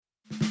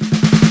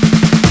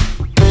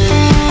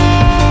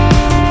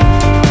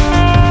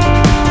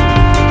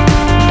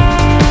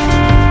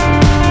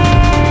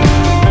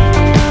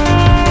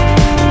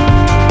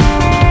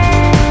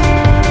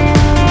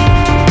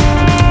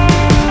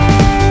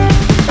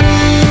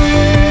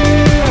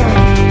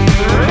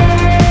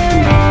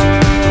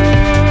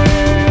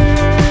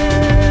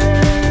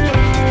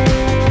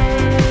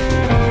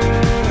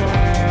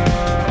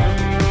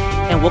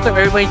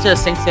everybody to the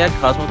Saint Seiya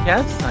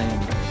Cosmocast. I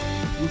am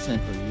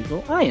Vincent per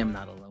usual. I am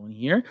not alone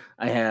here.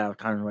 I have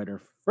Kamen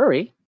Rider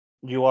Furry.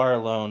 You are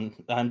alone.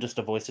 I'm just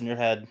a voice in your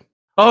head.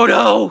 Oh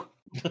no!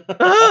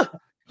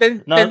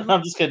 No,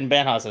 I'm just kidding.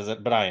 Banhaus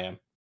isn't, but I am.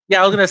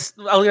 Yeah, I was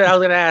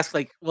gonna ask.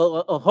 Like,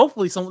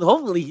 hopefully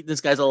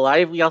this guy's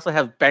alive. We also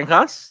have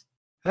Banhaus.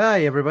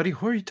 Hi everybody.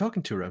 Who are you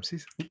talking to,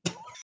 Ramses?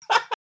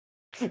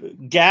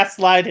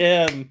 Gaslight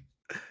him.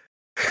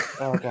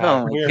 Oh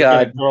god, we're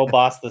gonna girl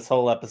boss this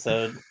whole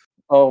episode.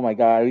 Oh my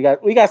god,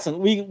 we got some.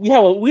 We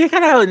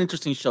kind of have an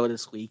interesting show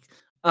this week.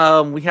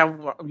 We have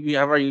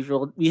our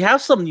usual. We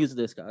have some news to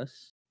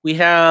discuss. We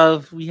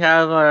have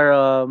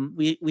our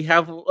we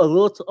have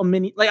a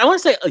mini, like, I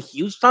want to say a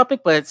huge topic,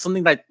 but it's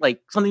something that,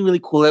 like, something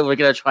really cool that we're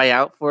gonna try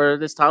out for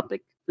this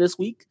topic this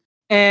week.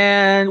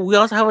 And we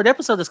also have an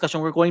episode discussion.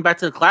 We're going back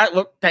to the class.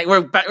 We're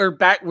back.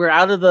 We're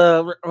out of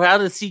the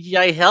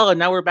CGI hell, and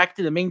now we're back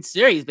to the main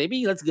series,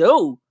 baby. Let's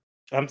go.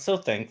 I'm so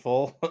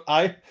thankful.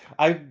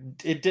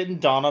 It didn't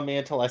dawn on me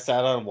until I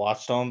sat down and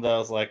watched them that I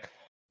was like,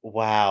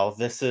 wow,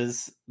 this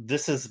is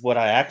what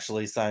I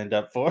actually signed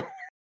up for.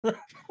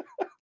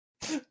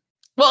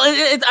 Well,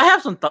 I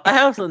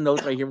have some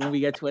notes right here when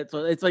we get to it.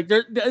 So it's like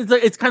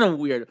it's kind of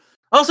weird.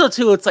 Also,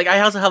 too, it's like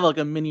I also have like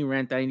a mini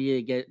rant that I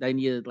need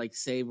to like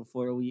say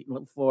before when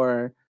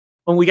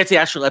we get to the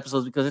actual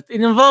episodes, because it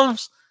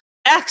involves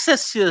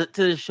access to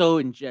the show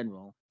in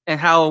general and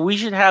how we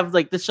should have,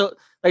 like, the show.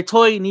 Like,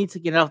 Toei needs to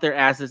get off their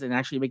asses and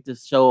actually make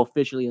this show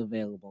officially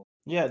available.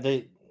 Yeah,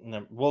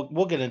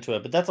 we'll get into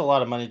it, but that's a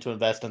lot of money to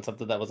invest in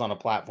something that was on a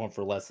platform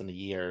for less than a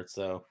year.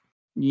 So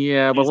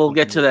yeah, but we'll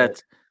get to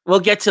that. We'll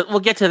get to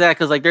that,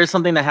 because, like, there's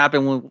something that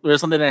happened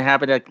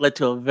that led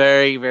to a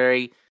very,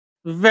 very,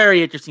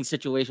 very interesting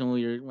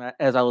situation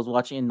as I was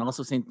watching, and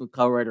also seeing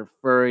Kamen Rider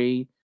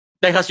Furry.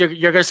 Because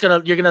you're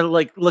gonna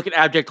like look at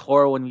abject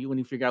horror when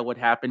you figure out what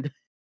happened.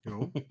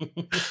 No.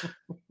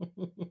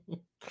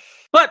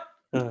 But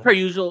per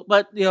usual,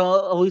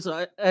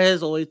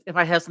 as always, if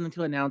I have something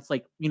to announce,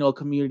 like,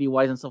 community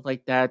wise and stuff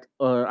like that,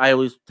 I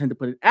always tend to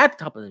put it at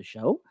the top of the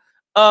show.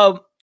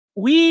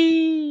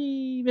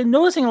 We've been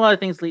noticing a lot of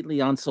things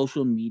lately on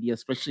social media,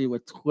 especially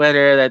with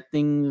Twitter, that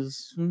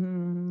things,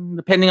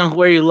 depending on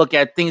where you look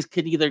at, things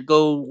could either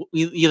go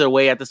either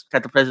way at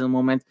the present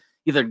moment,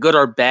 either good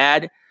or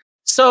bad.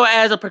 So,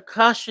 as a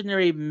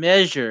precautionary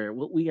measure,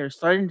 what we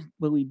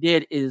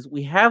did is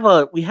we had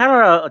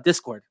a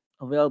Discord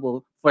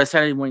available for a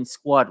Saturday Morning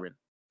Squadron,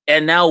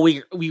 and now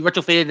we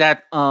retrofitted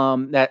that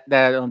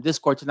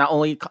Discord to not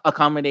only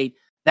accommodate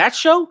that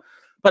show,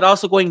 but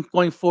also going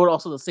forward,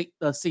 also the Saint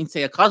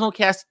Seiya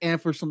Cosmocast,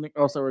 and for something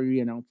else that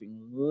we're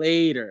announcing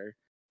later.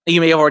 You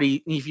may have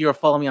already, if you're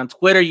following me on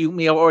Twitter, you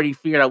may have already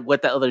figured out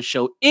what that other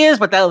show is,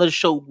 but that other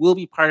show will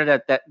be part of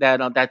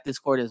that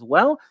Discord as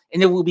well,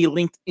 and it will be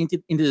linked in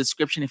the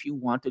description if you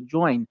want to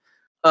join.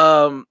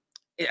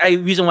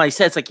 Reason why I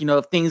said it's like,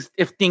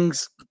 if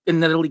things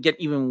inevitably get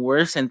even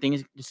worse and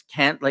things just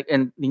can't, like,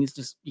 and things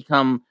just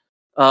become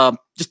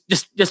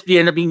just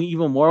end up being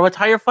even more of a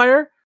tire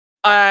fire,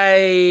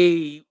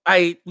 we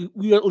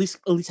at least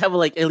have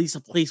at least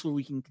a place where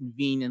we can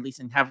convene, at least,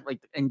 and have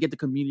and get the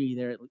community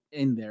there.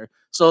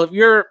 So if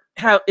you're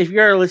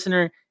a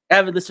listener,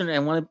 avid listener,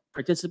 and want to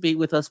participate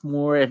with us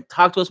more and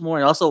talk to us more,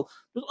 and also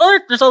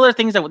there's other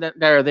things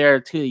that are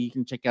there too you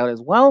can check out as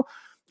well.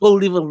 We'll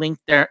leave a link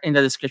there in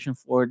the description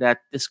for that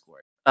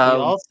Discord. We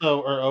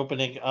also are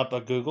opening up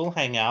a Google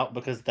Hangout,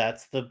 because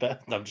that's the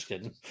best. No, I'm just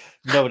kidding.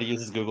 Nobody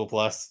uses Google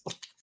Plus.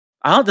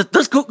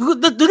 Does Google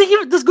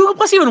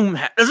Plus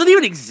does it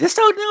even exist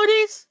out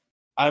nowadays?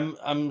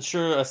 I'm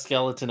sure a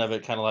skeleton of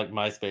it, kind of like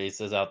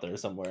MySpace, is out there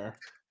somewhere.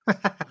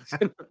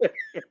 It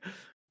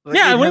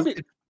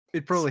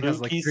probably has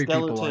like 3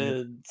 people on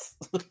it.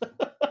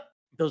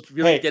 Those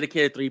really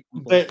dedicated 3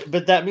 people.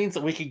 But that means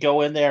that we could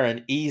go in there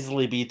and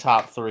easily be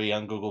top 3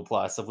 on Google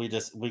Plus if we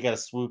got to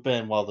swoop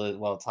in while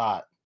it's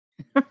hot.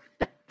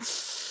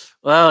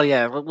 Well,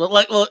 yeah,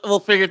 we'll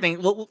figure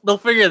things. We'll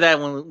figure that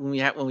when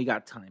we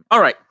got time.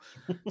 All right.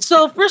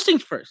 So first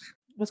things first,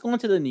 let's go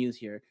into the news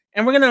here,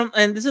 and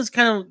and this is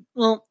kind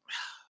of,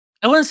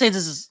 I wouldn't say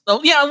this is.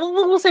 Oh yeah,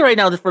 we'll say right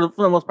now that for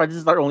the most part, this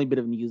is our only bit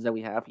of news that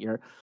we have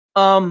here.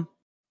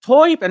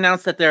 Toei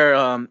announced that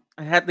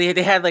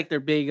they had like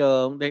their big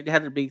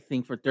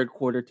thing for third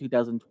quarter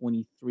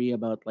 2023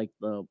 about, like,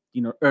 the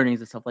earnings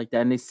and stuff like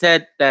that, and they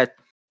said that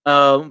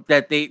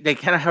they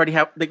kind of already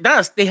have, like,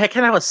 they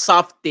kind of have a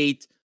soft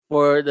date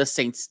for the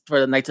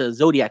Knights of the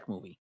Zodiac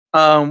movie.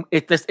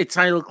 It's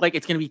kind of look like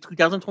it's going to be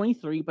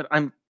 2023, but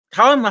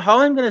how I'm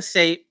going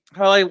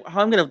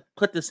to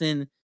put this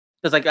in,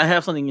 because, like, I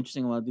have something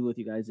interesting I want to do with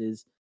you guys,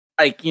 is,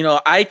 like,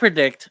 I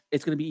predict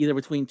it's going to be either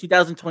between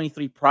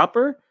 2023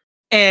 proper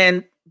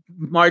and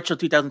March of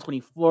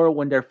 2024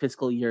 when their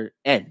fiscal year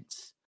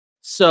ends.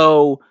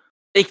 So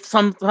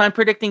I'm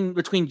predicting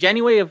between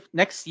January of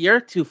next year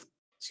to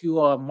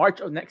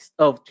March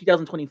of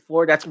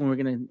 2024. That's when we're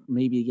going to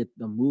maybe get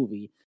the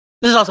movie.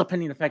 This is also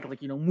pending the fact that,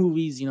 like,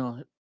 movies,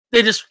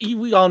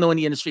 we all know in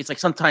the industry, it's like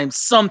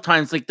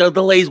sometimes like the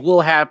delays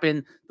will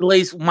happen.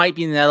 Delays might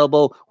be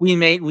inevitable.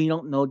 We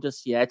don't know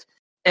just yet.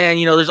 And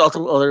there's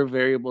also other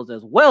variables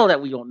as well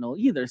that we don't know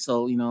either.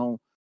 So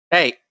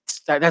hey,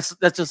 that's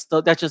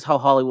just how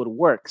Hollywood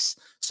works.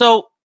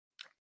 So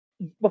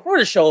before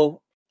the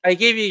show, I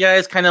gave you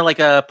guys kind of like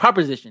a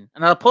proposition,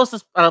 and I'll post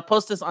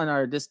this on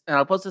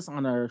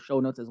our show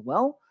notes as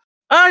well.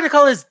 I like to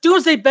call this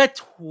Doomsday Bet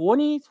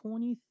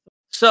 2020.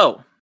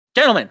 So,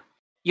 gentlemen,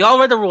 you all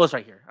read the rules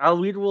right here. I'll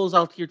read the rules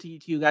out here to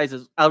you guys.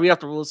 I'll read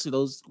out the rules to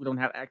those who don't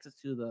have access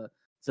to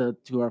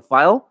to our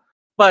file.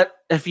 But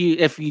if you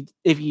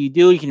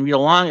do, you can read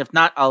along. If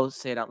not, I'll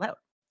say it out loud.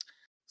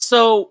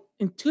 So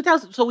in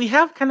 2000, so we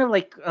have kind of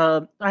like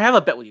I have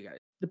a bet with you guys.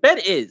 The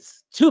bet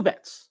is 2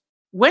 bets.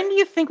 When do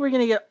you think we're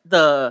gonna get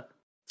the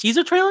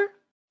teaser trailer?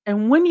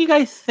 And when do you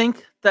guys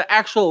think the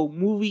actual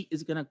movie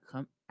is gonna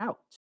come out?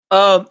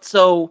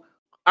 So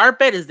our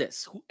bet is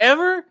this: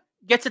 whoever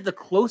gets it the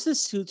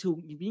closest to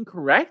being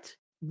correct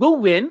will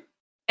win.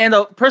 And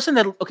the person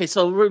that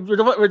so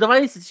we're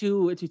divided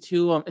into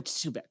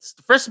two bets.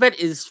 The first bet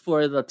is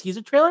for the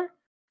teaser trailer,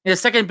 and the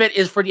second bet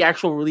is for the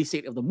actual release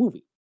date of the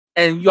movie.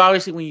 And you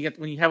obviously when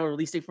you have a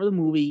release date for the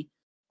movie,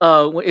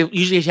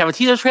 usually if you have a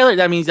teaser trailer,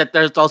 that means that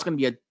there's also going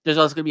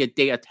to be a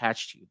date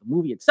attached to the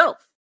movie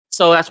itself.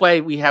 So that's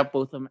why we have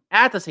both of them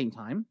at the same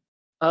time.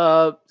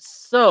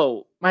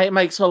 So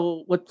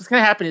what's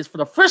going to happen is for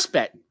the first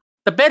bet,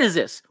 the bet is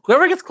this: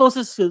 whoever gets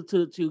closest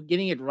to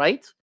getting it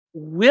right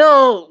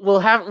will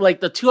have, like,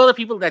 the 2 other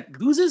people that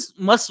loses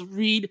must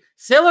read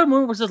Sailor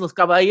Moon versus Los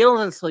Caballeros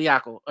del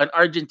Zodiaco, an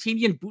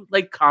Argentinian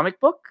bootleg comic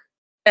book,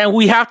 and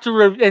we have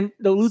to and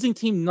the losing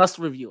team must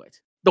review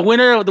it. The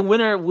winner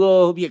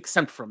will be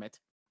exempt from it.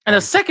 And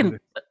the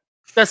second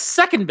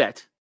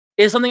bet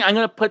is something I'm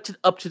going to put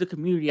up to the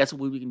community as to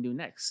what we can do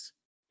next.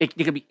 It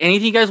could be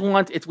anything you guys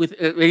want. It's with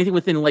anything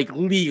within like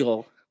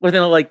legal,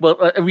 within a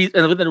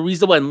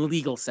reasonable and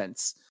legal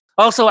sense.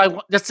 Also,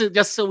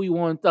 just so we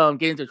won't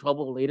get into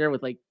trouble later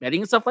with like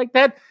betting and stuff like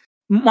that.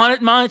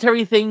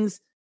 Monetary things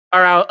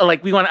are out.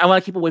 Like I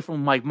want to keep away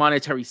from like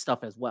monetary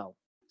stuff as well.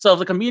 So if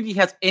the community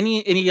has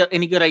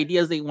any good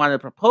ideas they want to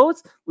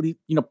propose,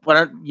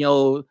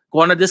 go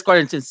on the Discord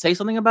and say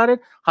something about it.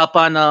 Hop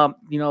on,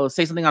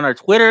 say something on our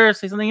Twitter,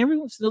 say something.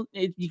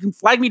 You can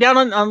flag me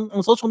down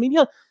on social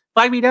media.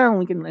 Flag me down,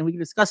 and we can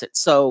discuss it.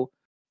 So,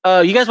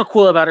 you guys were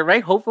cool about it,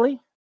 right? Hopefully.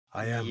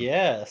 I am.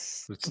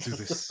 Yes. Let's do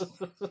this.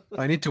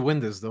 I need to win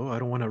this though. I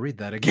don't want to read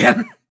that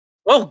again.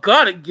 Oh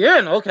God,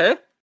 again? Okay.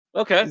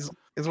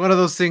 It's one of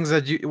those things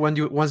that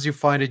once you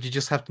find it, you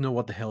just have to know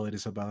what the hell it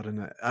is about,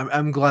 and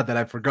I'm glad that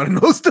I've forgotten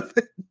most of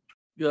it.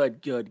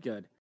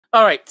 Good.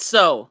 All right,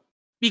 so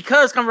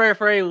because Conrad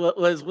Ferry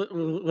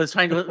was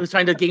trying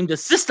to game the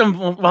system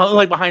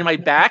like behind my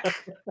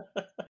back,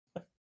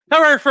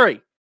 Conrad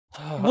Ferry,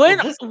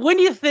 when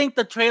do you think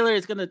the trailer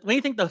is gonna? When do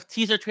you think the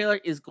teaser trailer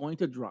is going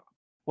to drop?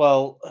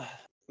 Well,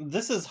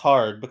 this is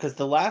hard because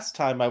the last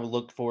time I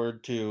looked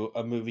forward to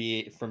a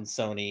movie from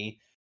Sony,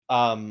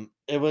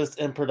 it was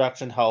in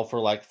production hell for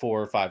like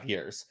 4 or 5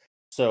 years.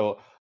 So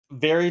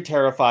very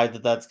terrified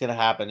that that's going to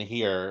happen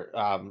here.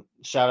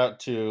 Shout out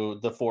to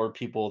the 4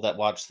 people that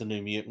watched The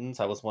New Mutants.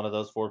 I was one of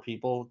those 4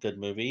 people. Good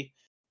movie.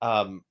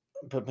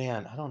 But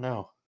man, I don't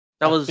know.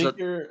 That was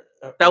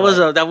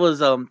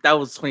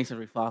 20th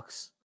Century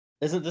Fox.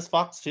 Isn't this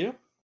Fox too?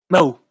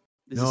 No,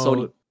 this is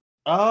Sony.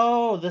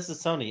 Oh, this is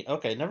Sony.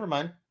 Okay, never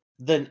mind.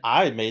 Then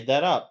I made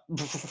that up.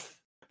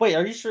 Wait,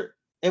 are you sure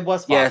it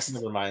was Fox? Yes.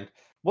 Never mind.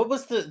 What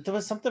was there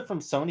was something from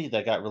Sony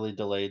that got really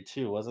delayed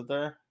too, wasn't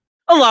there?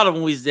 A lot of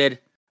movies did.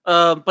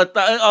 But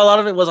a lot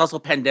of it was also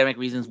pandemic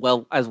reasons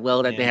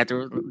that they had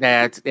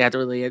to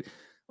relay it.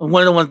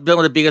 One of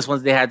the biggest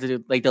ones they had to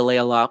do, like, delay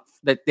a lot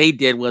that they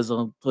did was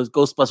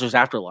Ghostbusters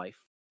Afterlife.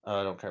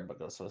 I don't care about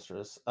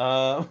Ghostbusters.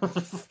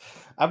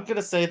 I'm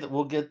gonna say that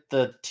we'll get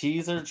the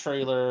teaser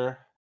trailer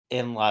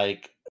in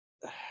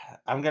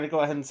I'm gonna go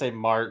ahead and say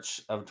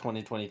March of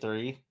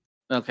 2023.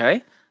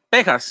 Okay,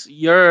 Bekas,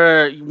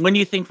 when do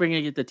you think we're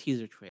gonna get the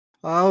teaser trailer?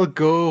 I'll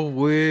go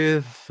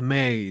with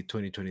May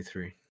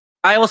 2023.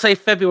 I will say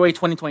February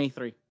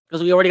 2023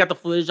 because we already got the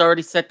footage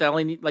already set. That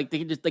only need, they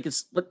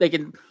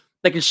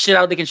can shit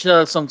out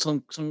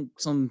some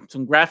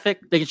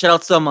graphic. They can shit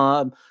out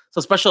some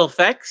special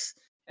effects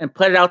and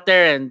put it out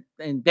there,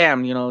 and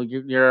bam,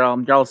 you're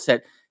all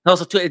set. And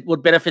also too, it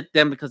would benefit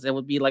them because it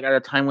would be like at a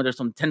time when there's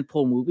some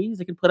tentpole movies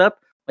they can put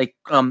up, like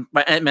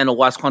by Ant-Man and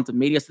Wasp: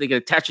 Quantumania, so they can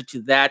attach it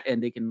to that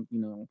and they can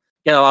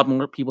get a lot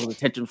more people's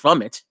attention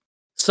from it.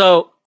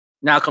 So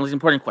now comes the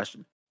important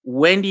question: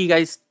 when do you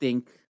guys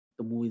think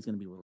the movie's going to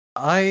be released?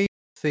 I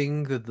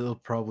think that they'll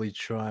probably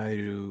try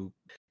to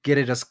get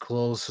it as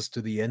close as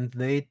to the end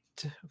date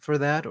for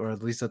that, or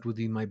at least that would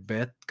be my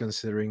bet,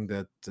 considering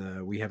that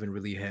we haven't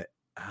really had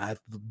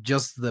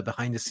just the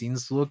behind the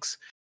scenes looks.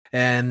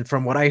 And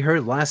from what I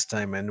heard last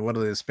time, and one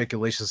of the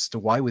speculations as to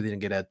why we didn't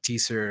get a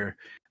teaser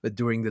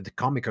during the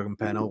Comic-Con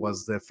panel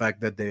was the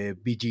fact that the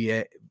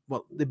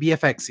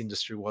BFX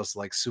industry was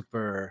like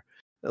super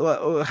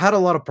had a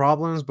lot of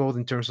problems, both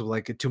in terms of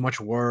like too much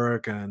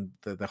work and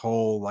the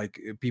whole like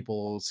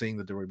people saying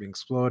that they were being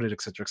exploded,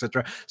 etc.,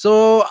 etc.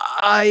 So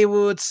I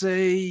would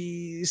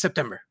say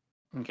September.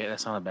 Okay,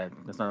 that's not a bad.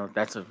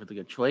 That's a really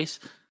good choice.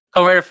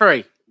 Comrade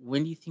Furry,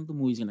 when do you think the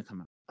movie's gonna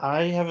come out?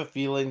 I have a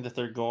feeling that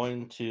they're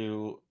going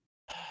to.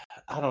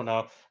 I don't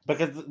know,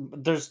 because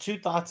there's two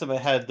thoughts in my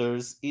head.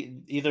 There's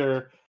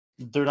either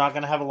they're not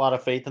going to have a lot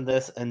of faith in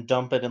this and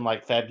dump it in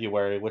like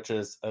February, which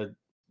is a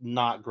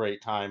not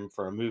great time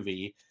for a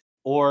movie,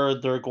 or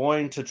they're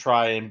going to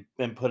try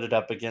and put it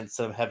up against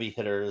some heavy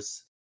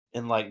hitters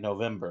in like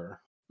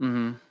November.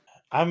 Mm-hmm.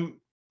 I'm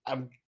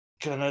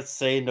gonna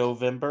say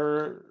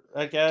November,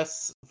 I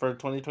guess, for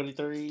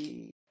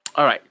 2023.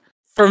 All right.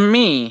 For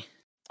me,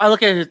 I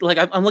look at it like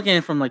I'm looking at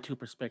it from like two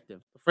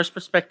perspectives. The first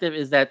perspective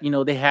is that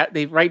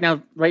they right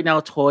now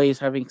Toy is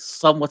having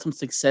somewhat some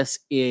success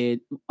in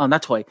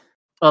not Toy.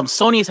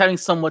 Sony is having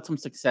somewhat some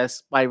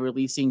success by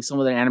releasing some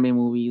of their anime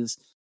movies,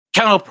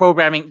 counter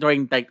programming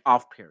during like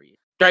off period.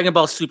 Dragon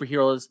Ball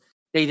Superheroes,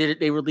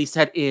 they released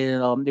that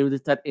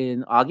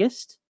in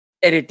August.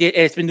 And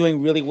it's been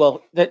doing really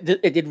well.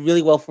 It did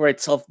really well for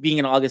itself being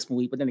an August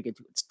movie, but then again,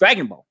 it's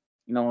Dragon Ball.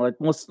 Like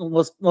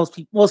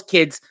most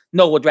kids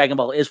know what Dragon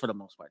Ball is for the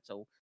most part.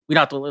 So we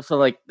not to so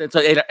like so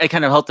it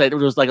kind of helped that there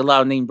was like a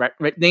lot of name brand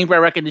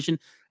recognition,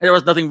 and there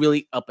was nothing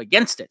really up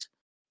against it.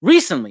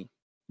 Recently,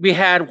 we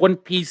had One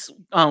Piece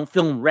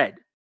film Red,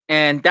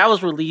 and that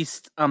was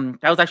released. That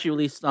was actually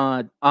released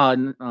on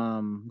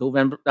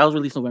November. That was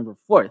released November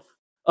 4th.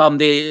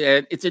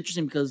 It's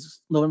interesting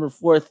because November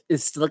 4th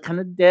is still kind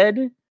of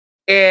dead,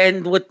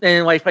 and what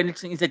I find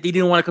interesting is that they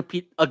didn't want to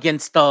compete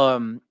against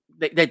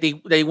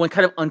they went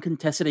kind of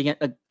uncontested again.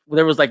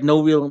 There was like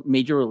no real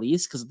major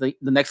release because the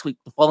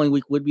following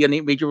week would be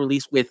a major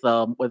release with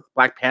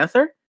Black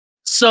Panther.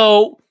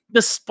 So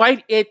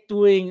despite it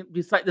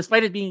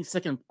being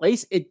second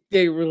place, it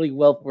did really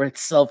well for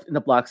itself in the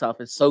box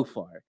office so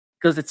far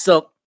because it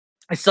still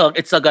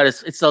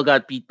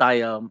got beat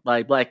by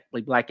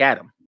Black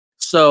Adam.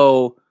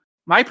 So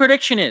my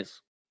prediction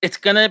is it's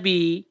gonna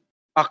be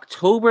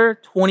October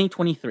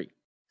 2023.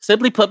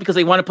 Simply put, because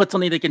they want to put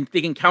something they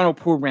can counter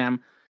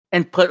program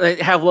and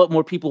have a lot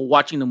more people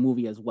watching the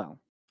movie as well.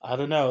 I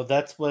don't know.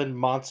 That's when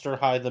Monster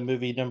High, the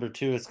movie number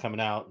 2, is coming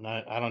out, and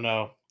I don't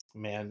know,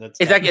 man.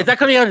 Is that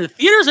coming out in the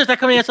theaters, or is that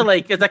coming out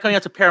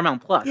to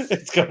Paramount Plus?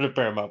 It's coming to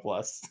Paramount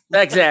Plus.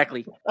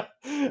 Exactly.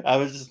 I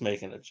was just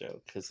making a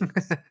joke.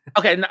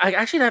 Okay,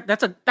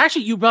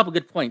 actually you brought up a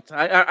good point.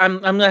 I'm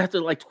gonna have to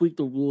like tweak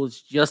the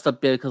rules just a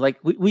bit because like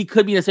we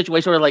could be in a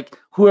situation where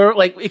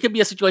it could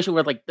be a situation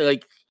where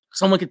like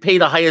someone could pay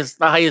the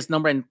highest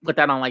number and put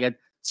that on like a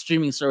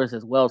streaming service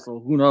as well, so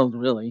who knows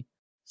really.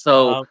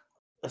 So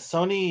is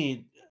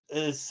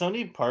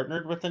Sony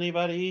partnered with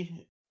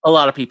anybody? A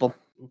lot of people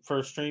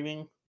for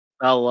streaming.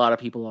 A lot of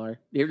people are.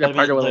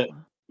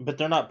 But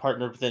they're not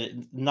partnered with it.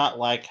 Not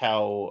like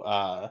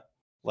how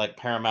like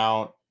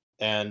Paramount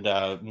and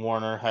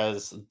Warner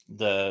has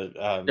their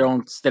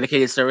own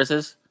dedicated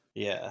services.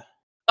 Yeah.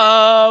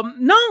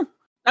 No.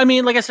 I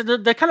mean, like I said,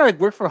 they're kind of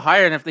like work for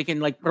hire, and if they can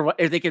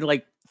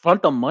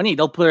front the money,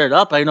 they'll put it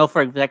up. I know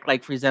for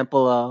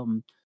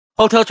example,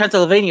 Hotel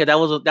Transylvania, that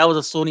was a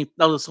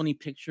Sony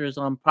Pictures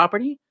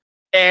property,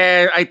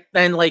 and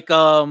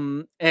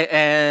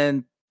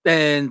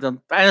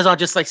Amazon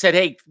just like said,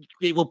 hey,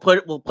 we'll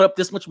put up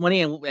this much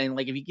money, and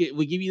like if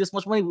we give you this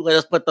much money,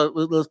 let's put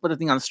the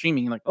thing on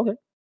streaming. Like okay,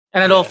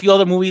 and I know a few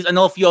other movies that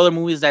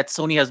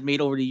Sony has made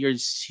over the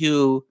years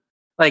too.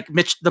 Like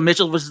the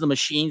Mitchell versus the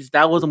Machines,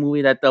 that was a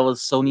movie that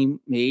was Sony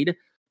made,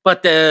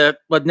 but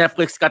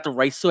Netflix got the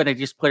rights to it and they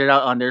just put it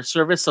out on their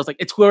service. So it's like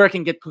it's whoever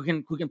can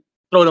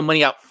throw the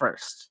money out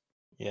first.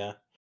 Yeah,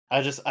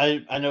 I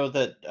know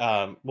that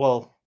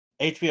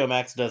HBO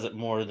Max does it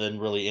more than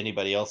really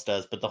anybody else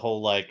does, but the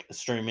whole like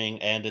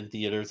streaming and in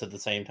theaters at the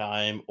same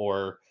time,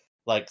 or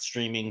like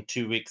streaming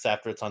 2 weeks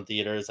after it's on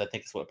theaters, I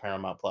think is what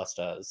Paramount Plus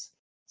does.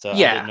 So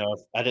yeah.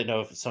 I didn't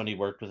know if Sony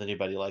worked with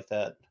anybody like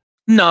that.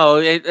 No,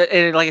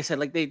 like I said,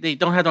 like they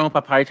don't have their own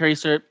proprietary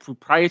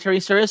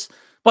service,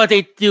 but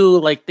they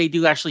do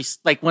actually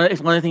like one of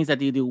the things that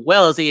they do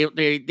well is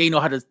they know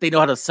how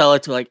to sell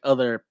it to like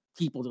other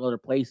people to other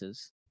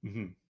places.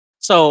 Mm-hmm.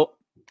 So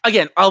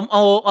again,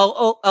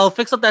 I'll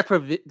fix up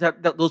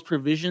those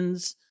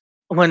provisions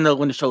when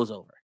the show's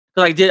over.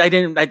 Because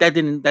that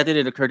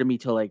didn't occur to me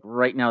till like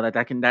right now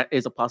that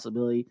is a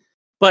possibility.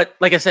 But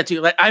like I said to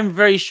you, like I'm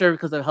very sure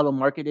because of how the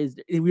market is,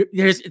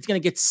 it's gonna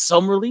get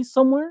some release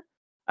somewhere.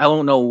 I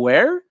don't know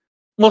where.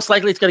 Most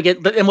likely it's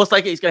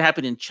gonna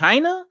happen in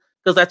China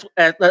because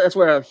that's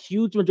where a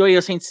huge majority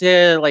of Saint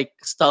Seiya like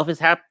stuff is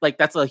happening. Like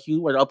that's where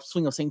the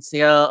upswing of Saint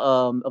Seiya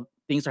of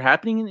things are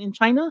happening in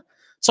China.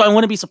 So I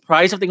wouldn't be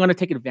surprised if they're going to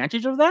take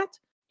advantage of that.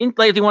 If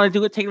they want to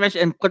do it, take advantage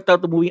and put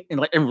out the movie and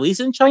release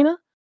it in China.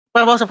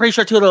 But I'm also pretty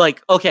sure too they're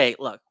like, okay,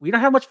 look, we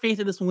don't have much faith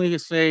in this movie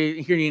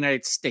here in the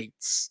United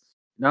States.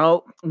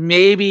 No,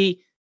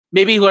 maybe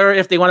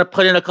if they want to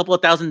put in a couple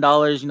of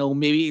 $1,000s,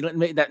 maybe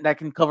that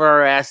can cover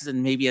our asses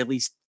and maybe at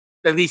least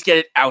get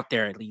it out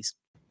there at least.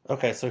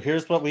 Okay, so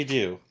here's what we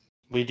do.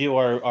 We do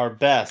our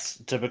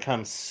best to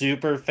become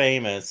super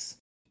famous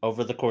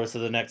over the course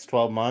of the next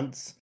 12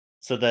 months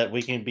so that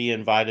we can be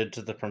invited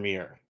to the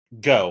premiere.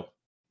 Go.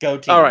 Go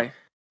team. All right.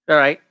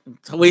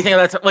 So what do you think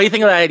of that? What do you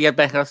think of that idea,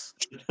 Beckham?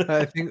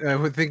 I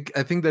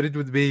think that it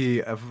would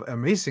be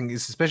amazing,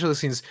 especially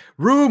since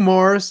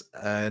rumors,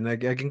 and I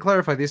can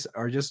clarify this,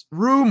 are just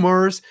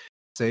rumors,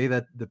 say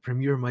that the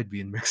premiere might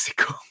be in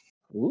Mexico.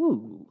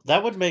 Ooh.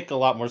 That would make a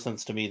lot more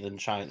sense to me than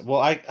China.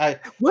 Well, I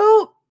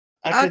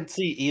I can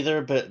see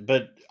either,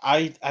 but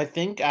I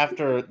think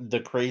after the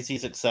crazy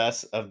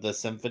success of the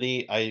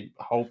symphony, I'm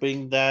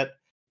hoping that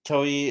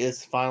Toei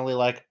is finally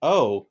like,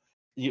 oh,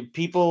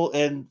 people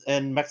in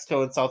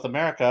Mexico and South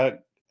America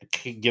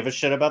give a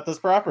shit about this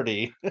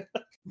property.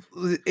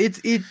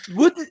 it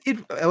would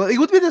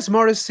be the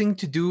smartest thing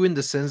to do, in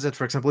the sense that,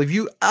 for example, if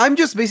you, I'm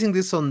just basing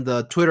this on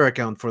the Twitter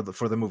account for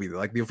the movie,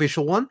 like the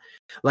official one,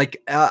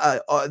 like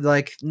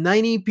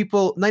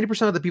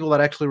 90% of the people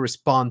that actually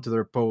respond to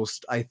their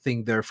post, I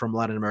think they're from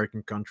Latin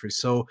American countries.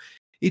 So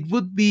it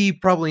would be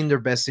probably in their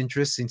best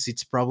interest, since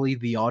it's probably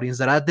the audience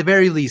that, at the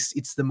very least,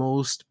 it's the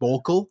most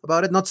vocal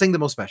about it. Not saying the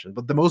most passionate,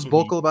 but the most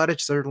vocal about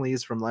it certainly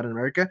is from Latin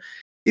America.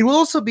 It will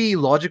also be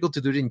logical to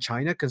do it in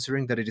China,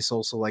 considering that it is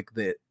also like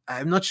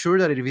I'm not sure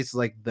that if it's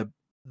like the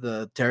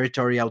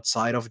territory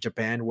outside of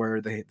Japan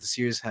where the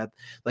series had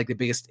like the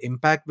biggest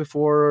impact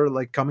before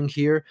like coming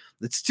here.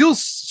 It's still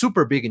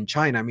super big in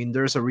China. I mean,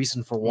 there's a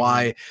reason for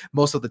why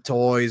most of the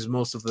toys,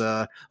 most of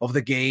the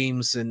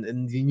games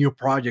and the new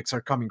projects are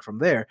coming from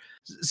there.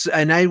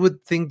 And I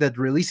would think that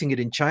releasing it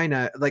in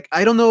China, like,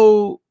 I don't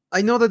know.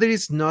 I know that it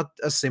is not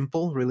as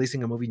simple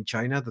releasing a movie in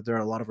China, that there are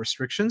a lot of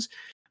restrictions.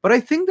 But I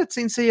think that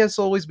Saint Seiya has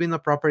always been a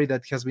property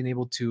that has been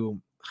able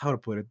to, how to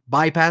put it,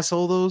 bypass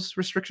all those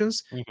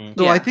restrictions.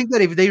 So I think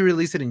that if they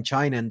release it in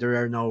China and there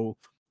are no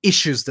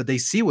issues that they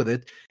see with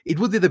it, it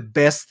would be the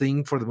best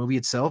thing for the movie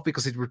itself,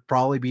 because it would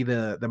probably be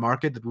the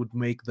market that would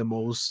make the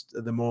more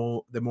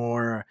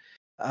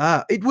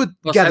it would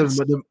gather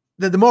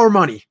the more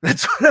money.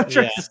 That's what I'm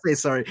trying to say.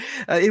 Sorry,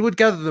 it would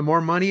gather the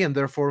more money and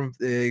therefore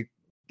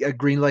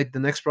greenlight the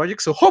next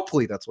project. So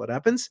hopefully that's what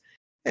happens.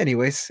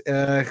 Anyways,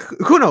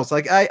 who knows?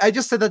 Like, I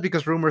just said that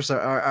because rumors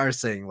are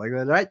saying like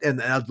that, right?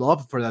 And I'd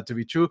love for that to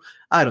be true.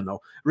 I don't know.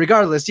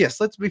 Regardless, yes,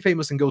 let's be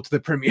famous and go to the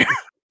premiere.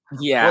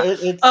 Yeah.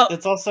 Well,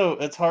 it's also,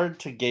 it's hard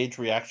to gauge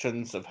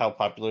reactions of how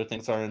popular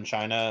things are in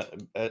China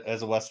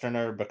as a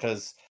Westerner,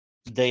 because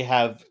they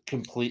have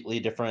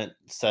completely different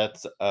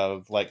sets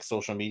of like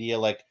social media.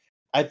 Like,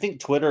 I think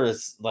Twitter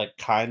is like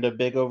kind of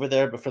big over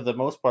there, but for the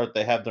most part,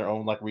 they have their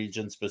own like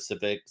region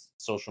specific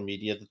social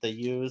media that they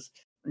use.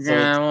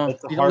 So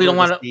it's harder we don't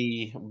want to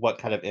see what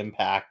kind of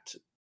impact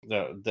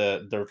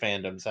their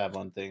fandoms have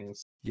on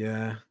things.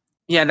 Yeah.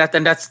 Yeah, I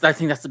think that's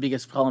the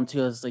biggest problem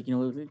too. Is like,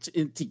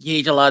 to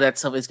gauge a lot of that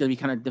stuff is going to be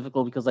kind of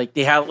difficult, because like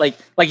they have like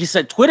you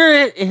said,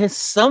 Twitter is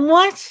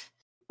somewhat,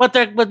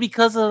 but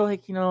because of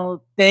like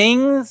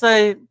things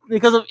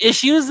because of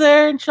issues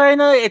there in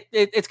China,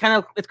 it's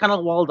kind of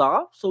walled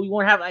off. So we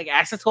won't have like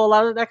access to a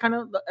lot of that kind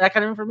of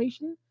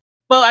information.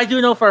 But I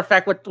do know for a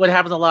fact what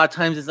happens a lot of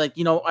times is like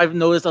I've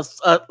noticed a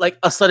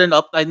sudden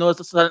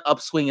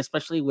upswing,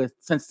 especially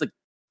since Saint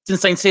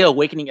Seiya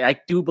Awakening. I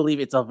do believe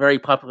it's a very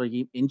popular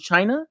game in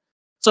China.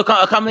 So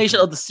a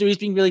combination of the series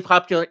being really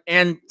popular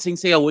and Saint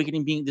Seiya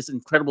Awakening being this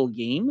incredible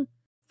game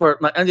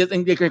and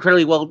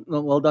incredibly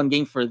well done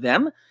game for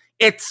them.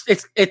 I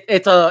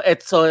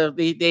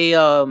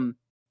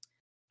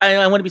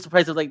wouldn't be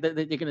surprised if like they're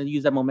going to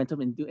use that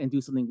momentum and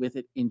do something with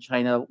it in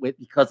China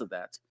because of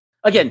that.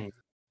 Again.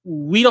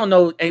 We don't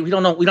know. We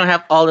don't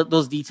have all of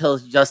those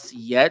details just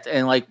yet.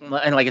 And like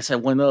I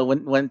said,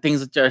 when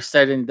things are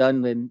said and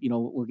done, then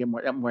we'll get more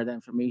of that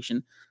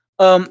information.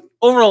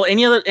 Overall,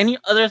 any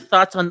other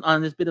thoughts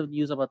on this bit of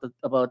news about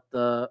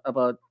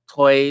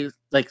toys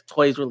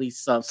release,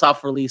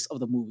 soft release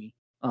of the movie,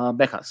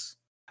 Becas?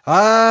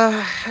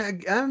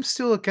 I'm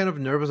still kind of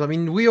nervous. I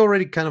mean, we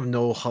already kind of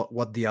know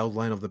what the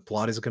outline of the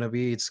plot is going to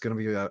be. It's going to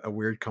be a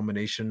weird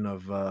combination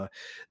of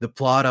the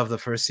plot of the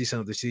first season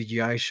of the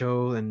CGI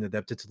show and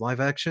adapted to live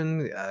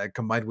action,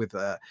 combined with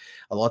a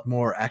lot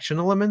more action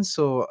elements.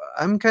 So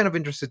I'm kind of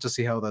interested to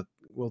see how that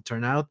will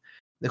turn out.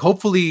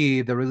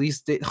 Hopefully the release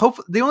date.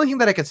 The only thing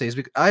that I can say is,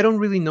 because I don't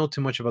really know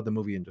too much about the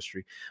movie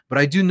industry, but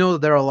I do know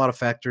that there are a lot of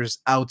factors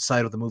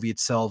outside of the movie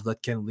itself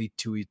that can lead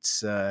to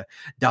its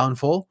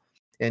downfall.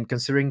 And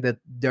considering that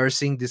they're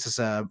seeing this as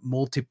a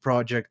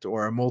multi-project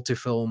or a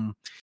multi-film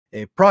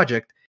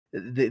project,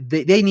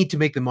 they need to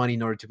make the money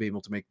in order to be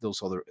able to make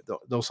those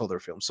other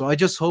films. So I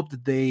just hope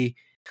that they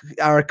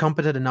are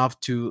competent enough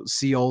to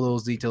see all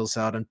those details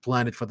out and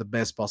plan it for the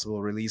best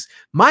possible release.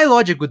 My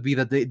logic would be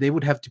that they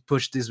would have to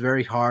push this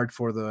very hard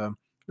for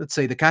let's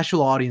say, the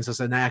casual audience as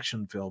an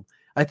action film.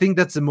 I think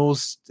that's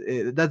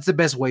that's the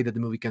best way that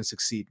the movie can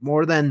succeed,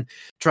 more than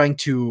trying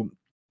to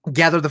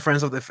gather the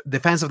fans of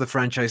the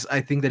franchise.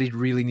 I think that it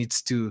really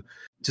needs to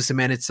to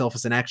cement itself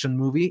as an action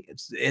movie.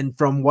 And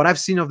from what I've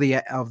seen of the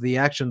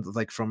action,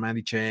 like from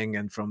Andy Chang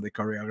and from the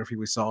choreography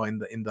we saw in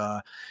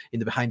the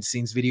behind the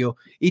scenes video,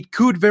 it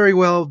could very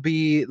well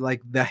be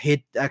like the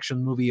hit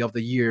action movie of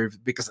the year,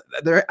 because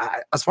there,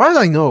 as far as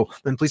I know,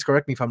 and please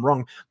correct me if I'm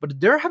wrong, but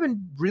there haven't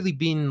really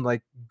been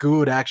like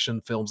good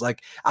action films,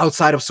 like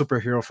outside of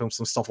superhero films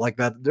and stuff like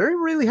that. There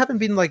really haven't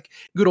been like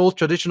good old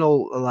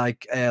traditional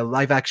like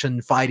live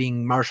action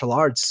fighting martial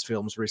arts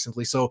films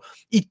recently. So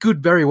it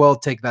could very well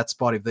take that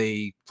spot if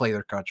they play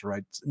their cards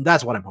right.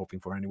 That's what I'm hoping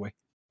for anyway.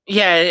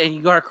 Yeah, and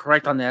you are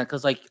correct on that,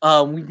 because like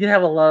we did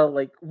have a lot of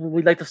like,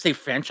 we'd like to say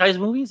franchise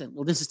movies, and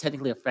well, this is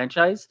technically a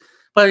franchise,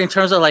 but in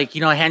terms of like,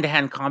 you know,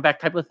 hand-to-hand combat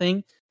type of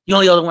thing, the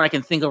only other one I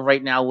can think of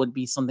right now would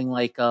be something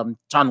like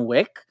John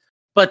Wick.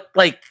 But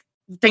like,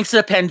 thanks to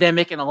the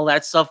pandemic and all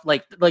that stuff,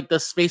 like the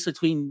space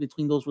between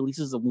those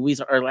releases of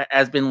movies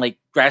has been like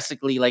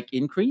drastically like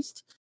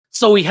increased.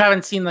 So we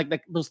haven't seen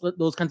like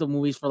those kinds of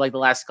movies for like the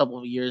last couple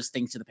of years,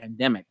 thanks to the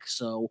pandemic.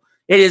 So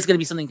it is going to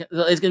be something. It's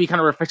going to be kind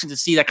of refreshing to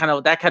see that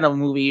kind of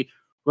movie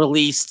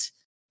released,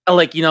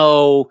 like, you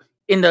know,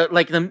 in the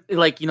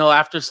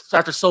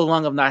after so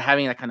long of not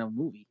having that kind of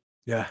movie.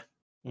 Yeah.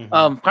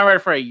 Mhm.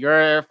 Conrad Frey,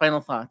 your final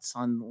thoughts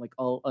on like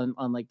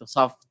on like the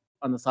soft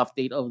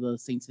date of the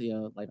Saint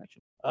Seiya live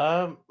action?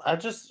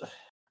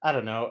 I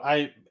don't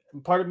know.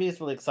 Part of me is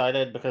really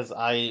excited because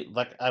I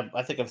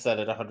think I've said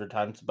it 100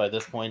 times by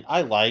this point.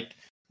 I like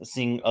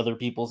seeing other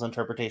people's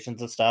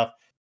interpretations of stuff,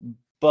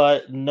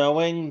 but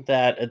knowing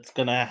that it's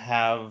gonna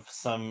have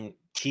some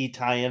key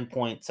tie-in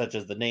points, such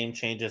as the name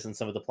changes and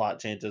some of the plot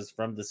changes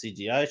from the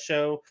CGI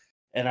show,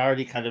 and I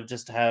already kind of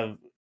just have,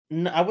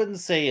 I wouldn't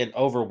say an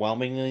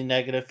overwhelmingly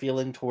negative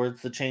feeling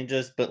towards the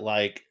changes, but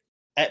like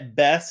at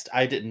best,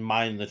 I didn't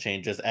mind the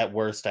changes. At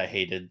worst, I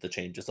hated the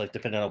changes, like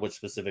depending on which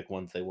specific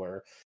ones they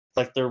were.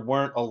 Like there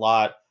weren't a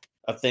lot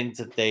of things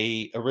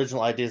that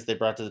original ideas they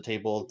brought to the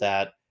table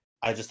that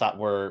I just thought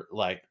were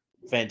like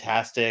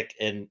fantastic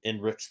and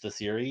enriched the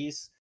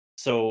series.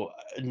 So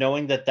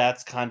knowing that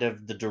that's kind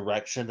of the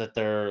direction that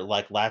they're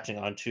like latching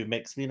onto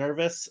makes me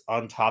nervous,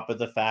 on top of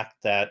the fact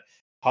that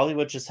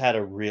Hollywood just had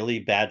a really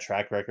bad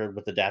track record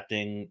with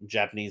adapting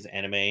Japanese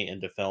anime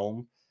into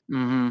film.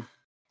 Mm-hmm.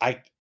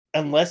 I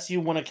Unless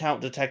you want to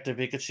count Detective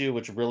Pikachu,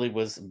 which really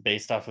was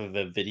based off of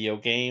a video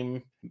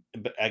game,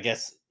 but I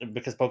guess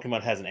because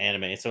Pokemon has an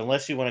anime. So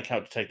unless you want to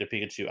count Detective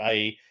Pikachu,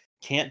 I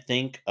can't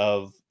think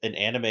of an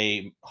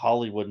anime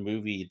Hollywood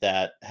movie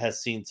that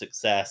has seen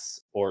success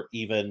or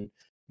even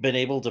been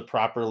able to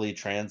properly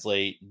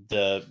translate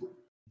the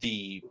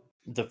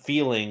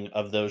feeling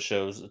of those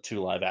shows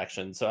to live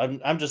action. So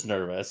I'm just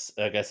nervous,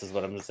 I guess is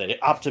what I'm gonna say.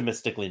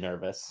 Optimistically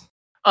nervous.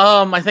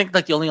 I think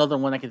like the only other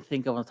one I can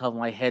think of on top of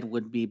my head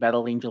would be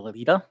Battle Angel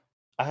Alita.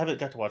 I haven't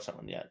got to watch that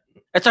one yet.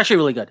 It's actually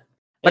really good.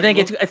 But then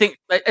It again, I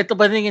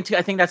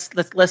think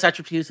that's less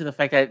attributed to the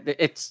fact that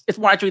it's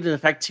more attributed to the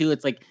fact too.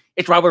 It's like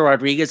it's Robert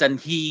Rodriguez, and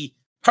he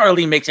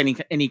hardly makes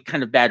any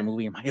kind of bad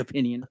movie, in my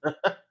opinion.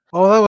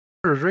 Oh, that was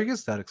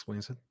Rodriguez. That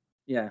explains it.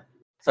 Yeah.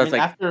 So I it's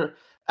mean, like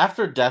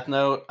after Death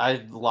Note,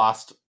 I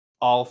lost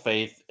all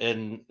faith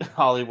in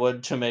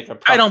Hollywood to make a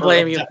I don't proper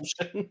blame you.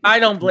 adaptation. I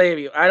don't blame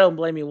you. I don't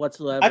blame you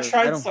whatsoever. I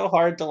tried so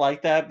hard to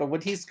like that, but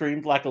when he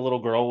screamed like a little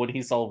girl when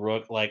he saw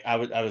Rook, like I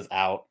was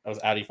out. I was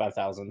outie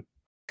 5,000.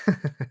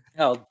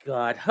 Oh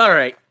God! All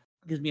right,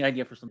 gives me an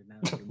idea for something now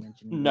that you're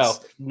mentioning. No.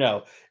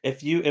 No,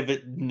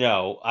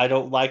 I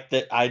don't like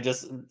that. I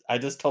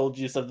just told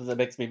you something that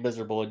makes me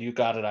miserable, and you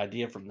got an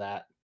idea from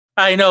that.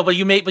 I know, but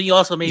you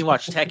also made me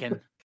watch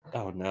Tekken.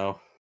 Oh no,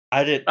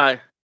 I did. Uh,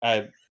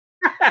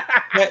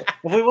 If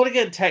we want to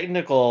get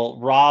technical,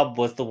 Rob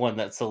was the one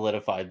that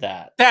solidified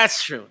that.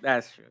 That's true.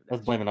 Let's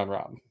blame it on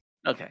Rob.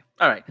 Okay.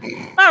 All right.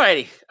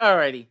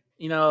 Alrighty.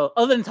 You know,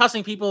 other than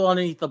tossing people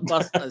underneath the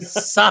bus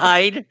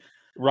aside,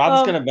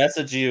 Rob's gonna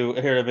message you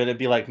here in a minute and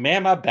be like,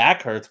 "Man, my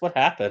back hurts. What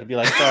happened?" Be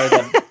like, "Sorry,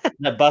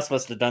 that bus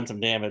must have done some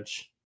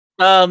damage."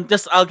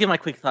 I'll give my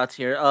quick thoughts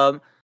here.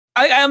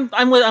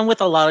 I'm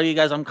with a lot of you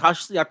guys. I'm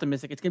cautiously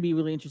optimistic. It's gonna be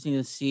really interesting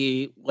to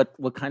see what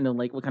kind of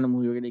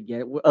movie we're gonna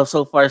get.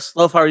 So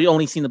far, we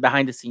only seen the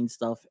behind the scenes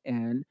stuff,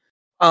 and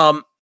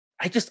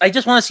I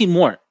just want to see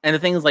more. And the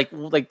thing is,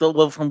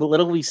 from the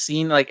little we've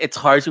seen, like it's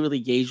hard to really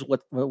gauge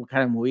what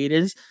kind of movie it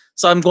is.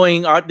 So I'm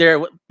going out there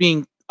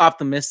being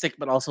optimistic,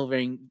 but also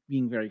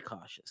being very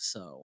cautious.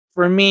 So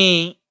for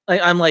me,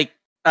 I'm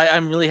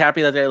really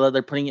happy that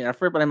they're putting in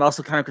effort, but I'm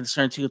also kind of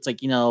concerned too. It's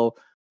like, you know,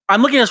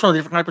 I'm looking at this from a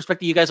different kind of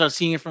perspective. You guys are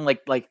seeing it from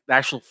like the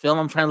actual film.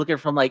 I'm trying to look at it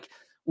from like,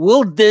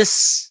 will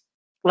this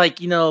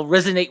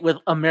resonate with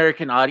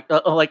American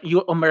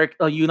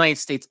United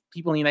States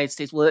people in the United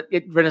States? Will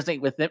it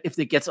resonate with them if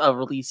it gets a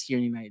release here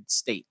in the United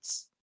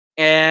States?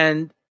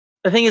 And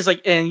the thing is,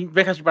 and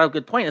Vic has brought up a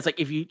good point. It's like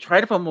if you try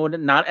to promote it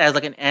not as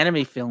like an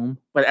anime film,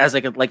 but as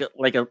like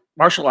a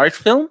martial arts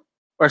film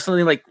or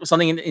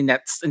something in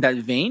that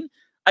vein,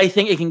 I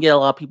think it can get a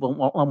lot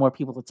more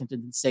people's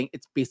attention than saying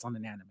it's based on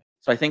an anime.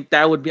 So I think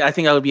that would be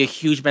a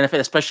huge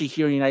benefit, especially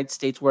here in the United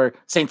States, where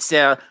Saint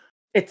Seiya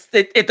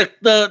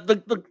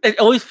it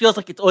always feels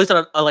like it's always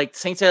like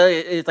Saint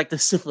Seiya is like the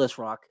syphilis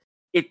rock.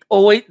 It's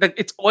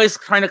always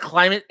trying to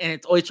climb it, and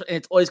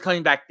it's always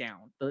coming back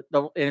down. And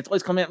it's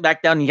always coming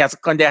back down. And he has to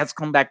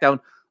come back down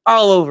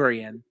all over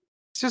again.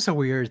 It's just a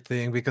weird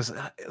thing because,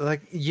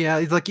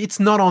 it's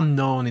not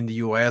unknown in the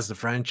US, the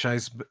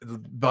franchise,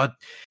 but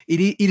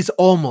it is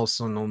almost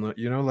unknown.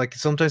 Like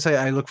sometimes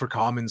I look for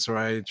comments or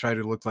I try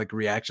to look like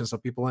reactions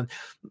of people,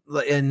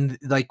 and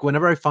like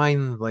whenever I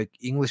find like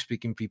English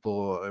speaking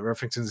people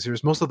referencing the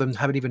series, most of them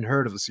haven't even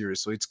heard of the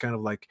series. So it's kind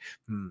of like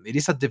it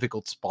is a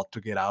difficult spot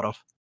to get out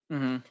of.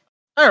 Mm-hmm.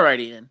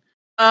 Alrighty then.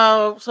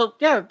 So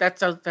yeah, that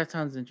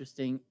sounds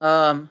interesting.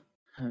 That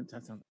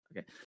sounds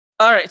okay.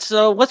 All right,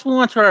 so let's move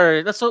on to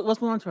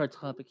our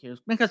topic here.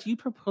 Because you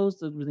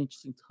proposed a really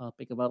interesting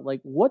topic about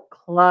like what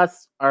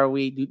class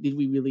did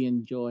we really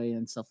enjoy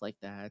and stuff like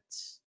that.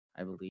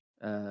 I believe.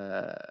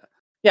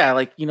 Yeah,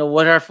 like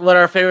what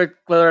our favorite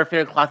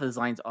class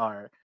designs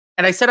are.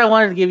 And I said I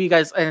wanted to give you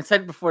guys, and I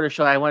said before the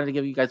show, I wanted to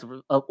give you guys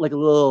a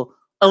little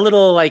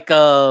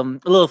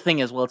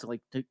thing as well to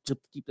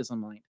keep this in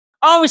mind.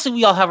 Obviously,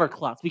 we all have our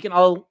class. We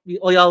all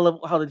love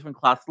how the different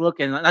classes look,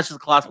 and not just the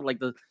class, but like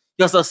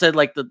you also said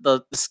like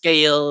the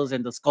scales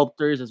and the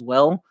sculptors as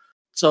well.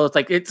 So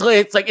it's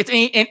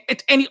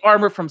any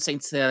armor from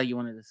Saint Seiya you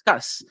want to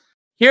discuss.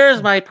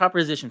 Here's my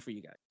proposition for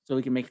you guys, so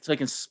we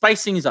can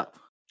spice things up,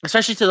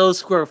 especially to those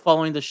who are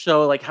following the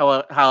show, like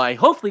how I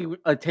hopefully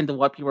attend to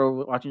what people are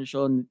watching the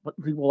show and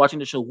people watching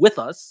the show with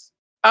us.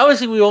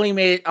 Obviously,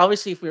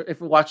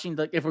 if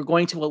we're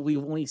going to what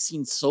we've only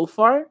seen so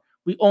far,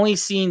 we've only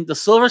seen the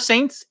Silver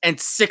Saints and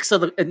six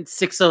of the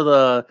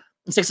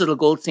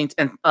Gold Saints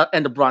and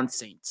the Bronze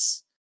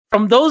Saints.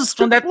 From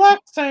that Black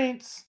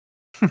Saints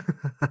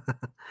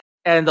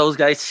and those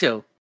guys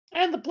too.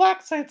 And the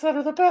Black Saints that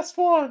are the best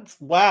ones.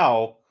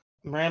 Wow,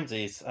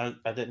 Ramses, I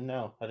didn't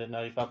know. I didn't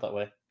know you felt that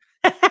way.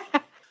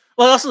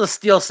 Well, also the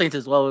Steel Saints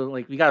as well.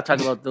 Like we gotta talk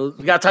about those.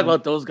 We gotta talk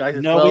about those guys.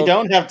 No, we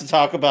don't have to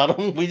talk about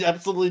them. We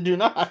absolutely do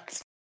not.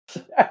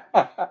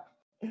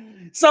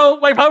 So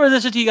my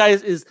proposition to you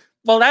guys is,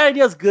 well, that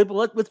idea is good,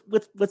 but let's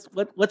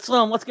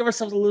give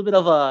ourselves a little bit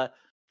of a.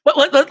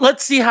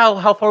 Let's see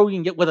how far we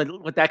can get with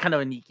that kind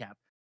of a kneecap.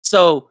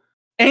 So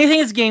anything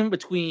is game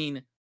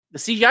between the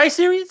CGI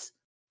series,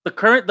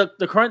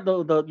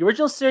 the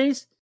original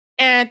series,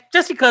 and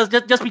just because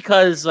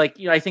like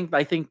I think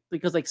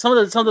because like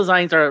some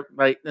designs are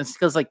right, it's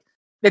because like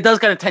it does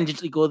kind of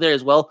tangentially go there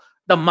as well.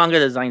 The manga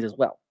designs as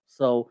well.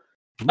 So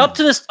up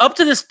to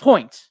this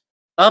point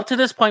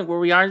where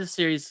we are in the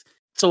series,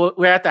 so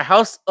we're at the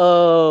house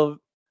of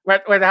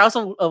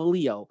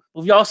Leo.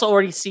 We've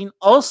already seen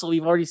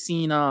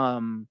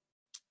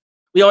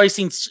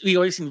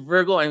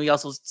Virgo, and we've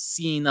also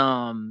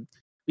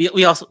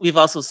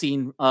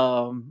seen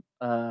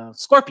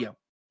Scorpio.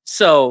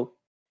 So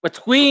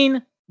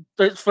from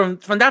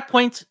that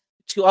point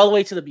to all the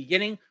way to the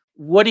beginning,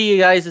 what are you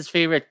guys'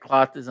 favorite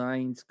cloth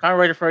designs? Conrad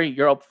Writer Furry,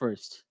 you're up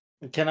first.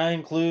 Can I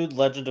include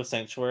Legend of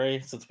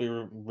Sanctuary since we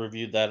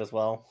reviewed that as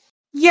well?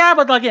 Yeah,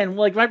 but again,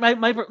 like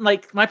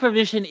my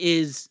provision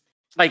is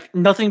like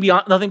nothing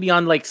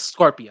beyond like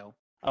Scorpio.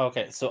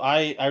 Okay, so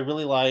I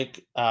really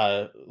like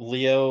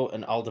Leo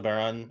and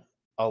Aldebaran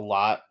a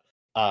lot.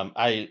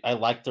 I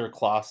like their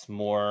cloths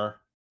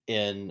more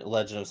in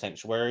Legend of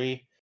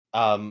Sanctuary.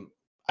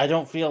 I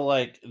don't feel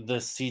like the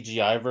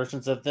CGI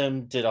versions of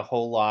them did a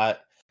whole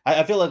lot.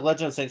 I feel like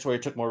Legend of Sanctuary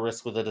took more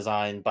risk with the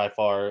design by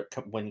far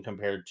when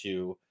compared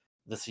to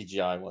the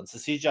CGI ones. The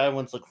CGI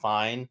ones look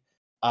fine.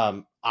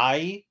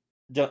 I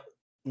don't.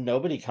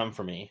 Nobody come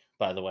for me,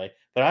 by the way,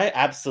 but I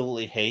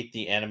absolutely hate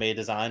the anime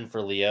design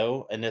for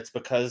Leo, and it's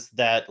because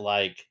that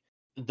like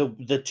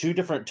the two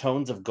different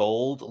tones of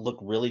gold look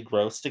really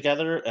gross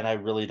together, and I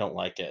really don't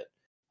like it.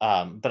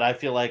 But I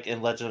feel like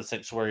in Legend of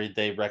Sanctuary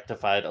they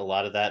rectified a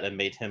lot of that and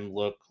made him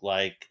look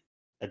like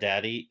a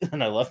daddy,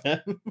 and I love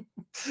him.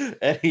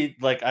 And he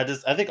I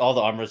think all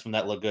the armors from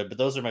that look good, but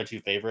those are my two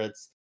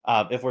favorites.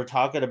 If we're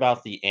talking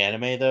about the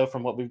anime though,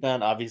 from what we've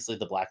done, obviously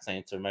the Black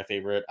Saints are my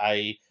favorite.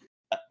 I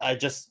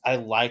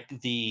like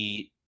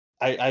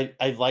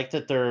I like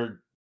that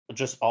they're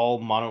just all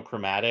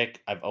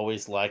monochromatic. I've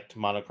always liked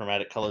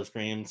monochromatic color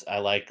schemes. I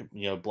like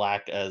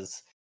black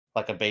as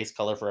like a base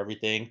color for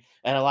everything,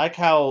 and I like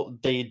how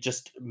they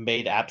just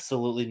made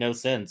absolutely no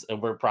sense and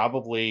were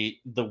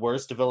probably the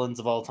worst villains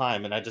of all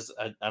time. And I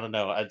don't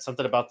know,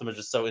 something about them is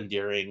just so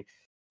endearing,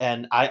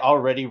 and I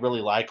already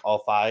really like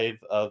all five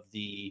of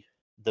the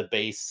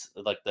base,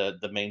 like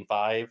the main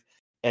five.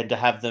 And to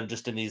have them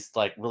just in these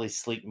like really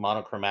sleek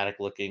monochromatic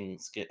looking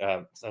skin,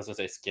 I was gonna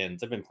say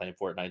skins. I've been playing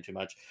Fortnite too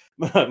much.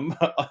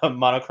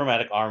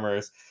 Monochromatic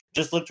armors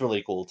just looked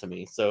really cool to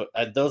me. So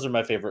those are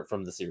my favorite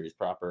from the series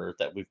proper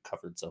that we've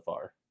covered so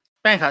far.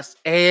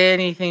 Fantastic.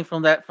 Anything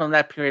from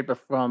that period, but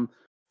from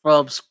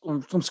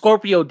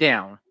Scorpio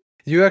down.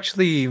 You've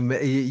actually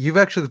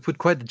put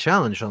quite the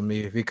challenge on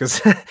me,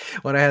 because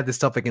when I had this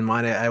topic in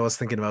mind, I was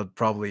thinking about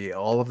probably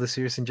all of the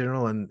series in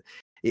general, and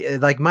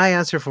like my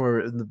answer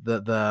for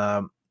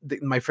the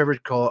my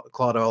favorite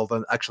Claude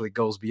Alden actually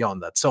goes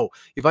beyond that. So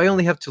if I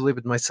only have to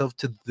limit myself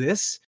to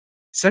this,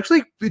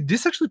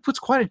 this actually puts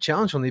quite a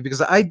challenge on me,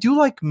 because I do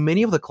like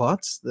many of the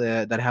Claudes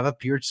that have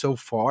appeared so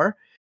far,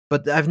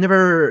 but I've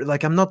never,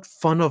 like, I'm not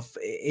fond of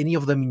any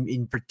of them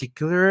in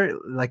particular,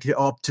 like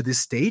up to this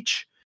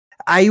stage.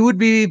 I would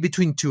be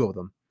between two of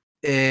them,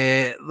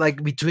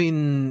 like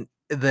between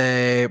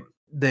the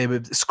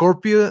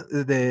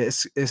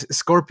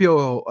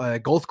Scorpio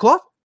Gold Claw,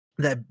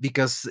 that,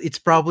 because it's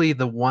probably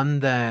the one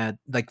that,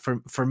 like,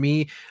 for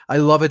me, I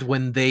love it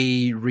when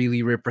they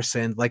really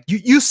represent, like,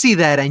 you see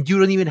that and you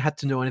don't even have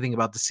to know anything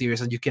about the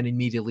series and you can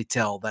immediately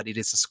tell that it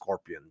is a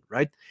scorpion,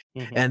 right?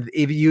 Mhm. And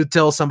if you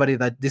tell somebody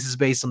that this is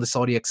based on the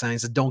zodiac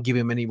signs and don't give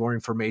him any more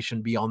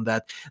information beyond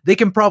that, they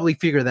can probably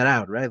figure that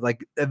out, right?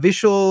 Like a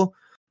visual,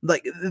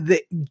 like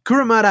the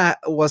Kurumada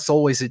was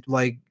always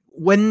like,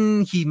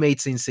 when he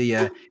made Saint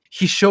Seiya,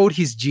 he showed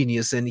his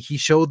genius and he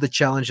showed the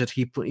challenge that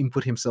he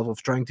input himself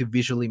of trying to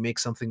visually make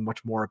something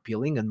much more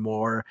appealing and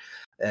more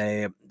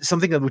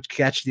something that would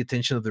catch the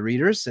attention of the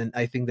readers. And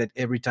I think that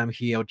every time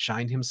he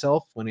outshined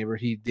himself whenever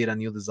he did a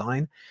new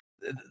design,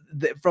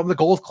 from the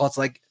Gold Claws,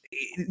 like,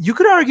 you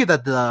could argue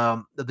that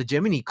the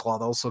Gemini Claw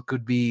also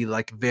could be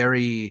like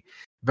very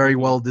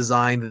well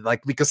designed,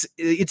 like, because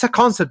it's a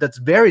concept that's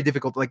very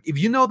difficult. Like, if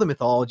you know the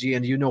mythology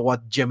and you know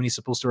what Gemini is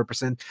supposed to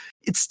represent,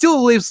 it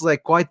still leaves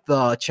like quite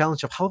the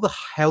challenge of how the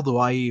hell do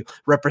I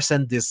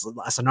represent this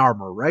as an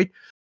armor, right?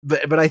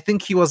 But I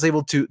think he was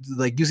able to,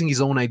 like, using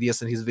his own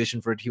ideas and his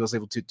vision for it, he was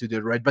able to do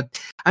it right.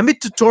 But I'm a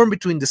bit torn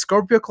between the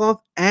Scorpio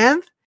Claw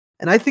and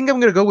I think I'm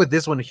gonna go with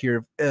this one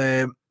here,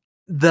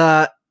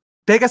 the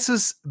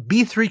Pegasus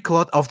B3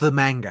 Claw of the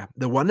manga,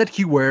 the one that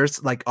he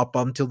wears like up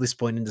until this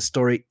point in the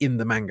story in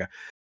the manga,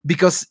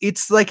 because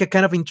it's like a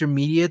kind of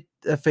intermediate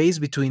phase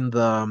between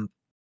the,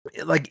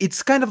 like,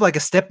 it's kind of like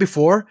a step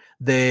before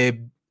the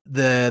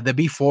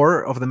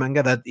B4 of the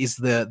manga, that is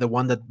the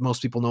one that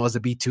most people know as the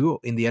B2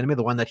 in the anime,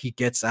 the one that he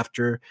gets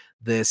after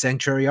the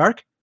Sanctuary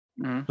arc.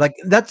 Like,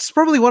 that's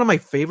probably one of my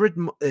favorite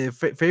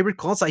favorite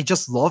claws. I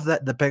just love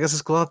that the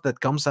Pegasus claw that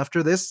comes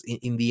after this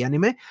in the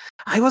anime.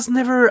 I've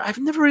never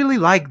really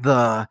liked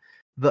the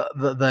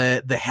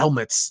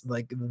helmets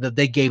like that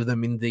they gave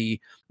them in the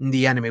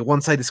anime.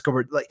 Once I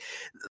discovered, like,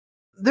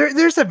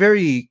 there's a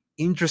very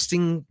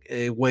interesting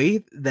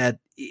way that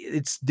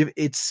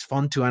it's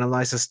fun to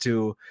analyze as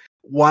to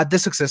what the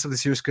success of the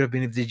series could have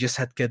been if they just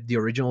had kept the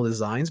original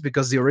designs,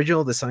 because the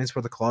original designs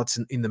for the cloths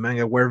in the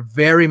manga were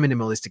very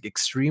minimalistic,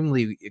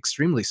 extremely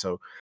so.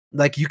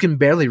 Like, you can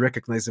barely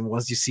recognize them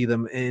once you see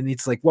them, and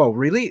it's like, whoa,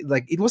 really?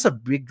 Like, it was a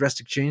big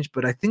drastic change,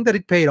 but I think that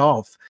it paid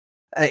off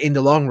in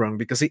the long run,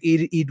 because it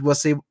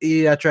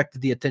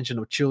attracted the attention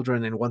of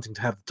children and wanting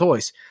to have the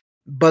toys.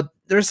 But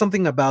there's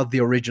something about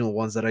the original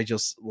ones that I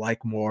just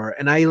like more,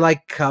 and I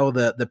like how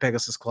the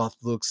Pegasus cloth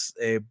looks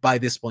by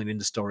this point in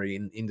the story,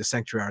 in the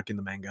Sanctuary arc in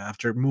the manga,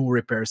 after Mu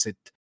repairs it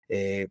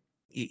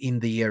in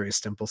the Ares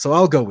temple. So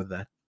I'll go with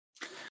that.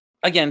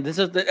 Again, this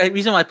is the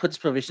reason why I put this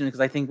provision, because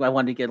I think I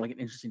wanted to get like an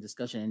interesting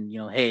discussion. You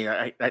know, hey,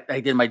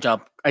 I did my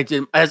job. I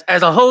did as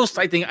a host.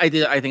 I think I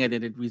did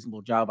a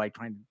reasonable job by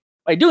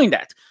doing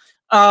that.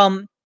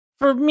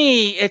 For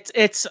me,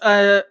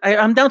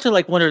 I'm down to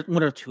like one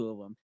or two of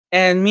them.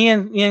 And me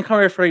and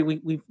Conrad Furry,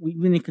 we've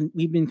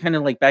been kind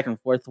of like back and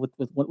forth with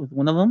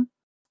one of them.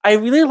 I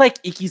really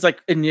like Iki's like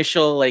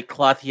initial like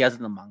cloth he has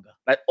in the manga,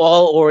 that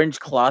all orange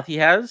cloth he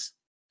has.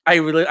 I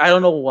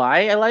don't know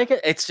why I like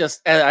it. It's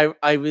just I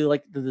really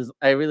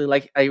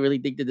like I really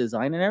dig the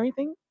design and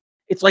everything.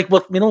 It's like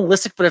both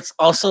minimalistic, but it's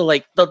also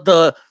like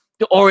the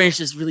orange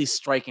is really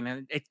striking,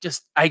 and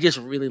I just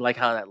really like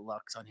how that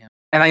looks on him.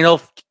 And I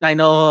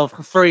know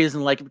Furry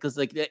doesn't like it because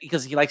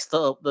he likes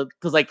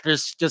because like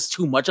there's just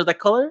too much of that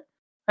color,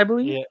 I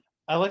believe. Yeah,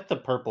 I like the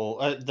purple.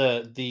 I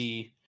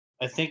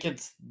think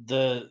it's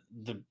the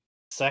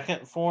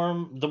second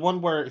form, the one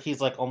where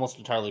he's like almost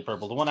entirely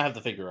purple, the one I have the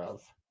figure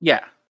of.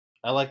 Yeah,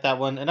 I like that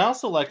one, and I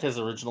also like his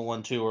original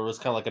one too, where it was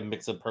kind of like a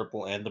mix of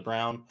purple and the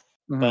brown.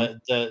 Mhm. But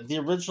the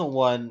original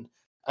one,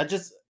 I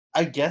guess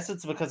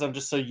it's because I'm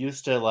just so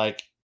used to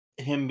like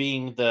him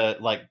being the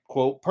like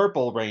quote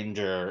purple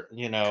ranger,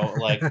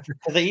 like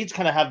because they each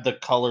kind of have the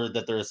color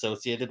that they're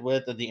associated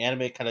with, and the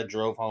anime kind of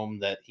drove home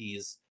that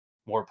he's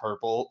more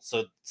purple.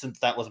 So since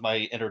that was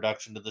my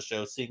introduction to the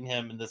show, seeing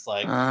him in this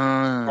like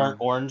burnt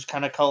orange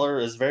kind of color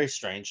is very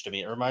strange to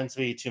me. It reminds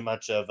me too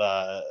much of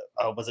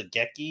was it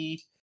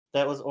Geki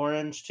that was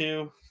orange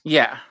too?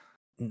 Yeah.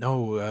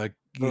 No,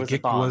 was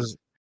it Geki was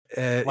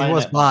it Lion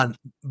was at Ban.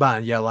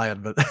 Ban, yeah,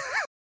 Lion, but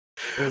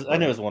I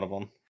knew it was one of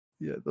them.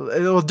 yeah,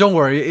 well, don't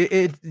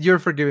worry. You're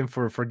forgiven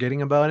for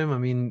forgetting about him. I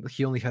mean,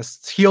 he only had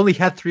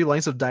 3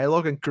 lines of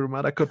dialogue, and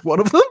Kurumada cut one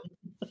of them.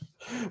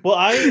 Well,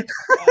 I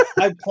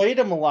played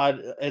him a lot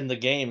in the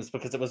games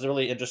because it was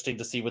really interesting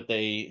to see what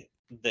I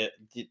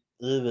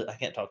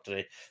can't talk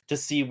today, to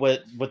see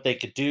what they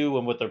could do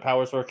and what their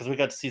powers were, because we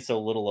got to see so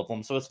little of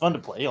them. So it's fun to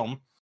play them.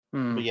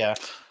 But yeah.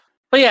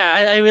 But yeah,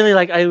 I really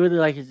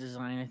like his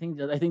design. I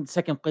think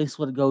second place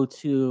would go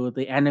to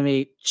the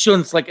anime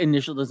Shun's like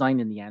initial design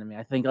in the anime.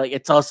 I think like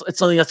it's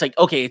something that's like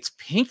okay, it's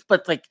pink,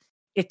 but like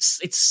it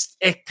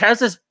has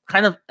this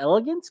kind of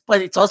elegance,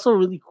 but it's also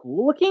really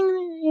cool looking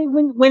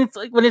when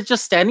it's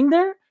just standing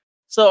there.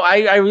 So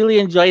I really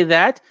enjoy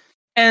that.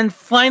 And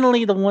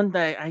finally, the one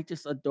that I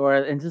just adore,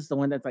 and this is the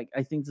one that's like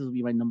I think this will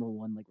be my number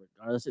one, like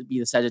regardless, it'd be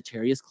the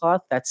Sagittarius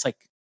cloth. That's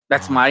Oh,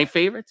 my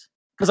favorite.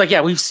 Because like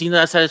yeah, we've seen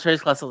that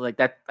Sagittarius class, so like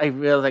that I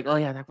realized like oh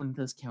yeah, that one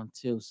does count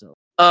too. So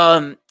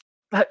and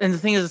the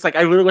thing is, it's like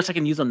I really wish I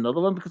can use another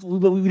one because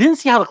we didn't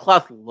see how the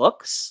cloth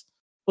looks,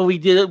 but we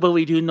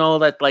do know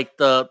that like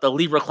the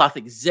Libra cloth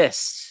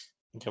exists.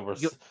 Okay,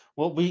 You,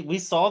 well, we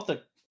saw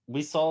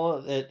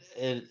it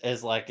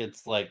as like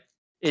it's like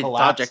it's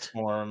collapsed object.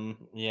 form.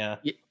 Yeah.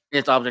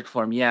 It's object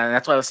form. Yeah,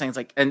 that's what I was saying. It's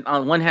like, and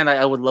on one hand,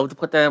 I would love to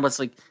put that in, but it's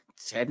like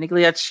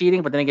technically that's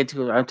cheating. But then again,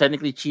 too, I'm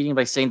technically cheating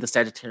by saying the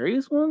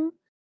Sagittarius one.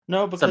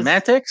 No, because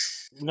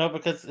Semantics?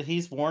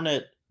 he's worn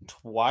it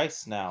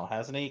twice now,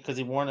 hasn't he? Because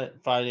he worn it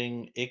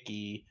fighting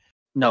Icky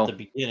at the No,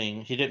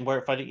 beginning. He didn't wear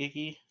it fighting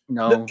Icky.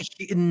 no,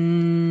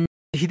 no.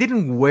 he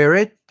didn't wear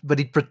it, but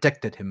it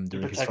protected him He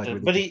during his fight protected,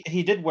 with but Ikki.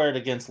 he did wear it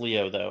against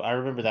Leo though. I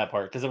remember that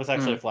part because it was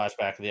actually Mm. a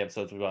flashback of the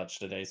episodes we watched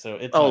today. So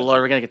it's Oh not Lord,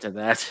 cheating. we're gonna get to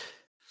that.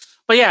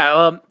 But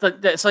yeah,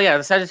 so yeah,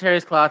 the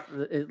Sagittarius cloth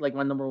is like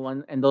my number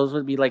one, and those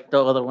would be like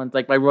the other ones.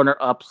 Like my runner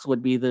ups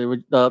would be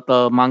the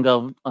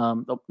manga,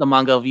 the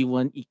manga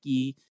V1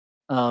 Iki,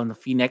 the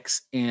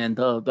Phoenix, and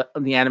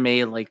the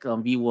anime like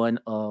V1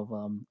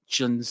 of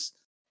Shun's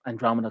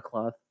Andromeda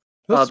cloth.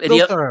 Those And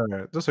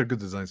the those are good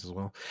designs as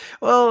well.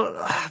 Well,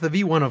 the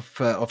V1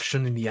 of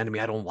Shun in the anime,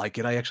 I don't like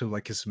it. I actually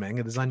like his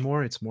manga design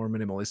more. It's more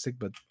minimalistic,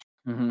 but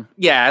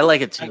Yeah, I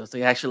like it I, too. It's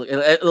like actually,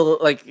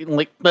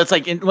 but it's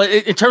like in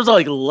terms of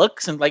like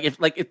looks and like if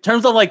like in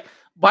terms of like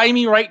buy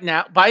me right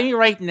now,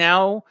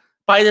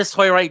 buy this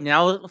toy right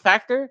now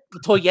factor, the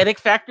toyetic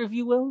factor, if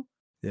you will.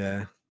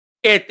 yeah.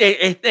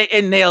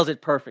 It nails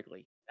it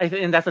perfectly.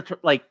 And that's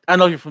like I don't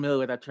know if you're familiar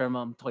with that term,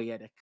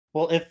 toyetic.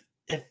 well, if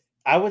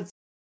I would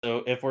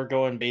so if we're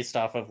going based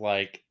off of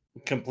like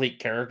complete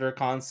character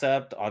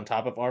concept on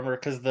top of armor,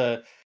 because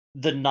the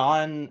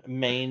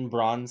non-main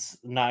bronze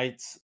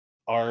knights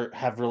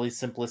have really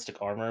simplistic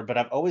armor, but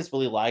I've always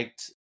really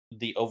liked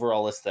the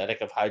overall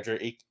aesthetic of Hydra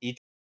each,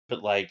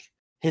 but like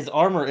his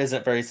armor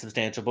isn't very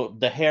substantial, but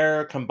the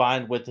hair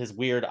combined with his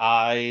weird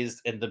eyes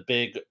and the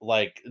big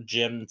like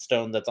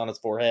gemstone that's on his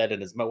forehead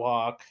and his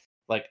mohawk,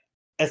 like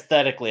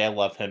aesthetically I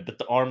love him. But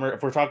the armor,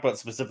 if we're talking about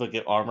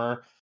specifically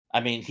armor, I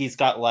mean he's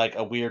got like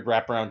a weird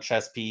wraparound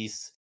chest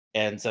piece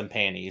and some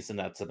panties, and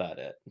that's about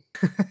it.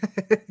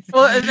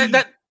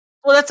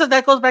 Well,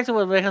 that goes back to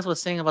what Rejas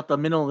was saying about the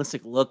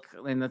minimalistic look,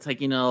 and that's like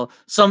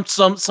some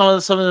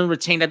of them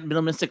retain that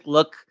minimalistic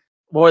look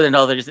more than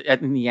others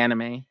in the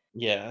anime.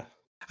 Yeah.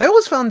 I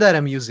always found that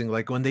amusing,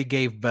 like when they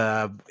gave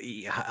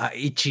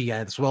Ichi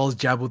as well as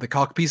Jabu the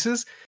cock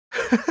pieces.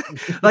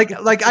 like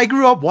I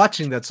grew up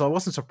watching that, so I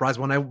wasn't surprised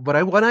when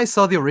I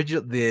saw the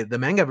original the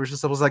manga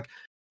versions. I was like,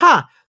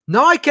 huh.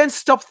 Now I can't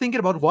stop thinking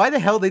about why the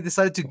hell they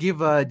decided to give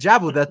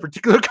Jabu that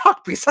particular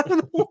cock piece. I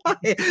don't know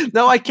why.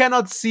 Now I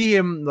cannot see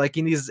him like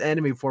in his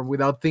anime form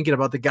without thinking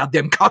about the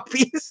goddamn cock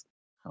piece.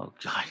 Oh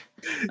God,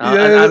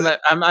 Yeah.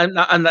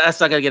 that's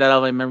not gonna get out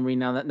of my memory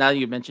now that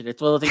you mentioned it.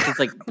 It's one of the things. It's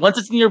like once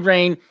it's in your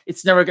brain,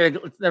 it's never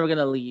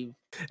gonna leave.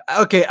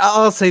 Okay,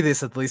 I'll say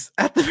this at least.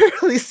 At the very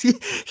least,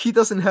 he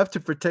doesn't have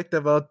to protect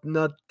about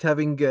not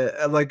having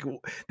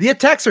the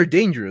attacks are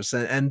dangerous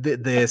and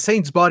the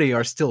saint's body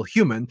are still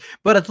human,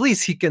 but at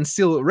least he can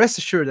still rest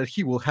assured that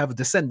he will have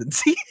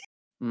descendancy.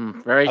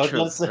 Very I was true.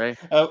 gonna say,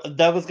 Right.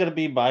 that was gonna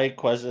be my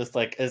question. It's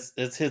like, is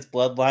his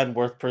bloodline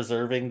worth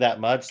preserving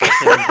that much? Like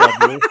him and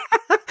Jabu?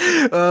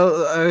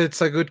 Well,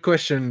 it's a good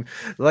question.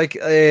 Like,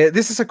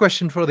 this is a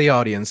question for the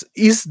audience.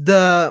 Is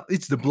the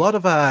blood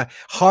of a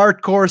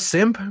hardcore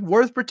simp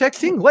worth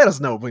protecting? Let us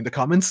know in the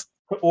comments.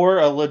 Or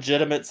a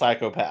legitimate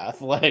psychopath?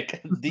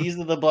 Like these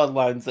are the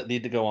bloodlines that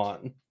need to go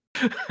on.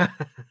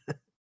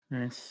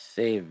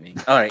 Saving.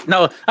 All right.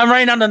 No, I'm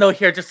writing down the note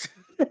here. Just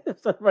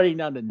I'm writing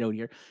down the note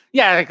here.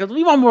 Yeah, because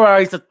we want more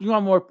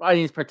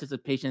audience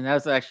participation.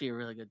 That's actually a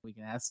really good. We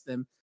can ask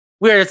them.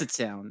 Weird as it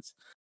sounds.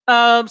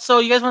 So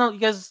you guys want to? You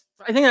guys,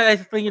 I think I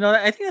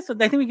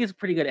think we get some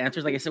pretty good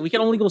answers. Like I said, we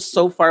can only go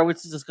so far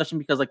with this discussion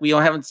because like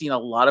haven't seen a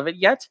lot of it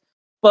yet.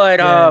 But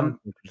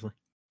Unfortunately.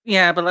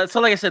 yeah, but so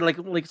like I said, like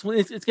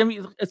it's gonna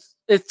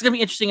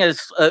be interesting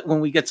as when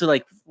we get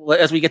to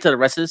as we get to the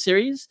rest of the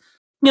series.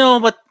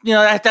 But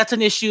that's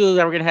an issue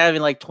that we're gonna have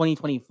in like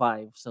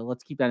 2025. So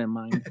let's keep that in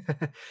mind.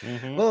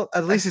 Mhm. Well,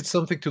 at least it's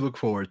something to look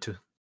forward to.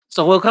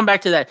 So we'll come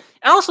back to that.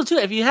 And also too,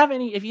 if you have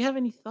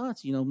any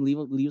thoughts, leave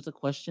us a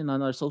question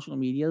on our social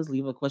medias,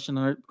 leave a question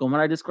go on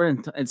our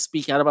Discord and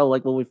speak out about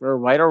like what we feel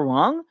right or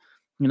wrong.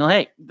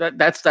 Hey,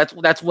 that's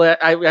what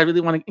I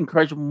really want to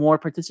encourage more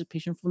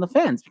participation from the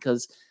fans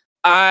because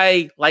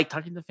I like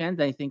talking to fans.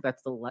 And I think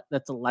that's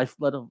the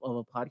lifeblood of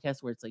a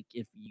podcast where it's like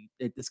if you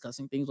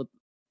discussing things with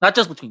not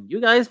just between you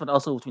guys but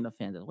also between the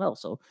fans as well.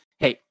 So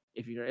hey,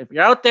 If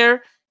you're out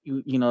there,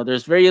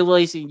 there's various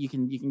ways you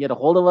can get a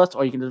hold of us,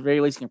 or there's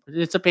various ways you can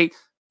participate.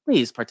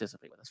 Please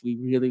participate with us. We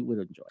really would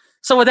enjoy.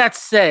 So with that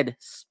said,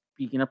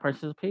 speaking of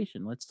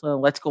participation, let's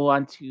go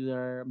on to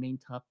our main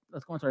topic.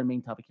 Let's go on to our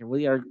main topic here.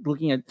 We are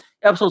looking at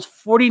episodes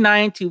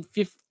 49 to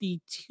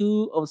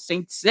 52 of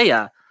Saint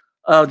Seiya,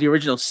 the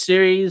original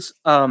series.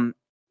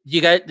 You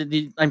guys,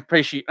 I'm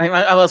pretty sure.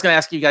 I was going to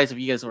ask you guys if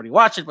you guys already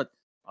watched it, but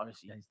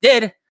obviously you guys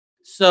did.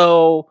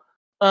 So,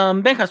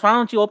 Benkos, why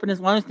don't you open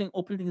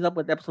things up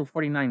with episode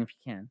 49 if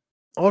you can?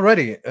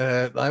 Already,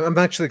 I'm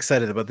actually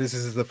excited about this.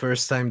 This is the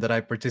first time that I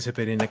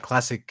participate in a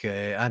classic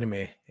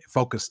anime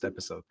focused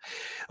episode.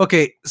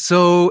 Okay,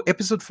 so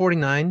episode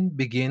 49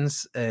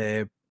 begins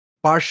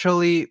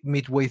partially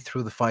midway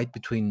through the fight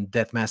between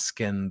Death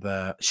Mask and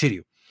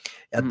Shiryu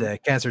at the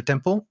Cancer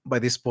Temple. By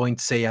this point,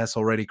 Seiya has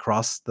already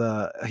crossed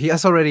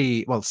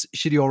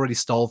Shiryu already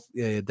stalled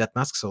Death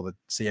Mask so that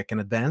Seiya can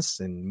advance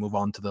and move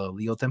on to the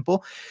Leo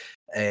Temple.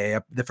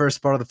 The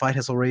first part of the fight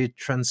has already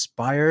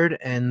transpired,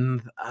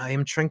 and I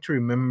am trying to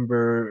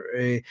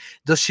remember,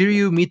 does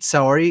Shiryu meet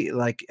Saori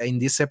like in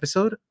this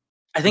episode?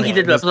 I think he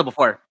did the episode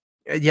before.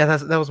 Yeah,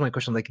 that was my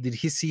question. Like, did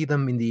he see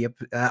them in the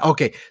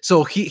okay,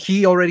 so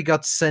he already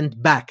got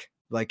sent back.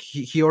 Like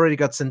he already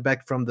got sent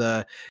back from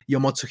the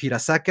Yomotsu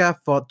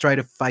Hirasaka, tried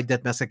to fight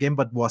Death Mask again,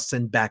 but was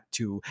sent back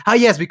to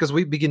yes, because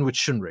we begin with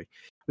Shunrei.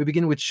 We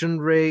begin with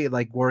Shunrei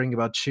like worrying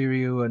about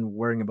Shiryu and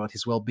worrying about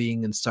his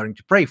well-being and starting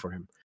to pray for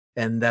him.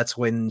 And that's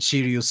when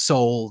Shiryu's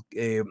soul,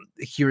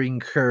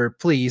 hearing her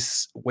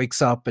pleas,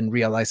 wakes up and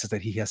realizes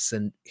that he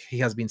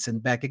has been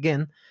sent back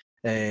again.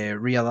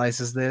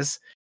 Realizes this,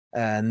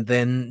 and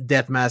then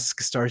Death Mask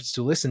starts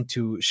to listen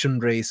to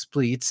Shunrei's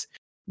pleas.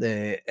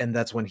 And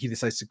that's when he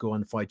decides to go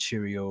and fight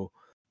Shiryu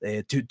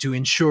to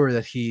ensure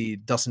that he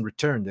doesn't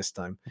return this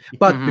time.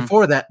 But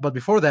before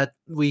that,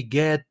 we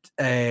get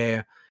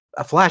a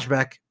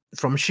flashback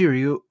from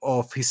Shiryu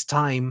of his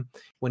time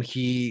when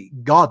he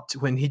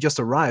just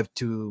arrived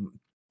to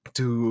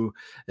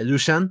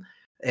Lushan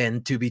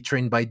and to be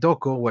trained by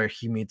Doko, where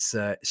he meets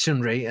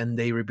Shunrei, and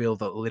they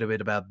revealed a little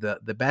bit about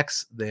the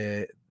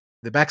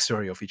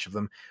backstory of each of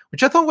them,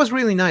 which I thought was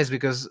really nice,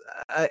 because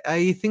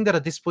I think that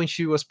at this point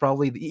she was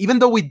probably, even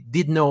though we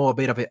did know a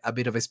bit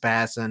of his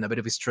past and a bit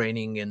of his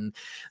training, and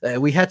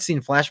we had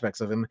seen flashbacks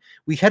of him,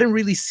 we hadn't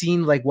really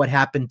seen like what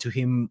happened to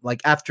him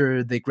like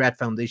after the Grad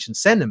Foundation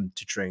sent him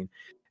to train,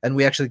 and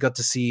we actually got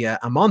to see a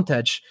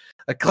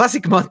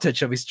classic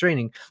montage of his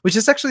training, which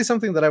is actually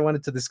something that I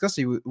wanted to discuss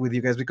with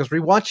you guys, because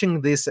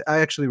rewatching this, I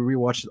actually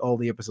rewatched all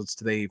the episodes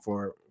today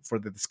for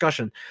the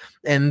discussion,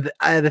 and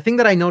the thing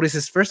that I noticed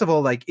is, first of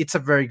all, like, it's a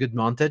very good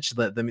montage.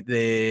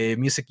 The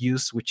music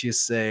use, which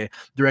is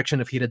direction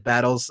of heated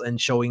battles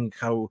and showing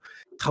how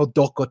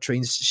Doko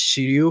trains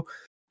Shiryu.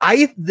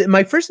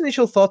 My first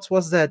initial thoughts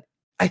was that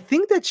I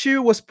think that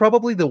Shiryu was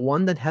probably the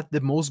one that had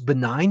the most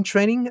benign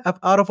training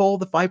out of all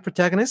the 5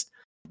 protagonists.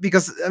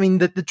 Because, I mean,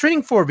 the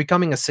training for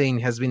becoming a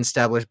Saint has been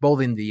established both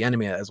in the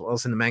anime as well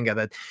as in the manga,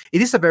 that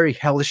it is a very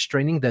hellish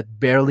training that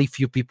barely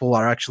few people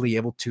are actually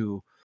able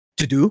to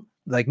do.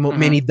 Like,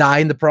 many die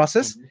in the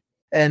process.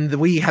 And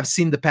we have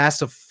seen the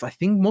past of, I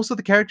think, most of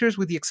the characters,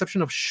 with the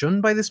exception of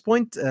Shun by this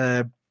point.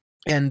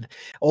 And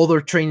all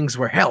their trainings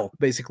were hell,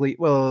 basically.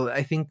 Well,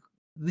 I think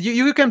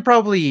you can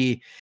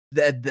probably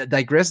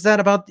digress that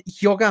about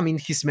Hyoga. I mean,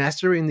 his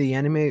master in the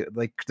anime,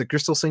 like the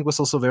Crystal Saint, was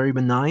also very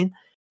benign.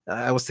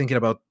 I was thinking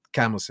about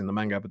Camus in the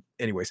manga, but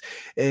anyways,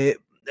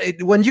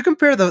 when you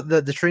compare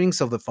the trainings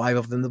of the 5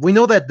 of them, we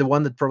know that the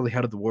one that probably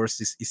had it the worst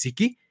is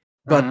Isiki,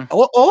 but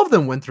all of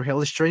them went through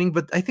hellish training.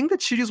 But I think that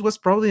Shiryu's was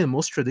probably the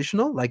most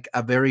traditional, like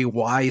a very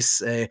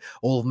wise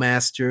old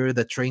master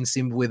that trains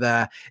him with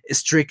a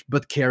strict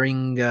but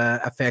caring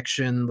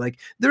affection. Like,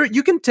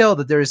 you can tell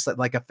that there is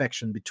like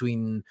affection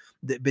between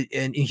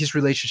in his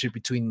relationship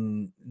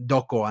between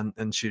Doko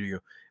and Shiryu,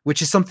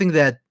 which is something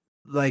that,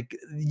 like,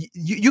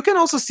 you can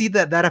also see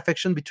that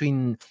affection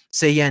between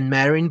Seiya and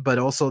Marin, but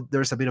also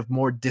there's a bit of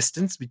more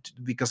distance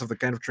because of the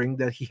kind of training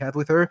that he had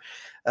with her.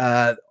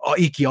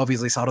 Ikki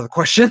obviously is out of the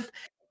question.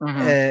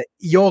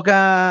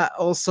 Yoga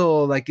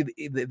also, like,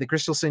 the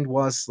Crystal Saint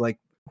was like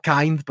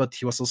kind, but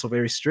he was also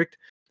very strict.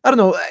 I don't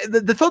know.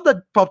 The thought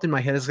that popped in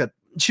my head is that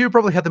Shiryu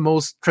probably had the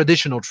most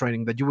traditional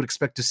training that you would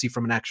expect to see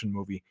from an action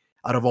movie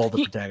out of all the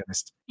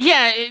protagonists.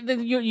 Yeah,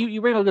 you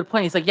bring up a good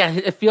point. It's like, yeah,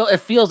 it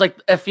feels like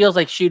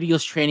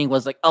Shiryu's training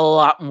was like a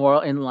lot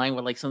more in line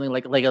with like something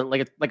like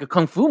a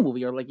kung fu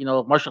movie, or like,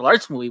 martial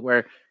arts movie,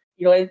 where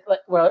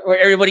where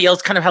everybody else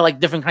kind of had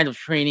like different kinds of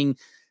training.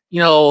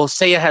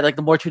 Seiya had like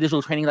the more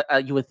traditional training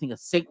that you would think a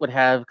Saint would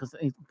have, because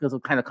of the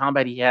kind of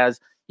combat he has.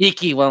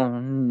 Ikki, well,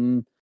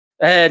 and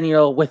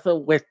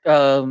with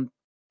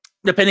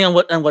depending on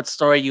what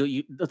story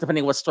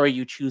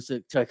you choose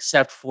to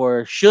accept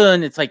for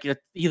Shun, it's like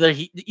either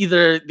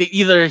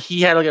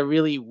he had like a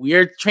really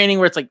weird training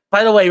where it's like,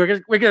 by the way,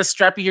 we're gonna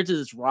strap you here to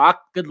this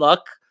rock, good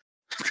luck,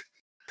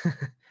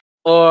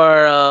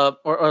 or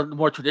the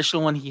more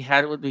traditional one where he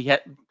had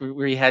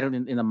it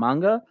in the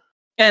manga.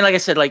 And like I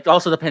said, like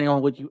also depending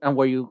on what you on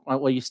where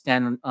you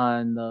stand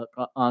on the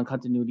on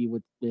continuity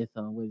with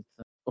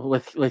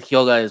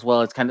Hyoga as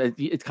well, it's kind of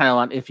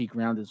on iffy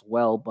ground as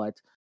well. But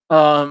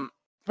for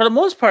the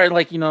most part,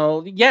 like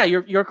yeah,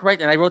 you're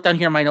correct. And I wrote down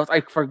here in my notes.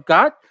 I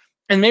forgot,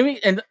 and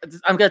I'm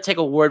gonna take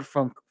a word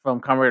from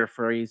Comrade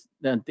Furry's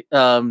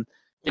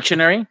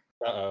dictionary.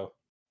 Uh-oh.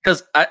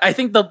 Because I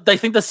think the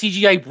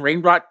CGI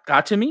brain rot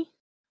got to me.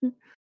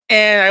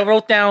 And I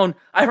wrote down,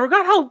 I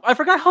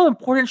forgot how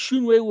important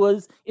Shunrei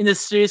was in this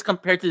series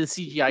compared to the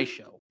CGI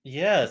show.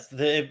 Yes,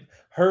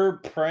 her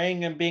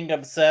praying and being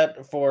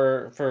upset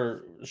for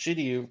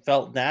Shiryu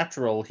felt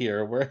natural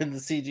here. Where in the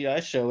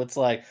CGI show, it's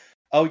like,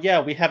 oh yeah,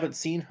 we haven't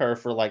seen her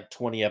for like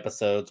 20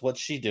 episodes.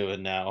 What's she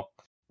doing now?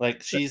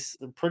 Like she's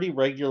pretty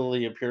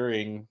regularly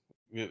appearing,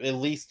 at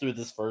least through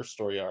this first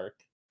story arc.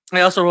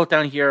 I also wrote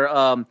down here,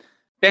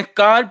 thank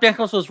God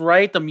Benkos was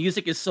right. The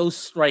music is so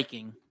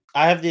striking.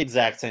 I have the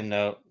exact same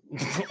note.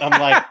 I'm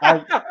like,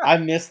 I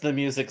miss the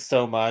music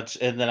so much,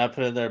 and then I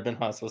put in there,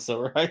 Benhas was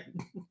so right.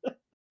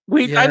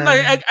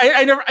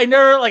 I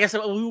never, like I said,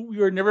 we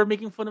were never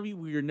making fun of you.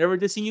 We were never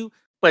dissing you.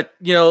 But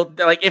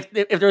like if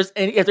there's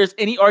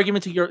any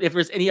argument to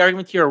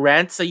your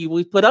rants that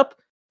we put up,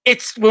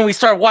 it's when we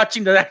start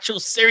watching the actual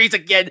series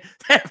again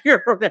that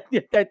your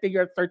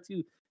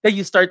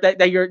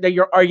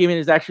argument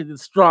is actually the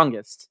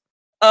strongest.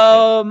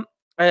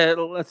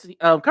 Let's see.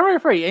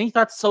 Comrade Furry, any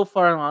thoughts so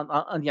far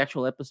on the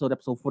actual episode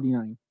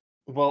 49?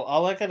 Well,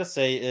 all I gotta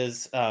say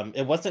is,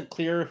 it wasn't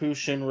clear who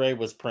Shunrei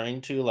was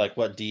praying to, like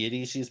what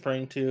deity she's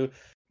praying to,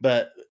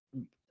 but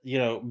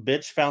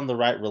bitch found the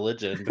right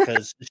religion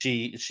because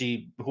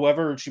she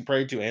whoever she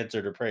prayed to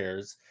answered her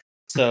prayers.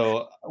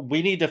 So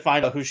we need to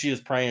find out who she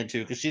was praying to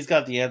because she's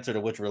got the answer to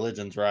which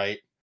religion's right.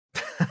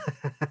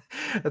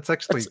 That's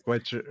actually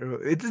quite true.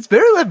 It's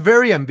very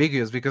very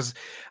ambiguous because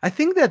I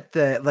think that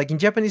like in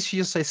Japanese she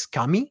just says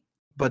kami,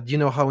 but you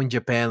know how in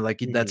Japan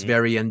that's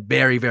very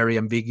very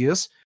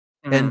ambiguous.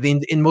 And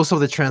in most of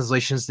the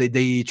translations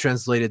they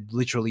translated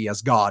literally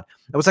as God.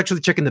 I was actually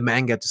checking the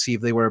manga to see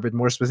if they were a bit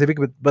more specific,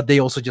 but they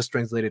also just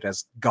translated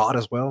as God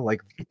as well.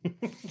 Like,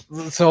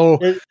 so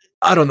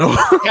I don't know.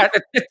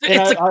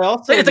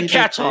 It's a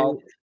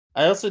catch-all.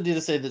 I also need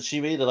to say that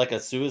she made like a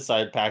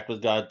suicide pact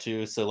with God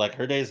too, so like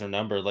her days are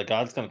numbered. Like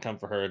God's gonna come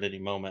for her at any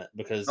moment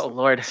because oh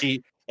Lord,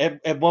 she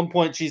at one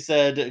point she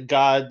said,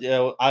 God,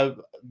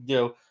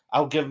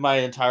 I'll give my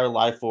entire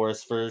life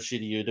force for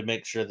Shiryu to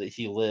make sure that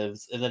he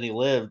lives, and then he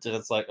lived, and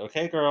it's like,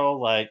 okay, girl,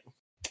 like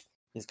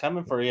he's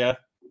coming for you,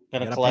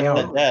 gonna collect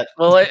that debt.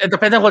 Well, it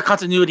depends on what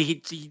continuity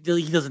he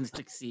doesn't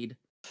succeed.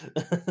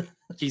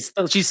 She's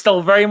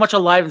still very much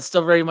alive and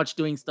still very much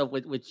doing stuff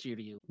with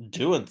Shiryu.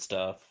 Doing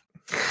stuff.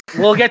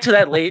 We'll get to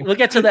that later. We'll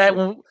get to that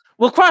when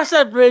we'll cross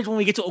that bridge when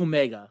we get to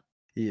Omega.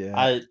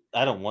 Yeah.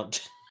 I don't want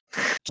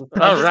to.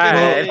 All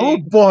right. Oh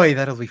boy,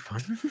 that'll be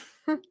fun.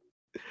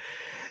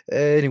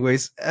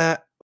 Anyways,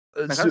 but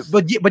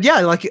yeah,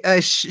 like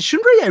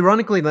Shunrei.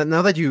 Ironically,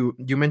 now that you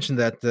mentioned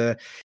that,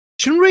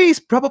 Shunrei is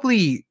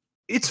probably.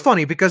 It's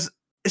funny because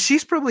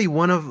she's probably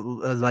one of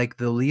like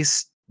the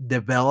least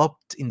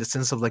developed in the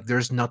sense of like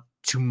there's not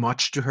too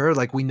much to her.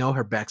 Like we know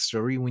her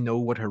backstory, we know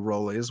what her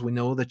role is, we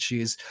know that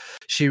she's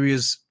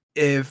Shiryu's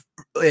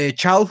a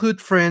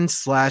childhood friend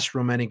 /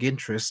 romantic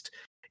interest.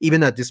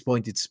 Even at this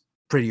point, it's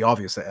pretty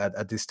obvious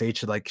at this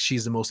stage, like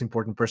she's the most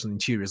important person in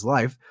Shiryu's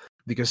life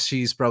because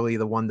she's probably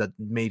the one that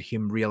made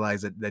him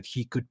realize that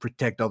he could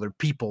protect other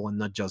people and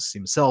not just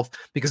himself.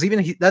 Because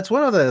even that's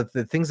one of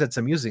the things that's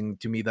amusing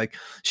to me. Like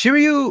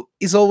Shiryu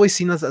is always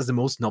seen as the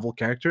most novel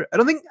character. I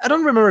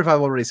don't remember if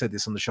I've already said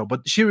this on the show,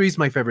 but Shiryu is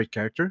my favorite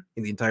character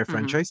in the entire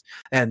franchise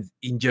and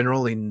in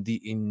general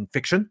in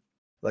fiction.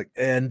 Like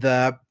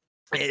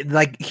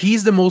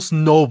he's the most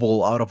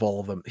noble out of all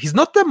of them. He's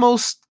not the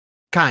most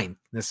kind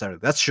necessarily.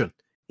 That's Shun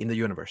in the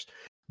universe.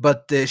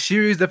 But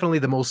Shiryu is definitely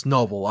the most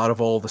noble out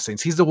of all the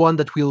saints. He's the one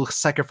that will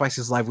sacrifice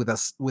his life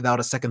without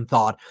a second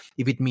thought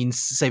if it means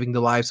saving the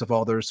lives of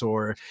others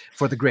or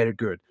for the greater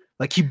good.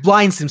 Like he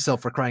blinds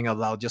himself, for crying out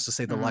loud, just to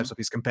save the lives of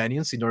his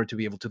companions in order to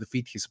be able to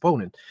defeat his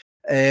opponent.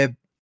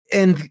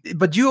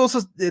 But you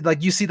also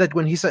like you see that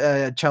when he's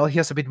a child, he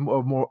has a bit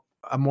more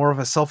of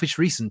a selfish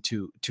reason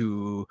to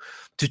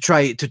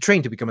try to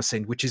train to become a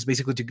saint, which is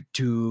basically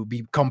to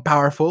become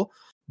powerful.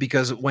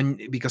 Because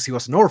he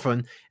was an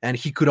orphan and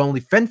he could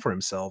only fend for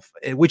himself,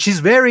 which is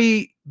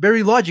very,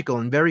 very logical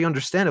and very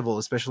understandable,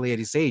 especially at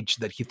his age,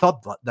 that he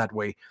thought that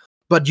way.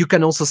 But you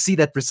can also see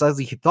that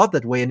precisely he thought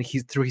that way, and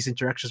through his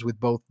interactions with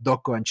both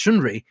Doko and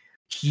Shunrei,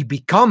 he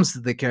becomes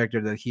the character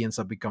that he ends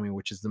up becoming,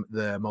 which is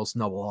the most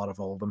noble out of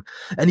all of them.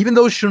 And even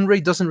though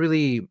Shunrei doesn't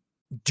really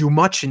do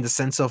much in the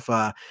sense of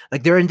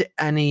like there aren't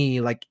any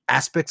like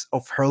aspects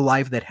of her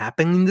life that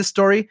happen in the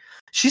story,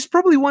 she's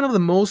probably one of the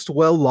most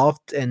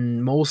well-loved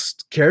and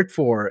most cared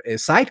for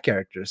side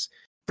characters,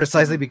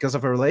 precisely because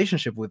of her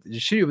relationship with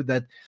Shiryu,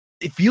 that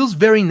it feels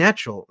very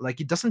natural. Like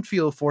it doesn't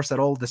feel forced at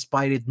all,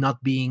 despite it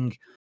not being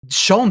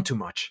shown too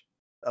much.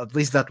 At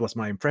least that was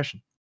my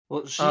impression.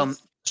 Well,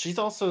 She's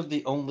also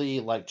the only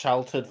like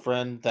childhood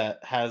friend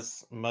that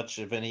has much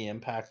of any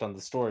impact on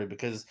the story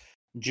because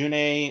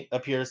June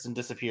appears and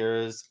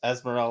disappears,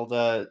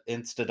 Esmeralda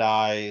insta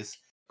dies,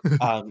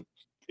 um,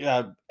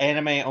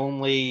 anime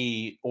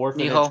only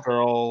orphanage Miho.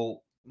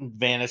 girl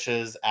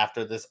vanishes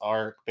after this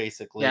arc, Yeah,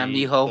 basically. So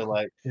Miho.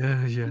 like,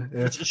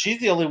 Yeah. she's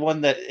the only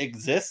one that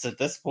exists at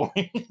this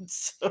point.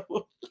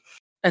 So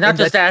And not And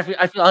just that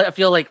that, I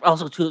feel like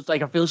also too. It's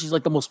like I feel she's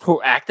like the most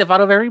proactive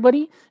out of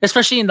everybody,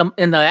 especially in the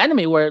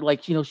anime where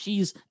like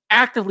she's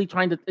actively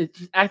trying to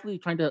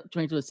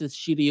assist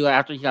Shiryu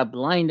after he got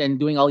blind and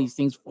doing all these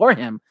things for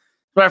him.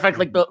 Matter of fact,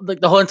 like the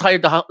whole entire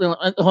the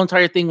whole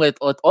entire thing with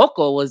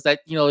Oko was that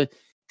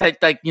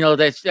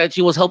that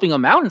she was helping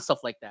him out and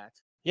stuff like that.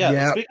 yeah,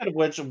 yeah. speaking of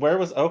which, where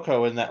was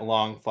Oko in that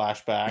long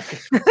flashback?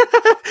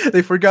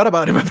 They forgot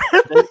about him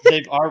apparently.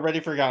 They've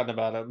already forgotten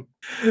about him.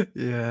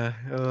 Yeah.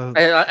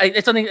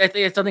 It's something. I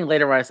think it's something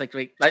later where I was like,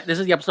 wait, this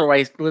is the episode where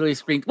I literally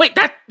screamed, "Wait,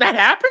 that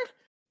happened!"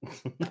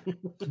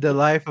 The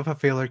life of a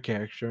filler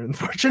character,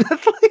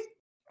 unfortunately.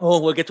 Oh,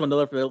 we'll get to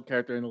another failed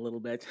character in a little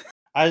bit.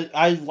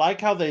 I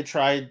like how they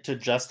tried to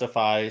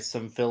justify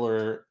some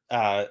filler.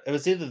 It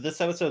was either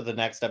this episode or the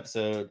next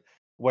episode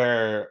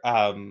where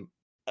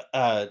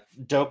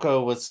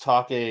Doko was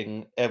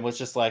talking and was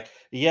just like,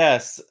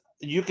 "Yes,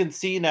 you can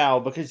see now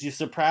because you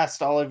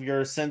suppressed all of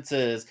your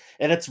senses,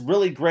 and it's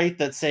really great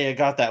that Seiya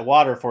got that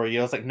water for you."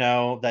 I was like,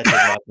 "No, that did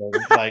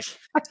nothing. Like,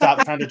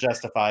 stop trying to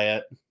justify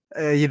it."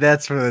 Yeah,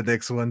 that's for the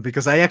next one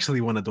because I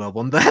actually want to dwell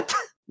on that.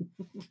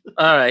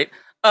 All right.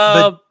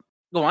 But-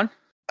 Go on.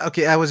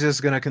 Okay, I was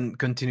just gonna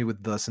continue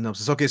with the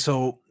synopsis. Okay,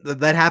 so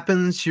that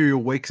happens. Shiryu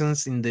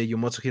awakens in the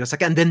Yomotsu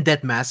Hirasaka, and then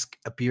Death Mask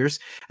appears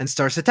and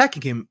starts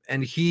attacking him,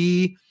 and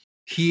he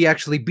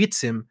actually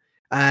beats him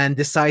and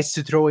decides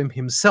to throw him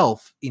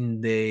himself in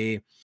the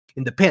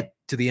pit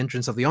to the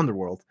entrance of the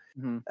underworld,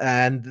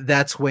 and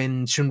that's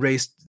when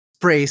Shunrei's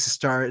praise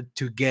start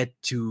to get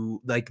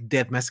to like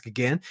Death Mask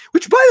again.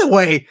 Which, by the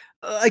way,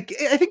 like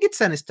I think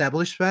it's an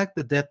established fact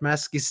that Death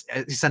Mask is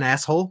an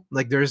asshole.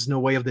 Like there's no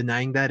way of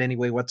denying that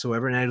anyway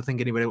whatsoever, and I don't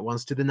think anybody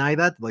wants to deny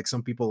that. Like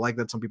some people like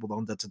that, some people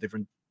don't. That's a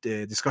different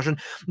discussion.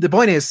 The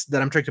point is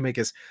that I'm trying to make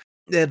is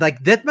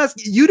like Death Mask,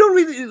 you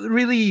don't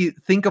really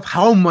think of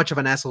how much of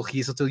an asshole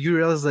he is until you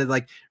realize that,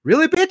 like,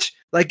 really, bitch,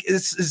 like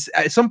is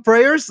some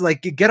prayers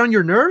like get on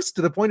your nerves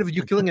to the point of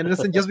you killing an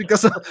innocent just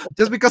because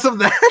of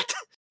that.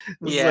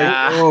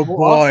 Yeah. Like, oh Well,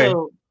 boy.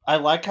 also, I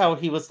like how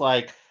he was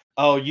like,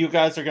 "Oh, you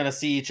guys are gonna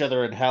see each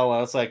other in hell." I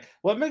was like,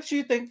 "What makes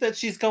you think that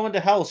she's going to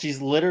hell? She's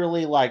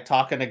literally like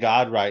talking to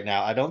God right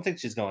now. I don't think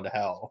she's going to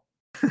hell."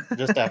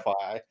 Just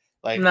FYI.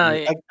 Like,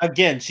 No,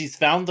 again, she's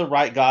found the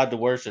right God to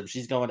worship.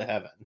 She's going to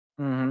heaven.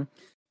 Mm-hmm.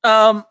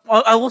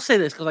 I will say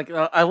this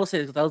because I will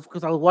say this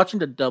because I was watching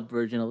the dub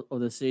version of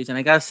the series, and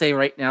I gotta say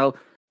right now,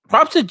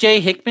 props to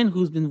Jay Hickman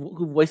who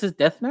voices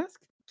Death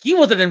Mask. He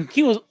was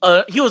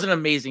an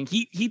amazing.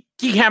 He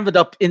hammed it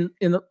up in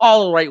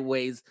all the right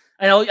ways.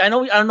 I know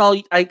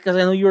because I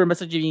know you were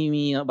messaging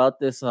me about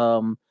this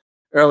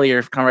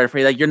earlier, Conrad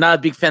Frey, that you're not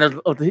a big fan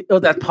of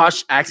that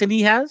posh accent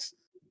he has.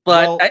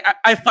 But Well-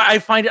 I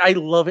find it. I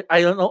love it.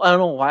 I don't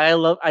know why I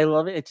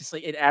love it. It's just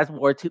like it adds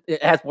more to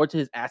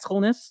his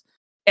assholeness.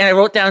 And I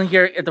wrote down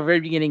here at the very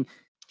beginning,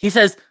 he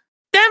says,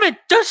 "Damn it,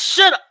 just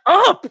shut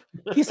up."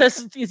 He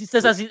says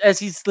as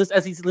he's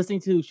listening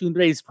to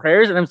Shunrei's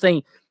prayers, and I'm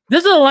saying,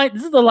 this is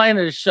the line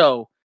of the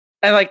show.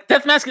 And like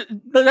Death Mask's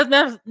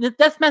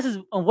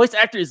voice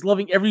actor is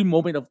loving every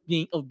moment of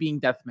being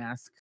Death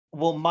Mask.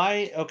 Well,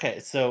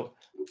 so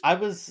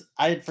I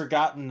had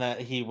forgotten that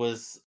he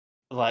was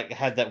like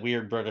had that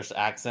weird British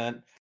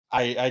accent.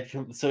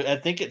 So I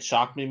think it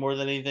shocked me more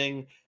than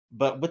anything.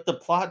 But with the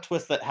plot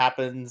twist that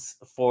happens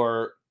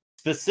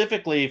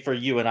specifically for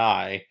you and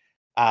I,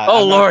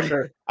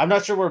 Lord. I'm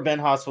not sure where Ben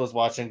Haas was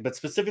watching, but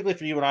specifically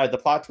for you and I, the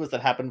plot twist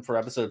that happened for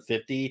episode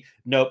 50.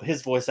 Nope,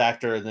 his voice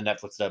actor in the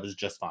Netflix dub is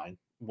just fine.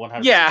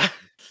 100%. Yeah.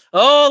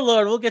 Oh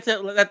Lord, we'll get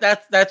to that.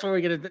 That's where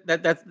we're gonna.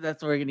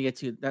 That's where we're gonna get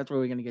to. That's where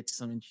we're gonna get to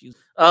some issues.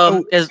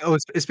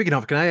 Speaking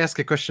of, can I ask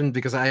a question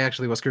because I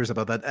actually was curious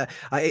about that.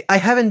 I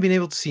haven't been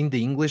able to see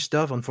the English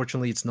stuff.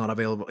 Unfortunately, it's not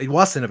available. It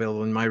wasn't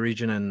available in my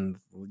region, and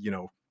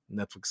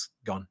Netflix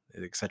gone,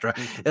 etc.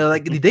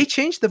 Like, did they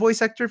change the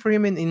voice actor for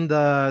him in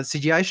the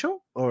CGI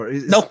show, or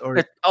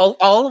no?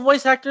 All the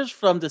voice actors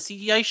from the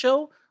CGI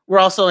show were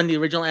also in the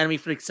original anime,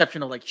 for the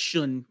exception of like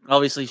Shun.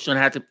 Obviously, Shun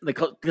had to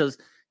because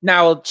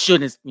now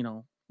Shun is we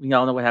all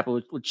know what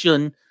happened with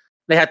Shun.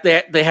 They had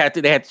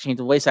to change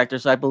the voice actor.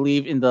 So I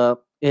believe for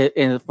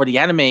the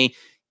anime,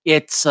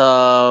 it's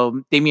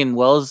Damian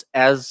Wells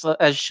as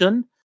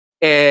Shun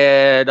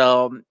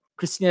and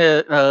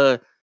Christina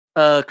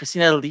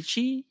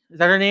Ricci. Is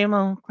that her name?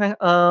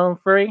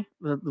 Furry.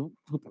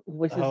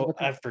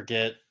 I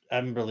forget.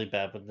 I'm really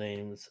bad with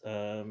names.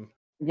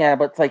 Yeah,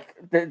 but it's like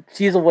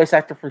she's a voice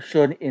actor for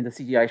Shun in the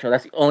CGI show.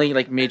 That's the only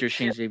like major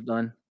change they've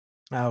done.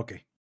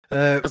 Okay.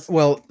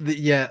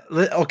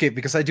 Okay,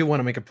 because I do want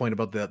to make a point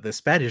about the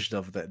Spanish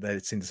stuff that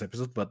it's in this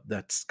episode, but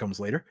that comes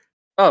later.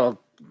 Oh,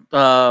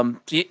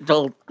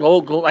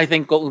 go. I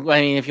think. Go,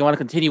 I mean, if you want to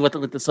continue with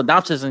the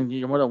synopsis, and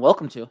you're more than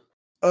welcome to.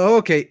 Oh,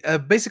 okay.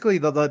 Basically,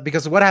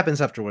 because what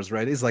happens afterwards,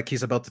 right, is like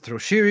he's about to throw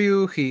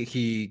Shiryu.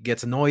 He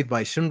gets annoyed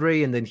by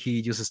Shunrei, and then he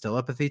uses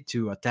telepathy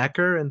to attack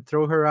her and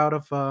throw her out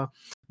of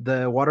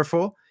the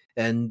waterfall.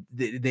 And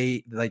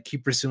they like he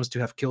presumes to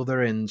have killed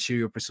her, and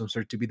Shiryu presumes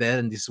her to be dead,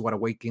 and this is what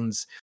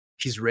awakens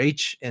his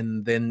rage.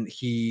 And then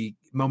he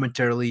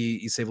momentarily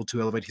is able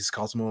to elevate his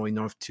Cosmo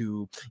enough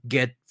to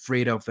get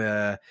rid of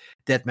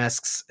Death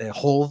Mask's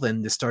hold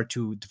and start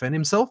to defend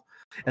himself.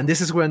 And this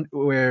is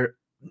where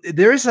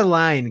there is a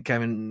line,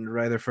 Kevin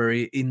Ryder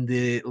Furry, in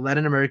the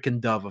Latin American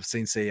dub of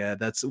Saint Seiya.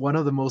 That's one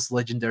of the most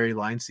legendary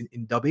lines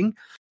in dubbing,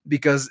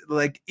 because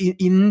like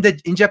in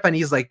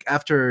Japanese, like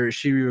after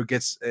Shiryu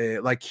gets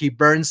like he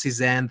burns his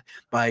hand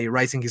by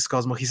rising his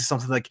Cosmo, he says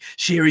something like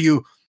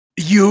Shiryu,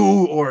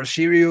 you, or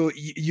Shiryu,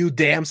 you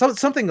damn,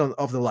 something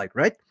of the like,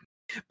 right?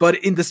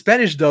 But in the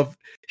Spanish dub,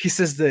 he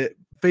says the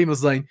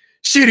famous line,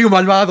 Shiryu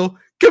malvado,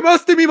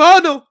 quemaste mi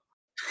mano.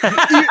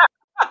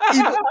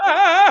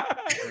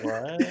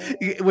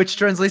 Which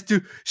translates to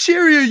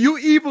Shiryu, you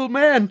evil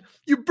man,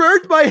 you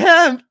burned my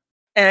hand.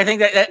 And I think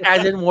that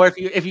adds in more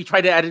if you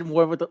try to add in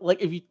more with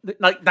if you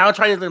like now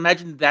try to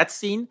imagine that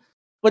scene,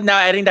 but now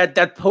adding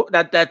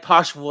that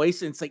posh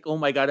voice, and it's like, oh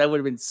my god, that would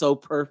have been so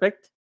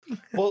perfect.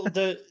 Well,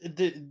 the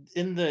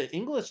in the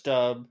English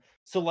dub,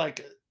 so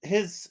like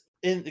because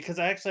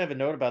I actually have a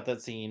note about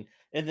that scene.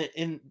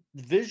 In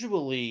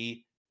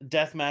visually,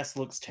 Death Mask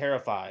looks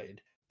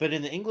terrified. But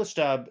in the English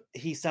dub,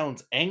 he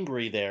sounds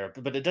angry there,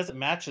 but it doesn't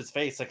match his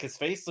face. Like his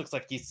face looks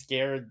like he's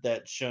scared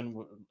that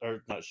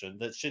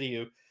that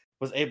Shiryu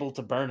was able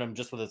to burn him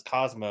just with his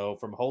Cosmo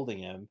from holding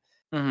him.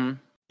 Mm-hmm.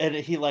 And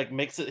he like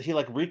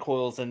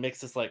recoils and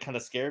makes this like kind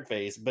of scared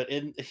face. But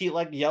he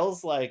like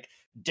yells like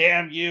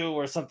 "damn you"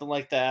 or something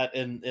like that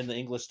in the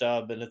English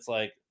dub, and it's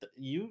like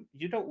you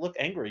don't look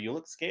angry, you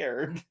look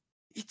scared.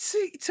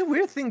 It's a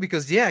weird thing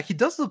because he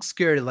does look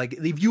scared. Like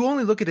if you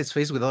only look at his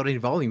face without any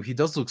volume, he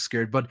does look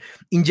scared. But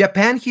in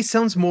Japan, he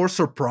sounds more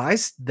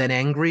surprised than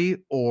angry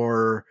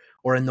or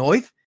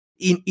annoyed.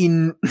 In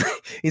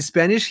in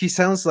Spanish, he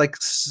sounds like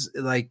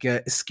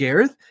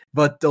scared,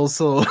 but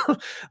also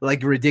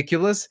like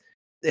ridiculous.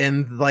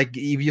 And like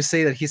if you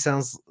say that he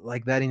sounds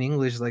like that in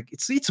English, like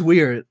it's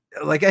weird.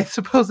 Like I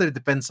suppose that it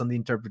depends on the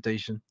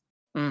interpretation.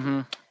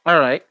 Mm-hmm. All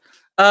right.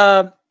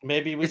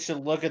 Maybe we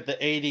should look at the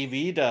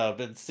ADV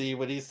dub and see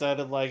what he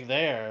sounded like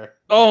there.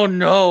 Oh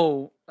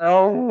no!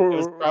 Oh, it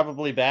was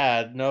probably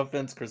bad. No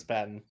offense, Chris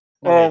Patton.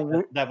 No,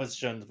 wait, that was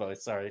Shun's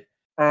voice. Sorry.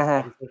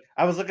 Uh-huh.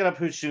 I was looking up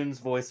who Shun's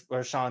voice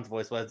or Sean's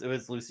voice was. It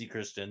was Lucy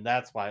Christian.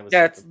 That's why it was.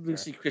 Yeah, it's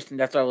Lucy Christian.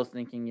 That's what I was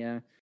thinking. Yeah,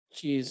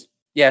 she's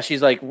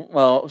like,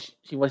 well,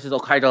 she voices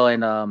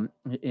Hokkaido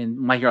in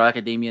My Hero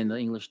Academia in the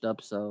English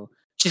dub. So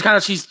she's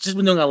just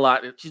been doing a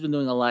lot. She's been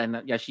doing a lot,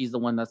 and she's the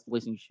one that's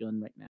voicing Shun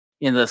right now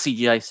in the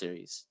CGI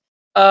series.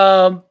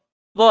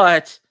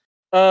 But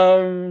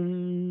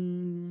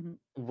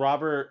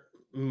Robert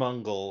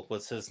Mungle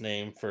was his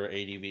name for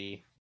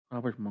ADV.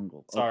 Robert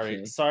Mungle.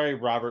 Sorry,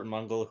 Robert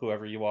Mungle,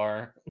 whoever you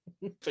are,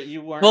 but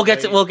you weren't. We'll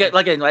get to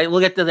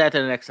that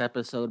in the next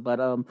episode. But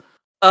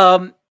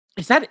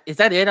is that it? Is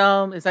that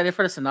it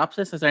for the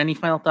synopsis? Is there any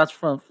final thoughts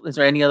is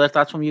there any other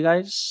thoughts from you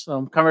guys?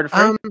 Covered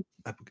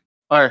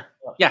or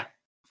yeah.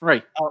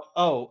 Right.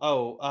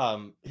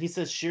 He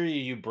says,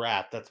 Shiryu, you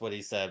brat. That's what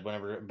he said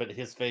but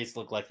his face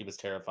looked like he was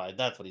terrified.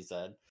 That's what he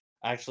said.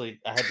 Actually,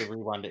 I had to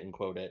rewind it and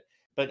quote it.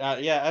 But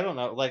I don't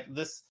know. Like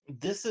this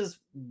is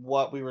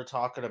what we were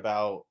talking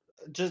about,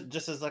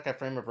 just as like a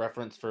frame of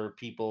reference for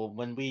people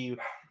when we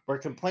were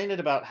complaining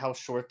about how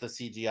short the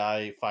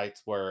CGI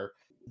fights were.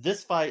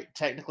 This fight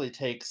technically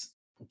takes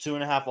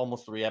 2.5,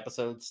 almost 3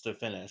 episodes to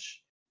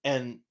finish.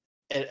 And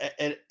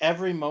at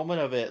every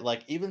moment of it,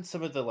 like even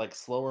some of the like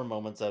slower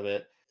moments of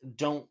it,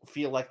 don't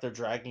feel like they're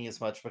dragging as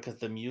much because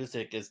the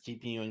music is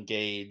keeping you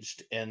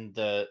engaged and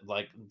the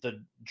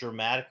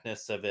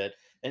dramaticness of it.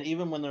 And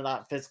even when they're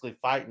not physically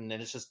fighting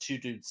and it's just two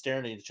dudes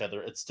staring at each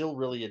other, it's still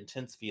really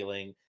intense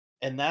feeling.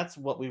 And that's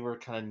what we were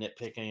kind of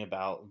nitpicking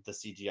about the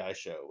CGI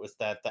show, was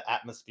that the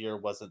atmosphere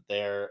wasn't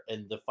there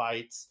and the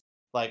fights.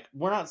 Like,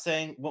 we're not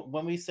saying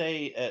when we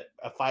say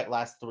a fight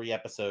lasts 3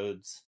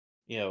 episodes,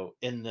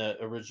 in the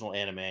original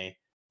anime,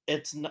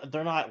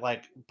 they're not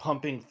like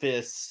pumping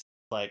fists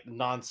like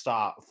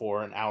nonstop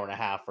for an hour and a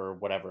half or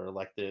whatever,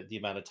 like the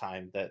amount of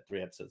time that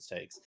 3 episodes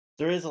takes.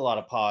 There is a lot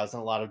of pause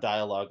and a lot of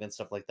dialogue and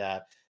stuff like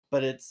that,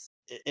 but it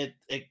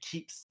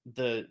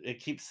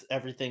keeps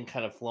everything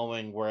kind of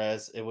flowing.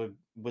 Whereas it would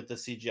with the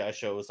CGI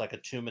show, it was like a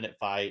 2-minute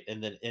fight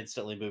and then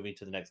instantly moving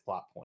to the next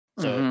plot point.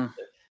 So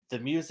the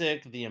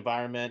music, the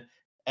environment,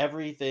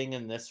 everything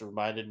in this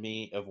reminded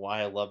me of why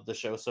I love the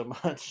show so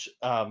much.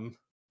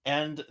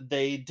 And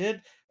they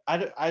did.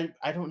 I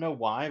don't know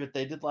why, but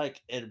they did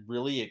like a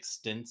really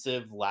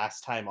extensive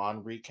last time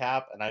on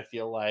recap, and I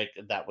feel like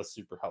that was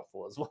super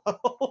helpful as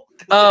well.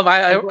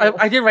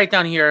 I did write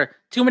down here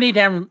too many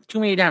damn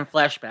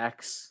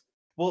flashbacks.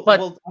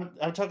 But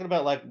I'm talking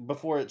about like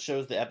before it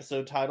shows the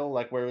episode title,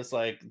 like where it was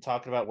like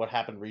talking about what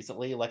happened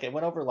recently. Like it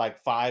went over like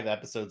 5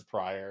 episodes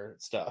prior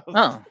stuff.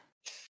 oh,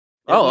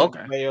 It oh, went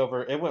okay, way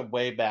over. It went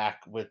way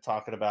back with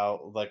talking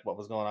about like what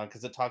was going on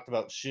because it talked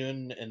about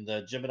Shun in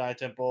the Gemini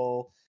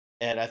Temple,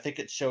 and I think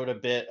it showed a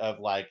bit of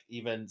like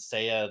even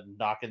Seiya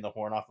knocking the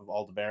horn off of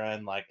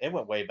Aldebaran. Like it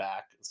went way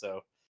back.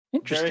 So very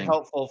interesting.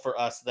 helpful for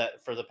us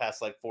that for the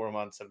past like 4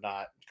 months have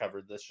not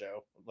covered this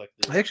show like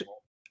the I actually,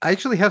 original. I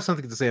actually have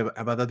something to say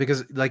about that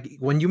because, like,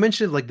 when you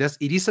mentioned like this,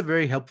 it is a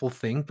very helpful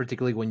thing,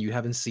 particularly when you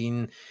haven't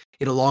seen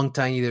in a long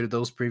time either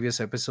those previous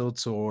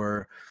episodes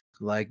or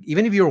like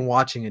even if you're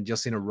watching it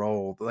just in a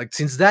row. Like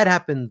since that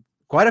happened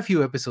quite a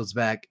few episodes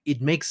back,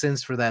 it makes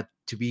sense for that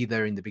to be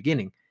there in the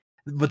beginning.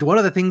 But one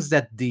of the things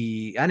that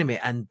the anime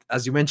and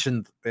as you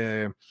mentioned,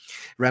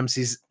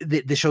 Ramses,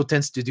 the show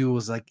tends to do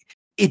was like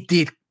it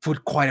did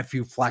put quite a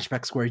few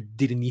flashbacks where it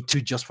didn't need to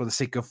just for the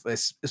sake of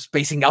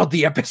spacing out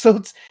the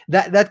episodes.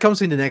 That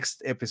comes in the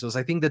next episodes.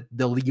 I think that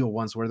the Leo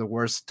ones were the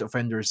worst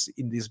offenders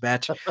in this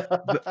batch,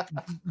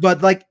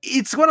 but like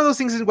it's one of those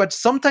things in which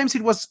sometimes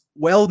it was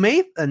well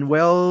made and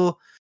well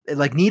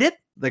like needed,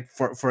 like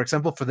for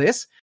example for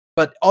this.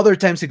 But other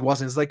times it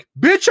wasn't. It's like,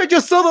 bitch, I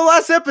just saw the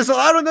last episode.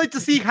 I don't need to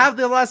see half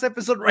the last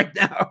episode right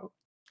now.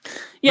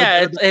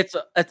 Yeah, But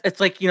it's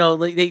like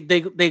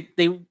like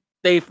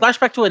they flash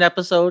back to an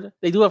episode.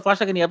 They do a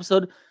flashback in the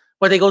episode,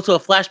 but they go to a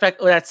flashback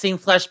or that same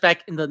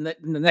flashback in the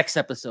next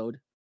episode.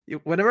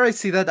 whenever I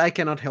see that, I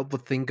cannot help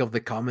but think of the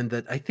comment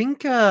that I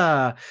think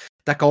Takao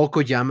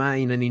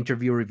Koyama in an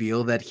interview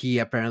revealed that he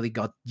apparently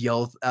got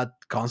yelled at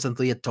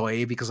constantly at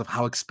Toei because of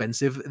how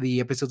expensive the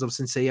episodes of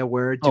Senseiya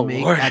were to Oh,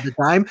 make Lord. at the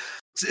time.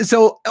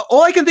 So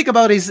all I can think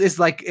about is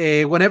like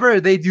whenever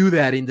they do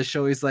that in the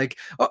show, is like,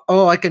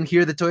 oh, I can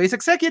hear the Toei's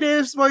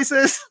executives'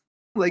 voices.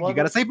 Like, Well, you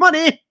gotta save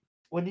money.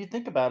 when you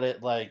think about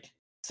it, like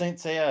Saint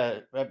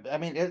Seiya, I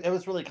mean, it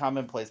was really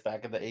commonplace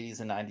back in the 80s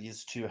and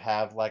 90s to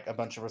have like a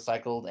bunch of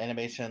recycled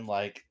animation,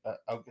 like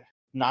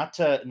not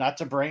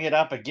to bring it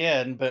up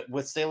again, but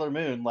with Sailor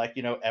Moon, like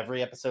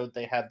every episode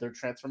they had their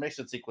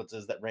transformation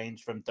sequences that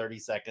range from 30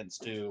 seconds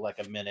to like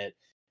a minute,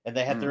 and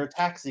they had their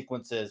attack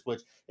sequences,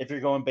 which if you're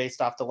going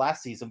based off the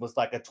last season was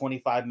like a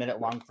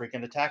 25-minute long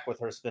freaking attack with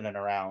her spinning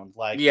around.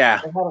 Like Yeah.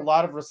 they had a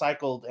lot of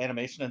recycled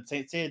animation, and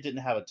Saint Seiya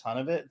didn't have a ton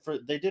of it.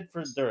 They did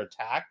for their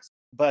attacks,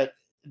 but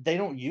they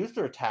don't use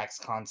their attacks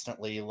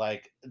constantly.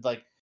 Like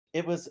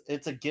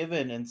it's a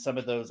given in some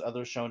of those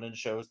other shonen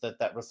shows that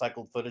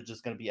recycled footage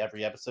is going to be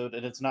every episode,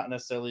 and it's not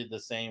necessarily the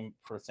same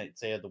for Saint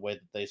Seiya the way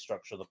that they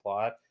structure the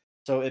plot.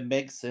 So it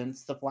makes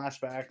sense the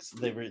flashbacks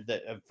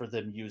for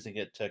them using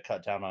it to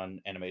cut down on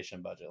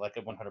animation budget. Like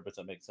it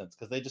 100% makes sense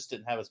because they just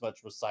didn't have as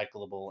much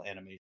recyclable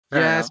animation.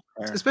 Yes,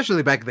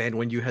 especially back then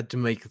when you had to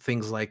make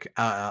things like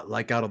out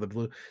of the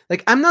blue.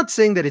 Like, I'm not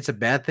saying that it's a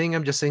bad thing.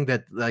 I'm just saying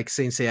that like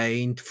Saint Seiya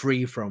ain't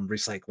free from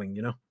recycling.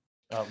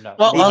 Oh no!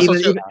 Well,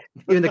 also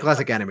Even the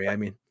classic anime. I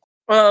mean,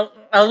 well,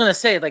 I was gonna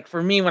say, like,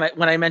 for me, when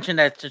I mentioned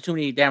that there's too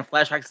many damn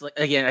flashbacks, like,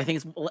 again, I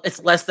think it's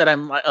less that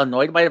I'm like,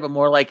 annoyed by it, but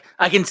more like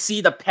I can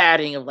see the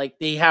padding of like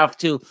they have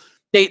to,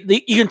 they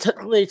you can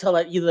clearly tell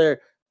that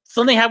either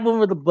something happened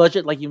with the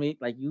budget, like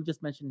you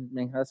just mentioned,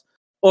 Manghas,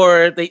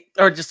 or they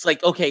are just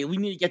like, okay, we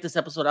need to get this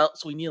episode out,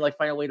 so we need to like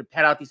find a way to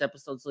pad out these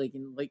episodes so they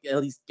can like at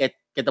least get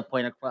the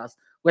point across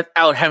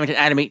without having to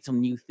animate some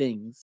new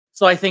things.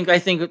 So I think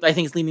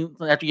it's leaning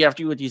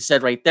after what you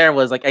said right there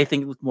was like I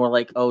think it was more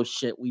like, oh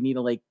shit, we need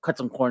to like cut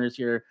some corners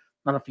here,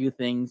 not a few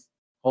things,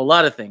 a whole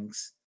lot of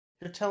things.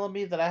 You're telling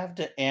me that I have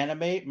to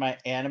animate my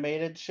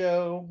animated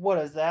show? What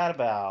is that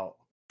about?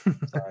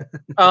 Sorry.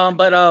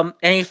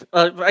 Any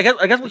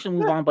I guess we should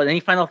move on. But any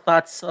final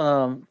thoughts,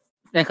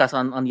 Venkas,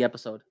 on the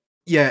episode?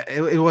 yeah,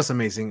 it was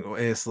amazing.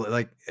 It's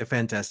like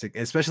fantastic,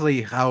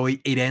 especially how it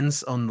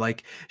ends on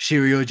like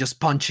Shiryu just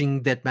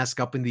punching that mask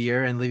up in the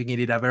air and leaving it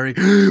in a very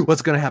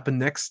what's gonna happen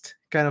next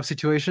kind of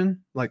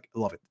situation. Like,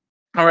 love it.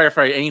 All right,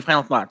 any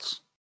final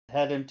thoughts?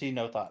 Head empty,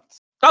 no thoughts.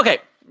 Okay,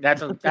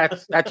 that's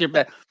your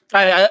bet.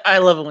 I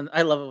love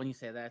it when you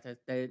say that.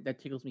 That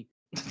tickles me.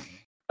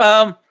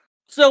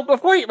 So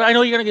before I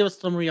know you're gonna give us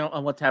a summary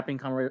on what's happening,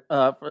 for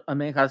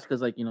Manghas,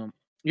 because like you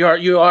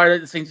are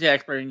the Saint Seiya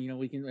expert, and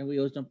we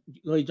always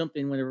jump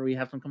in whenever we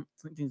have something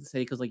to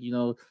say, because like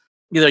either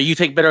you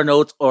take better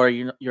notes or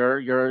you're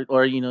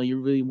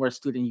really more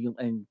astute and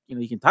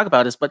you can talk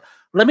about this. But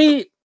let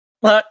me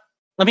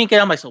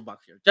get on my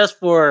soapbox here just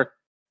for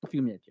a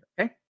few minutes here,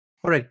 okay?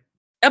 All right.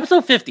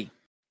 Episode 50.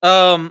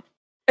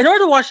 In order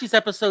to watch these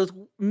episodes,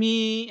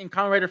 me and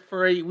Kamen Rider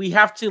Furry, we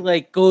have to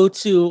like go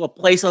to a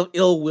place of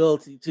ill will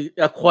to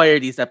acquire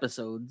these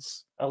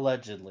episodes.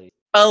 Allegedly.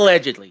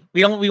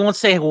 We won't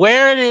say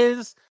where it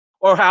is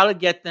or how to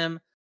get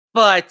them,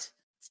 but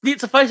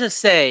suffice to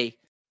say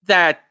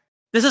that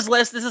this is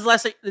less like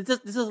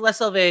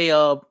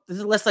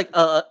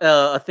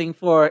a thing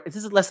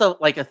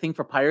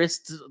for pirates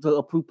to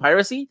approve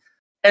piracy,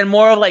 and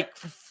more of like,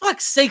 for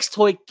fuck's sakes,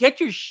 Toei,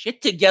 get your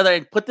shit together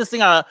and put this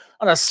thing on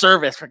a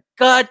service, for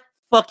god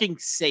fucking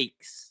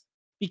sakes.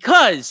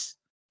 Because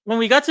when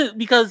we got to,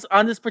 because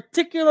on this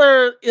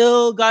particular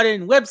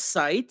ill-gotten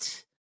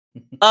website,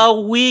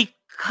 we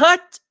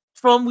cut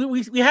from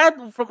we had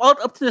from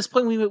up to this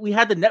point we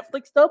had the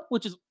Netflix dub,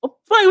 which is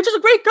fine, which is a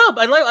great dub.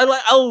 I love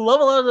a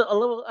lot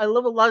of I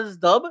love a lot of this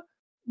dub.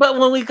 But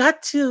when we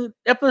got to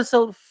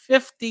episode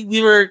 50,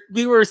 we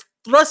were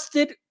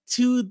thrusted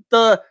to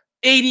the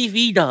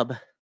ADV dub.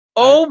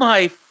 Oh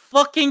my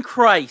fucking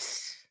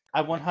Christ.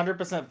 I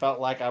 100% felt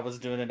like I was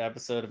doing an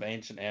episode of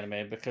Ancient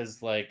Anime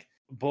because, like,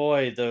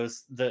 boy,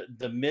 those the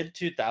mid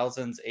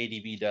 2000s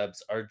ADV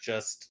dubs are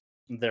just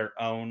their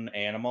own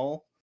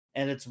animal,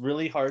 and it's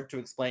really hard to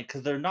explain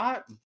because they're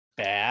not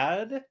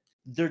bad.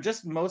 They're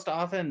just most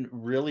often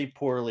really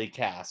poorly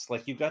cast.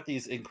 Like, you've got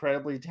these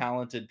incredibly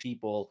talented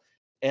people,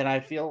 and I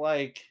feel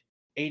like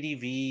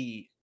ADV,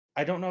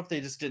 I don't know if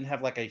they just didn't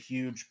have like a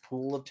huge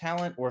pool of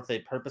talent or if they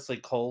purposely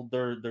culled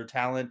their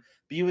talent,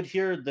 but you would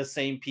hear the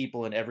same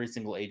people in every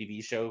single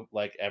ADV show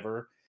like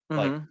ever.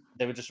 Like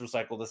they would just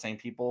recycle the same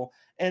people,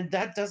 and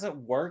that doesn't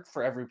work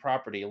for every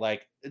property.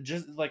 Like,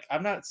 just like,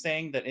 I'm not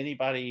saying that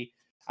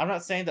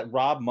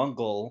Rob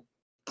Mungle,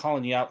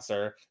 calling you out,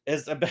 sir,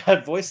 is a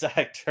bad voice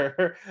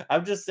actor.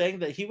 I'm just saying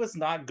that he was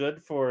not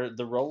good for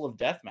the role of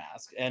Death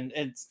Mask, and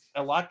it's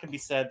a lot can be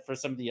said for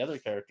some of the other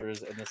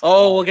characters in this.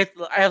 We'll get.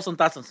 I have some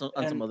thoughts on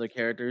some other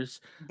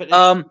characters, but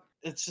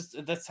it's just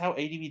that's how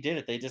ADV did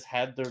it. They just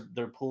had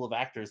their pool of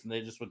actors, and they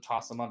just would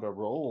toss them onto a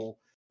role.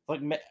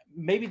 Like,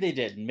 maybe they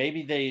did,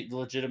 maybe they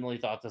legitimately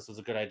thought this was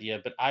a good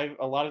idea. But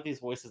a lot of these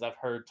voices I've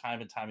heard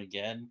time and time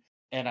again,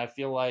 and I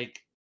feel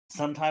like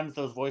sometimes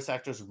those voice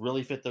actors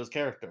really fit those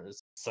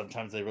characters.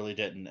 Sometimes they really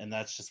didn't, and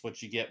that's just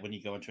what you get when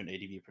you go into an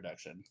ADV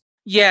production.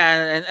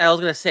 Yeah, and I was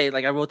gonna say,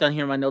 like, I wrote down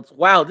here in my notes,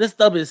 wow, this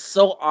dub is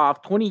so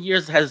off. 20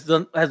 years has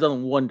done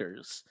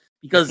wonders.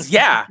 Because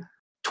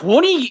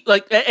 20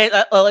 like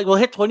we'll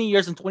hit 20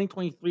 years in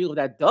 2023 with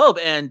that dub,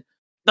 and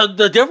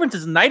the difference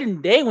is night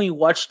and day when you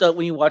watch the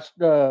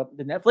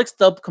Netflix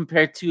dub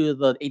compared to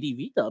the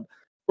ADV dub.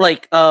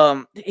 Like,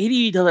 the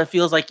ADV dub, it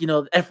feels like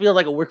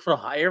a work for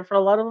hire for a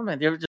lot of them,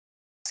 and they're just,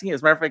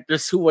 as a matter of fact,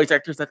 there's two voice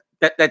actors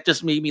that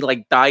just made me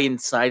like die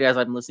inside as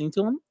I'm listening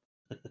to them.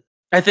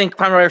 I think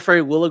Primary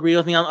Furry will agree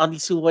with me on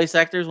these two voice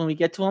actors when we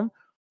get to them.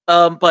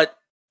 But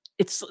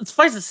it's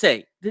suffice to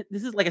say,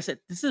 this is, like I said,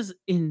 this is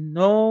in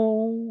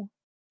no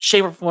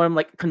shape or form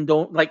like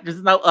condone. Like, this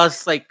is not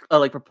us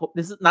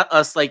this is not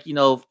us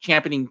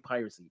championing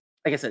piracy.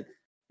 Like I said,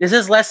 this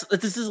is less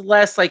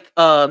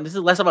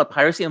about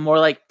piracy and more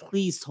like,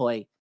 please,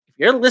 Toei, if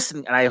you're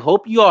listening, and I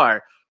hope you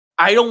are,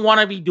 I don't want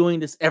to be doing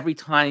this every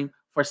time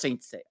for Saint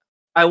Seiya.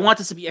 I want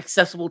this to be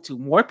accessible to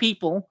more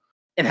people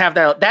and have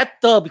that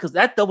dub, because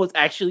that dub was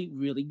actually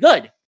really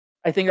good.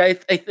 I think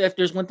if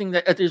there's one thing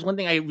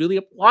I really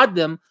applaud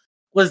them,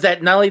 was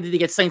that not only did they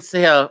get Saint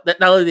Seiya, that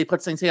not only did they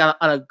put Saint Seiya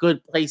on a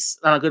good place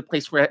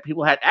where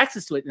people had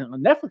access to it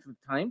on Netflix at the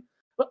time,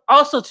 but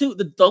also too,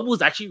 the dub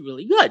was actually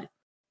really good,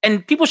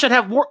 and people should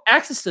have more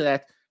access to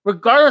that,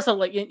 regardless of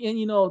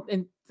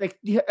and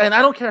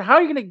I don't care how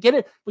you're gonna get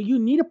it, but you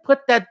need to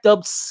put that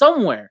dub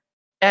somewhere,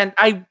 and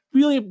I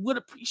really would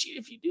appreciate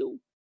if you do.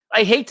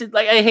 I hate to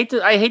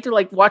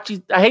watch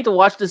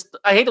this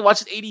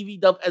ADV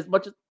dub as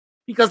much as,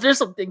 because there's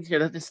some things here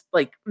that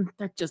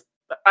just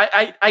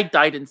I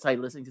died inside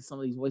listening to some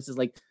of these voices.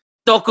 Like,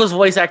 Doko's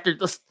voice actor,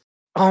 just,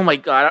 oh my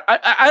god,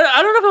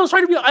 I don't know if I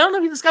don't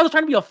know if this guy was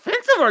trying to be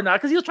offensive or not,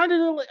 because he was trying to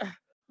do, like, oh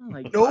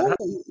my god.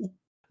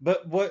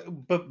 But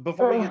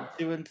before we get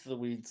too into the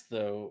weeds,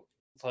 though,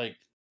 it's like,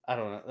 I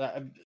don't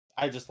know.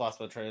 I just lost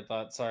my train of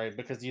thought. Sorry,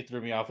 because you threw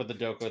me off with the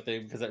Doko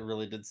thing, because it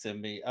really did sim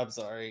me. I'm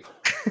sorry.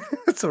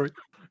 Sorry.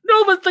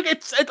 No, but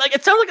it sounds like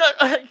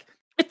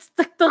it's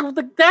like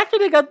the actor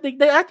they got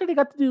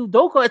to do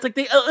Doko. It's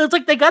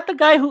like they got a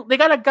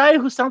guy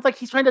who sounds like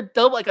he's trying to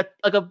dub like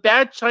a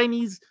bad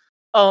Chinese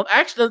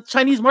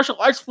Chinese martial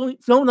arts film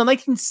in the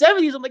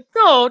 1970s. I'm like,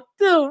 no,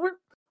 dude,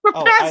 we're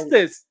past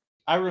this.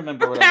 I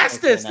remember. We're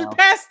past this. We're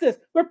past this.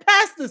 We're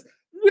past this.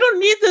 We don't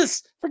need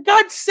this. For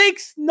God's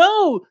sakes,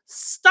 no.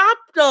 Stop,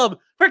 dub.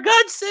 For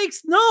God's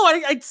sakes, no.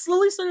 I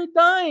slowly started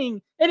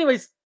dying.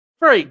 Anyways,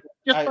 Furry,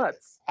 your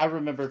thoughts. I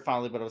remembered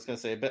finally what I was going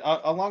to say, but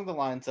along the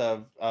lines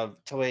of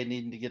Toei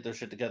needing to get their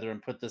shit together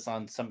and put this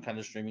on some kind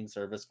of streaming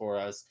service for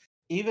us,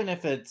 even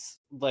if it's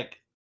like,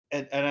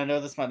 and I know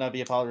this might not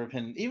be a popular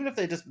opinion, even if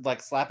they just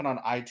like slap it on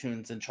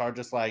iTunes and charge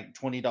us like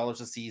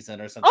 $20 a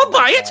season or something. I'll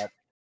buy it.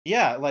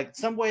 Yeah, like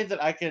some way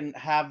that I can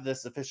have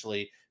this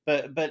officially,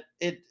 but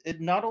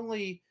it not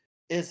only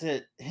is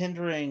it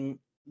hindering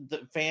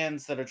the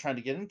fans that are trying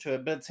to get into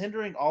it, but it's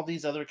hindering all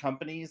these other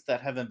companies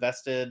that have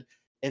invested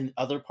in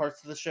other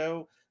parts of the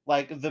show.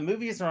 Like, the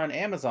movies are on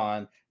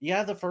Amazon.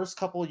 Yeah, the first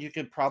couple you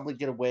could probably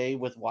get away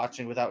with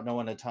watching without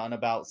knowing a ton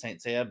about Saint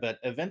Seiya, but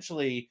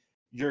eventually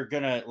you're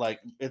gonna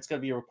it's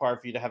gonna be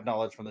required for you to have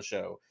knowledge from the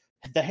show.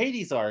 The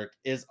Hades arc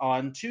is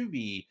on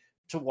Tubi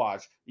to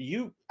watch.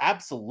 You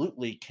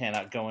absolutely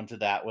cannot go into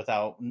that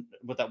without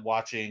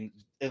watching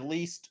at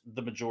least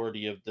the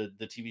majority of the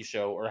TV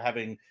show, or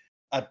having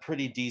a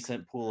pretty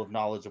decent pool of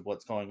knowledge of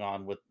what's going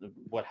on with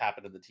what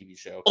happened in the TV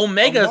show.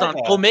 Omega's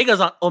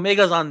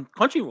on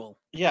Crunchyroll.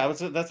 Yeah,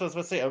 that's what I was about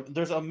to say.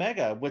 There's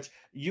Omega, which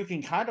you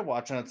can kind of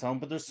watch on its own,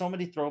 but there's so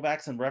many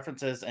throwbacks and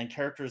references and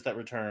characters that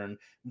return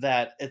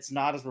that it's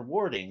not as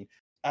rewarding.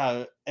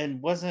 And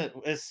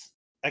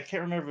I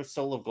can't remember if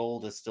Soul of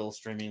Gold is still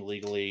streaming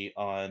legally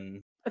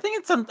on. I think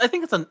it's on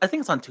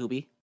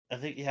Tubi.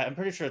 I'm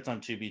pretty sure it's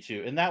on Tubi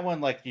too. And that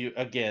one,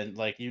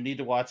 you need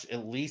to watch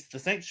at least the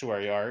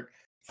Sanctuary arc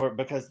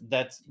because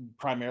that's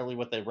primarily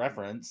what they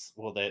reference.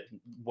 Well,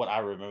 what I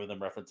remember them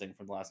referencing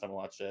from the last time I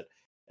watched it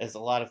is a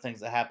lot of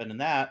things that happen in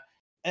that.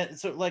 And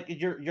so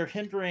you're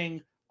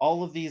hindering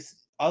all of these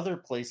other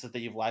places that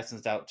you've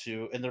licensed out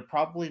to, and they're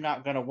probably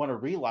not going to want to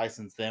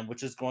relicense them,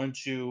 which is going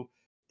to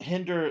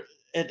hinder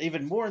it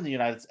even more in the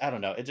United States. I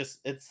don't know.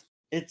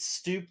 It's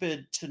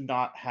stupid to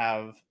not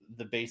have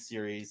the base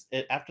series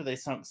after they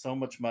sunk so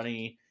much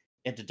money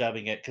into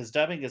dubbing it, because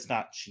dubbing is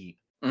not cheap.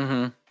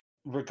 Mm-hmm.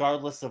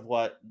 Regardless of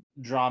what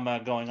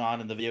drama going on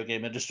in the video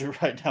game industry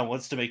right now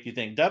wants to make you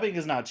think, dubbing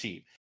is not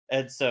cheap.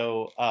 And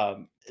so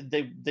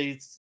they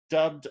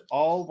dubbed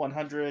all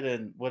 100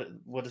 and what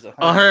is it?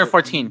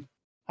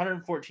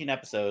 114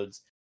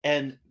 episodes.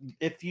 And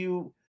if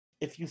you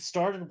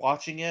started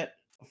watching it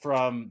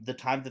from the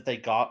time that they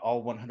got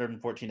all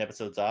 114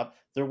 episodes up,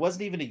 there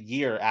wasn't even a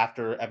year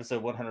after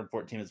episode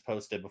 114 was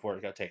posted before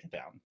it got taken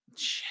down.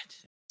 Shit.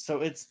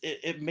 So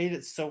it made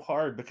it so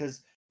hard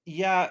because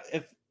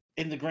if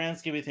in the grand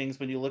scheme of things,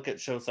 when you look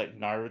at shows like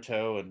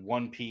Naruto and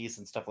One Piece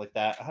and stuff like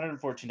that,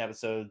 114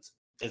 episodes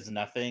is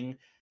nothing,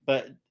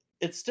 but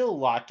it's still a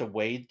lot to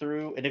wade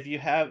through. And if you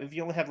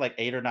only have like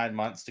 8 or 9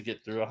 months to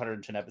get through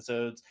 110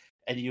 episodes,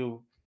 and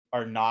you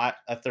are not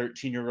a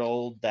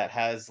 13-year-old that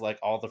has like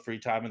all the free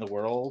time in the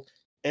world,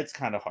 it's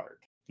kind of hard.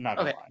 Not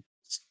gonna lie.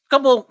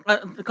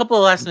 A couple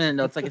of last minute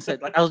notes. Like I said,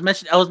 I was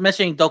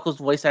mentioning Doko's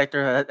voice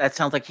actor. That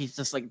sounds like he's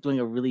just like doing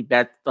a really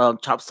bad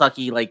chop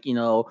sucky,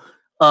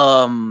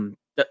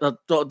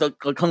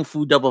 the kung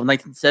fu dub of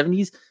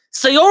 1970s.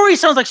 Sayori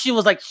sounds like she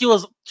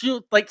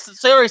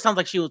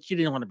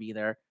didn't want to be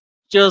there.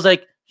 She was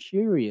like,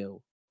 Shiryu,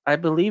 I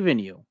believe in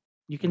you.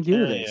 You can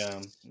do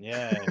this.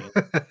 Yeah.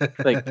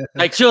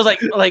 like she was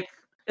like,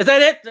 is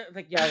that it?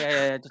 Like,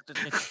 yeah.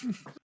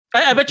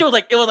 I bet you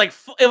it was like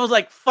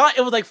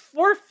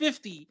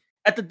 4:50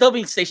 at the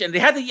dubbing station. They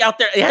had to be out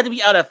there. They had to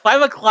be out at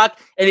 5:00,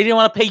 and they didn't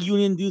want to pay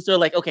union dues. They're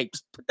like, okay,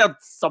 just put down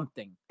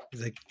something.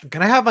 He's like,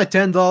 can I have my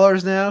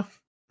 $10 now?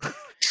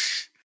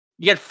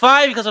 You get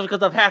 5 because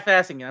of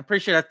half-assing it. I'm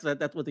pretty sure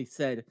that's what they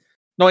said.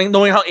 Knowing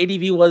how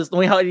ADV was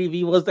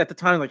at the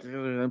time, like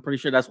I'm pretty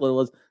sure that's what it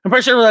was. I'm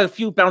pretty sure there were a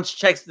few bounce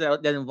checks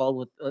that involved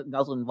with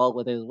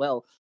it as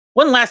well.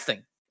 One last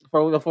thing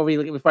before we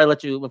go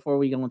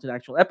into the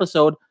actual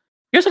episode.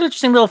 Here's an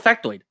interesting little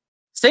factoid.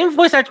 Same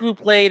voice actor who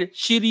played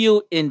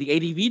Shiryu in the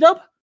ADV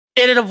dub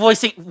ended up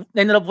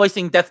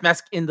voicing Death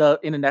Mask in the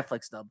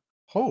Netflix dub.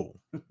 Oh.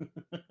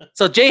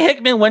 So Jay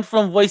Hickman went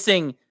from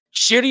voicing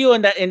Shiryu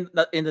in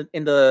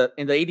the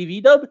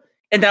ADV dub,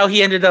 and now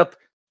he ended up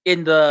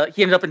in the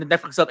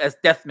Netflix dub as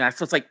Death Mask.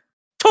 So it's like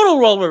total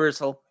role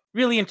reversal.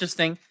 Really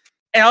interesting,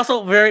 and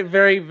also very,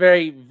 very,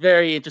 very,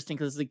 very interesting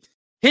because like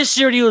his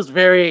Shiryu is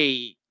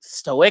very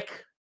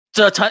stoic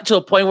to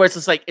a point where it's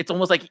just like it's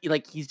almost like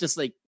he's just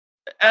like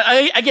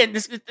I don't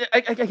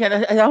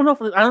know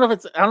if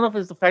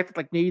it's the fact that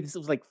like maybe this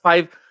was like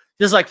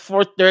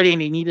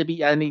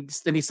 4:30 and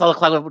he saw the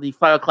clock would be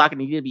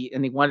 5:00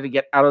 and they wanted to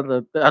get out of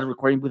the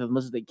recording booth as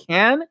much as they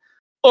can,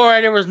 or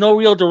there was no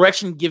real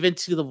direction given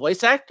to the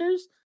voice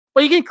actors.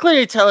 But you can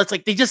clearly tell it's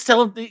like they just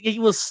tell him he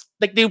was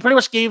like they pretty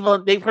much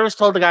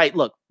told the guy,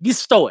 look, be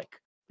stoic.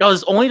 That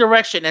was his only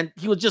direction, and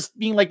he was just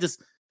being like this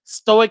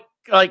stoic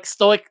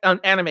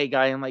anime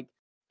guy. And like,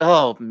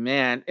 oh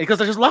man, because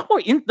there's a lot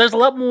more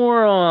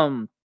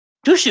to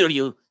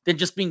Shiryu than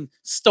just being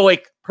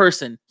stoic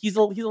person. He's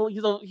a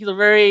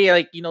very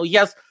like he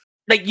has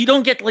like you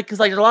don't get like because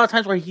like there's a lot of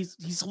times where he's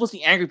supposed to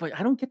be angry, but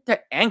I don't get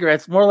that anger.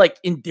 It's more like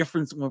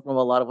indifference from a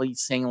lot of what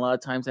he's saying a lot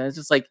of times, and it's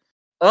just like,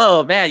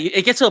 oh man,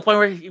 it gets to a point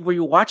where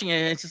you're watching it,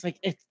 and it's just like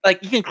it's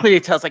like you can clearly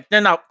tell it's like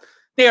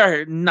they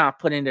are not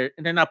putting their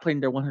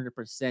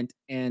 100%,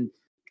 and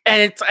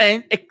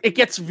it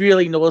gets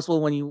really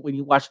noticeable when you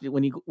watch it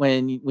when you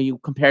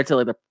compare it to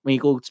like when you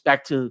go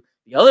back to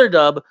the other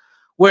dub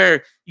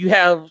where you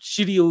have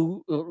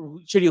Shiryu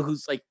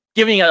who's like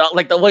giving it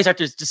like the voice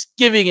actor is just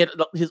giving it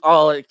his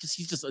all because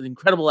he's just an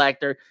incredible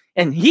actor,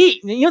 and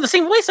the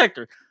same voice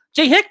actor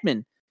Jay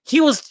Hickman. He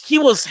was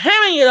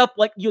hamming it up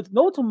like you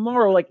know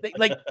tomorrow, like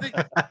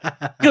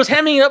he was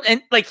hamming it up,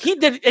 and like he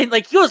did, and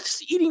like he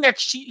was eating that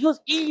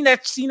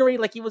scenery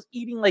like he was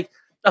eating like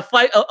a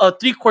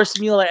 3-course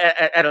meal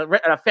at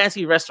a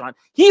fancy restaurant.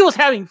 He was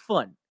having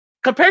fun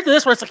compared to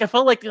this, where it's like I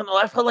felt like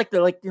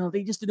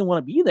they just didn't want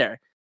to be there,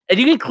 and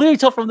you can clearly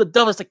tell from the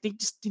dub it's like they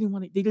just didn't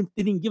want to, they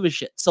didn't give a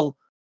shit. So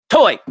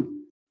Toei,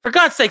 for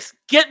God's sakes,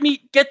 get the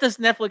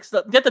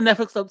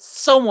Netflix stuff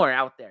somewhere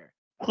out there.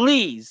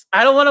 Please,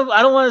 I don't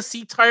want to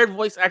see tired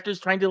voice actors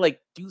trying to like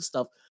do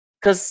stuff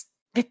because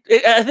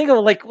I think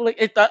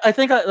I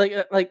think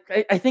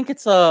I think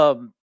it's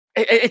a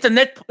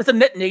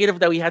net negative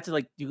that we had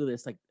to do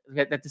this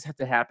that this had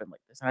to happen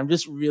like this. And I'm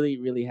just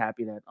really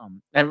happy that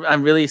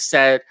I'm really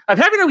sad. I'm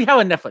happy that we have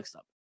a Netflix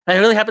sub. I'm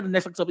really happy the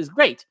Netflix sub is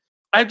great.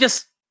 I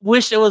just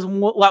wish it was a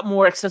lot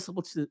more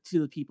accessible to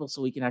the people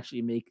so we can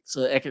actually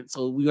so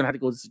we don't have to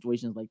go to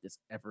situations like this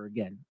ever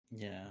again.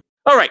 Yeah.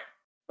 All right.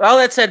 All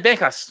that said,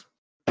 Bankas.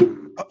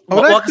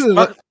 Walk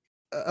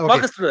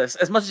us through this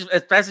as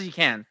fast as you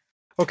can.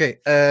 Okay,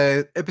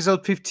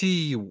 episode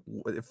 50.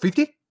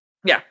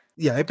 Yeah.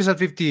 Yeah, episode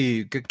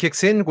 50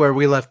 kicks in where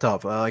we left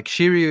off.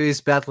 Shiryu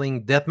is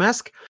battling Death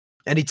Mask,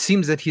 and it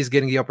seems that he's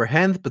getting the upper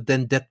hand, but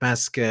then Death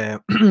Mask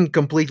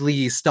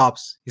completely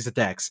stops his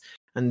attacks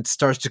and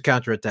starts to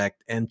counterattack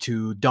and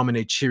to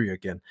dominate Shiryu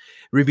again,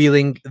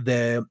 revealing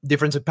the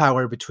difference in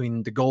power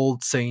between the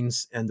Gold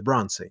Saints and the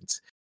Bronze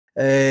Saints.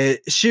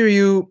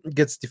 Shiryu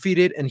gets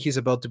defeated, and he's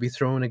about to be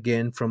thrown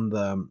again from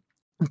the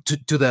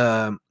to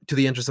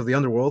the entrance of the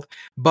underworld.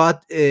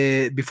 But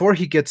before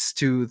he gets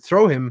to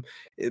throw him,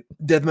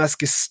 Death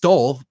Mask is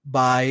stalled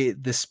by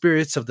the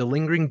spirits of the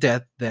lingering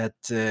death that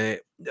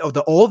of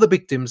all the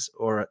victims,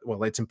 or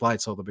well, it's implied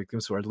it's all the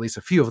victims, or at least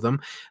a few of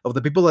them, of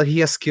the people that he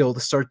has killed,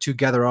 start to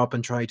gather up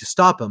and try to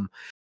stop him.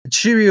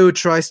 Shiryu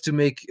tries to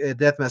make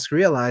Death Mask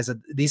realize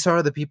that these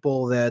are the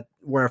people that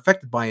were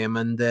affected by him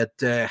and that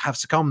have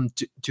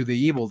succumbed to the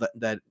evil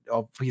that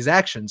of his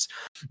actions.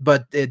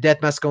 But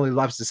Death Mask only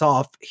laughs this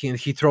off.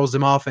 He throws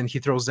them off, and he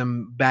throws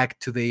them back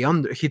to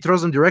he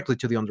throws them directly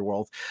to the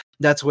underworld.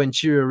 That's when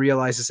Shiryu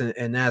realizes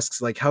and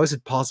asks, how is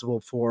it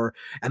possible for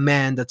a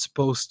man that's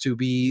supposed to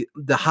be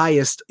the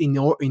highest in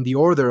the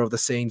order of the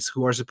saints,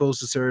 who are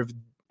supposed to serve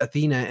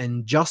Athena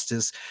and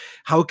justice,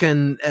 how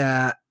can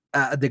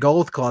the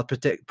Gold Cloth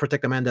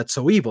protect a man that's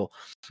so evil?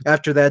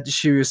 After that,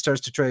 Shiryu starts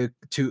to try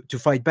to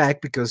fight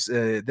back because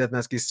Death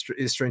Mask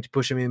is trying to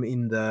push him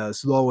in the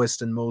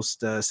slowest and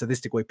most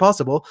sadistic way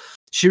possible.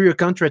 Shiryu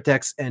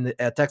counterattacks and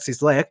attacks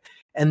his leg,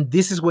 and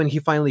this is when he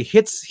finally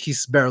hits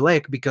his bare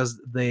leg because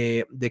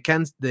the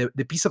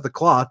piece of the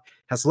cloth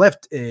has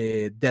left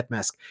Death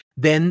Mask.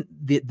 Then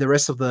the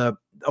rest of the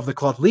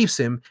cloth leaves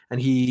him, and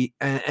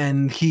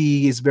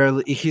he's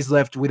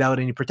left without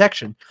any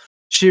protection.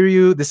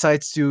 Shiryu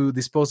decides to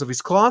dispose of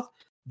his cloth.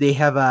 They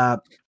have a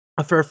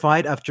fair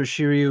fight after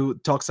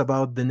Shiryu talks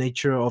about the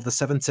nature of the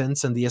seven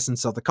sense and the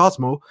essence of the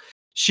Cosmo.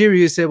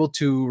 Shiryu is able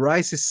to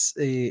rise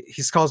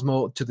his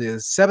Cosmo to the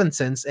seventh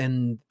sense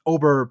and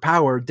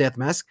overpower Death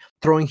Mask,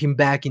 throwing him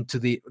to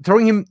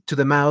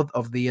the mouth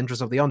of the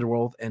entrance of the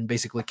underworld and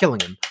basically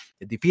killing him,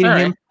 defeating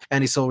him,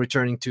 and his soul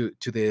returning to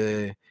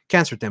the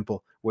Cancer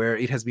Temple where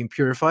it has been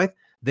purified.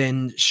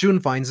 Then Shun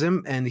finds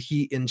him, and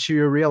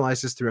Shiryu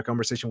realizes through a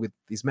conversation with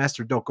his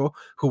master Doko,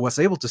 who was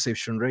able to save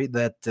Shunrei,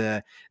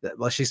 that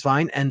she's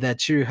fine, and that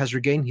Shiryu has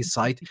regained his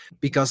sight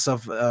because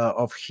of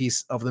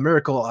the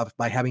miracle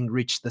by having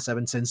reached the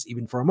seventh sense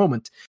even for a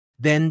moment.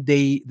 Then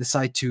they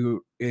decide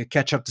to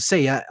catch up to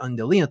Seiya on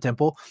the Lina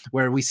Temple,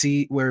 where we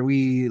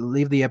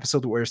leave the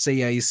episode where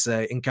Seiya is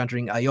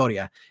encountering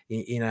Ioria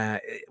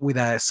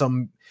with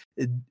some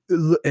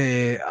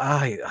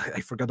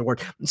I forgot the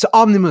word. So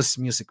omnibus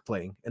music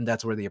playing, and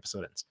that's where the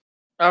episode ends.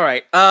 All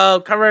right.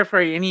 Cover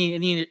for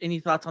any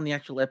thoughts on the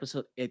actual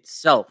episode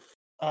itself?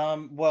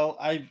 Well,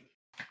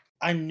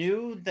 I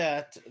knew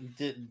that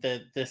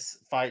this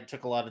fight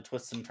took a lot of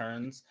twists and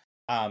turns.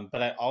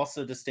 But I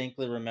also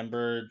distinctly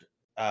remembered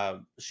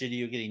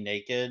Shiryu getting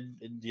naked,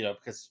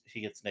 because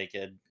he gets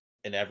naked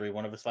in every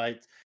one of his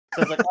fights.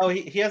 So it's like, oh,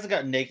 he hasn't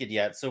gotten naked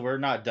yet, so we're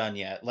not done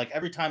yet. Like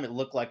every time it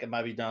looked like it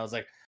might be done, I was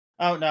like,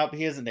 oh no,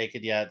 he isn't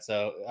naked yet.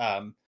 So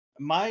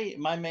my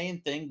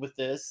main thing with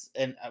this,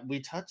 and we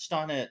touched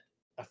on it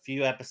a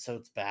few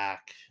episodes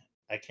back,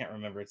 I can't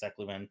remember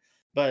exactly when,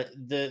 but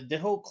the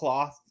whole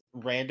cloth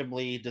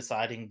randomly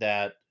deciding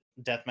that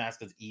Death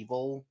Mask is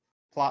evil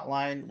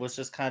plotline was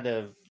just kind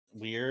of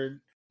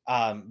weird.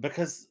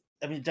 Because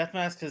I mean, Death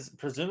Mask has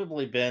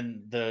presumably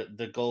been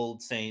the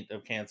gold saint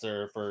of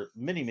Cancer for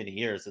many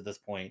years at this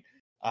point.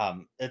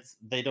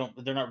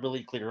 They're not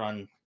really clear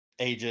on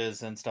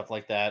ages and stuff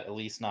like that, at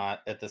least not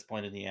at this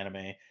point in the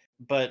anime.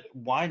 But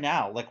why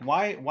now? Like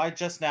why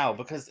just now?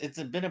 Because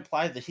it's been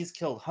implied that he's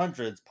killed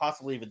hundreds,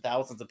 possibly even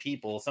thousands of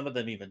people, some of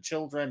them even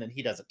children, and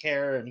he doesn't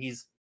care, and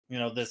he's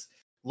this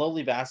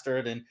lowly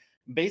bastard. And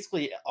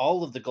basically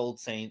all of the Gold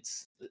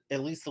Saints,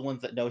 at least the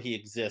ones that know he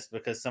exists,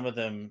 because some of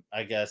them,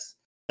 I guess,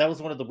 that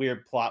was one of the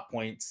weird plot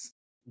points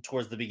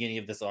towards the beginning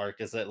of this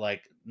arc, is that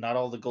not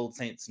all the Gold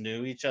Saints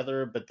knew each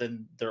other, but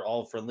then they're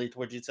all friendly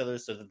towards each other,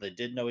 so that they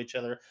did know each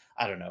other.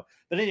 I don't know.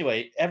 But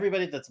anyway,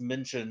 everybody that's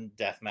mentioned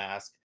Death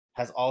Mask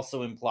has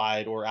also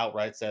implied or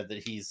outright said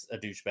that he's a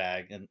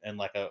douchebag and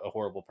like a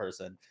horrible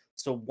person.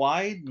 So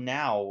why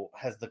now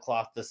has the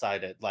cloth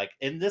decided,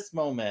 in this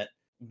moment,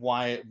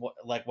 why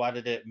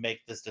did it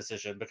make this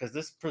decision? Because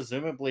this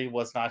presumably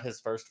was not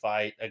his first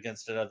fight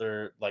against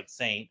another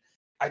saint.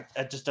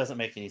 It just doesn't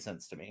make any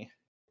sense to me.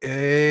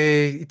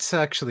 It's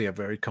actually a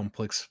very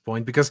complex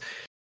point, because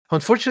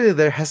Unfortunately,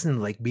 there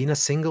hasn't been a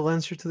single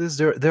answer to this.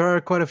 There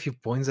are quite a few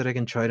points that I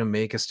can try to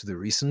make as to the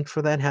reason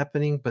for that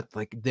happening, but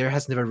there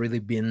has never really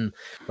been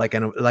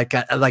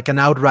an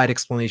outright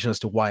explanation as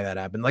to why that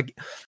happened. Like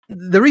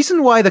the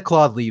reason why the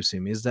Cloth leaves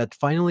him is that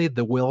finally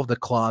the will of the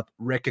Cloth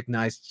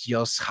recognized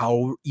just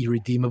how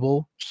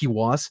irredeemable he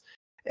was.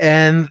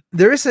 And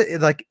there is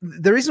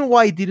the reason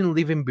why he didn't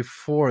leave him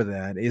before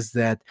that is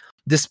that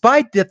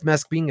despite Death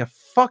Mask being a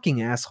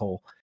fucking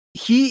asshole,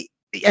 he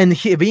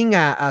being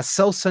a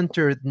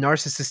self-centered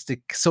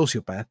narcissistic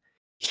sociopath,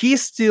 he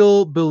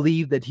still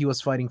believed that he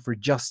was fighting for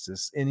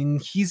justice, and in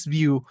his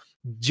view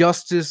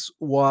justice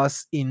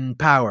was in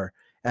power,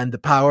 and the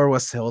power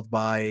was held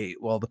by,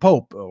 well, the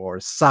Pope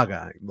or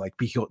Saga,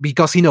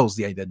 because he knows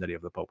the identity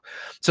of the Pope.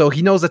 So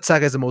he knows that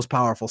Saga is the most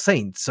powerful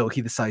saint, so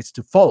he decides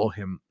to follow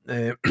him.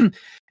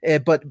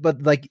 But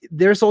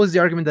there's always the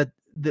argument that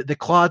the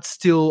Cloth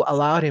still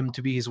allowed him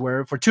to be his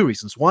wearer for two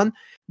reasons. One,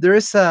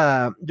 there's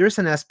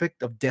an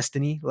aspect of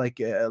destiny,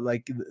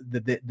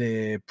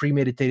 the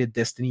premeditated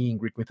destiny in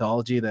Greek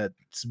mythology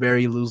that's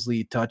very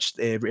loosely touched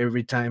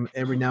every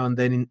now and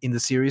then in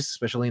the series,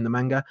 especially in the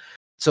manga.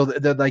 So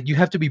you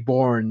have to be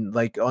born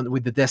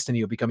with the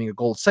destiny of becoming a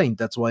gold saint.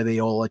 That's why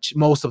they all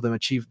most of them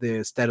achieve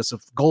the status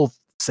of gold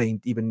saint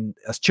even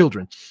as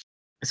children.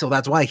 So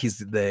that's why he's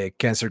the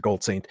Cancer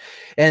Gold Saint.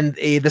 And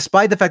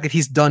despite the fact that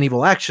he's done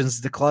evil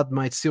actions, the Cloth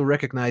might still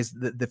recognize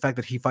the fact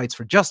that he fights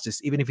for justice,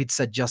 even if it's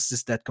a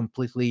justice that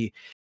completely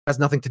has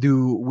nothing to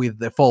do with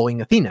the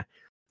following Athena.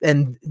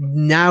 And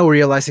now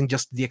realizing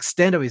just the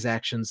extent of his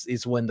actions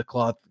is when the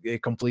Cloth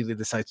completely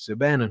decides to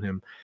abandon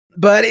him.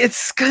 But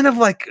it's kind of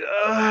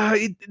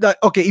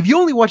okay, if you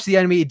only watch the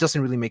anime, it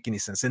doesn't really make any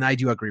sense, and I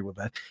do agree with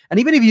that. And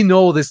even if you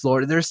know this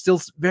lore, there's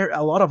still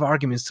a lot of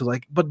arguments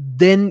to but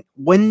then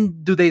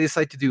when do they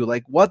decide to do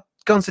what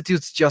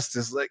constitutes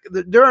justice?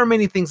 There are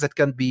many things that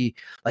can be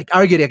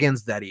argued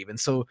against that even.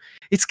 So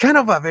it's kind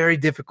of a very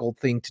difficult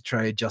thing to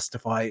try to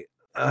justify.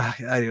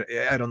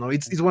 I don't know.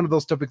 It's one of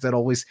those topics that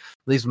always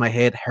leaves my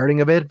head hurting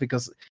a bit,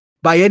 because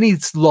by any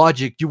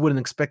logic, you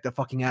wouldn't expect a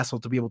fucking asshole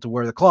to be able to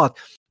wear the Cloth.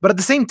 But at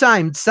the same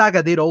time,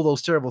 Saga did all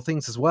those terrible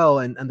things as well,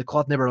 and the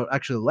Cloth never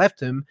actually left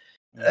him.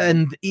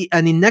 And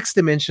in Next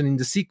Dimension, in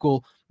the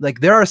sequel,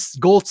 there are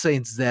gold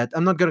saints that,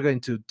 I'm not going to go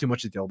into too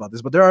much detail about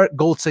this, but there are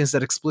gold saints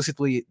that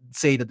explicitly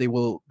say that they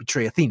will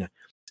betray Athena,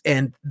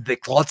 and the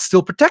Cloth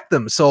still protect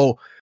them. So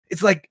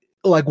it's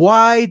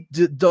why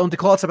don't the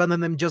Cloths abandon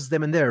them just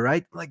them and there,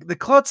 right? The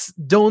Cloths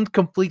don't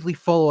completely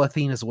follow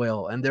Athena as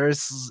well, and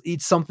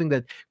it's something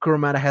that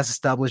Kurumada has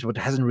established but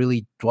hasn't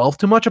really dwelled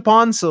too much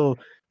upon. So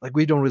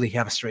we don't really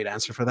have a straight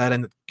answer for that,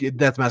 and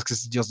Death Mask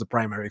is just the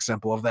primary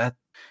example of that.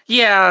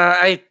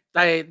 Yeah,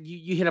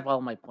 you hit up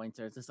all my points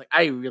there. It's just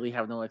I really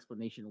have no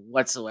explanation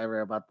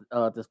whatsoever about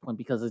this point,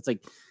 because it's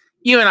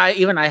even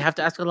I have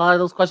to ask a lot of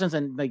those questions,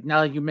 and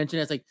now that you mention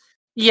it, it's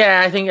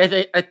yeah, I think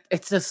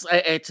it's just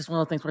one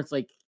of those things where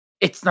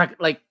it's not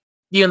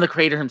even the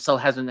creator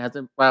himself hasn't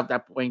brought up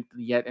that point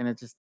yet, and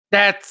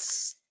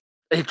that's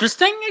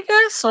interesting, I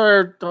guess,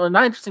 or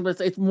not interesting,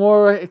 but it's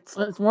more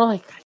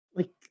like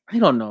I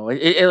don't know.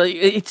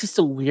 It's just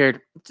a weird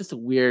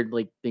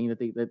thing that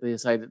they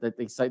decided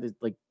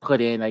to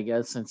put in, I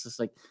guess. And it's just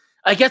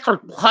I guess for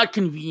plot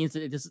convenience,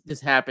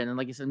 this happened. And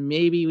like I said,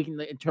 maybe we can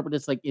interpret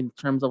this in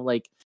terms of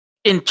a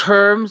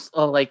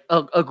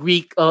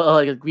Greek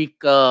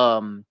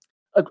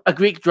a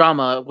Greek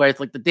drama where it's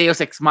the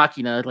Deus Ex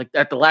Machina,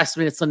 at the last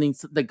minute something,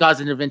 the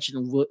God's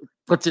intervention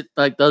puts it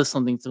does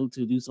something to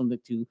do something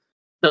to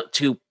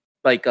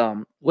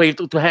wave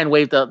to hand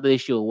wave the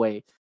issue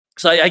away.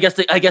 So I guess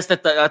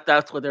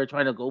that's what they're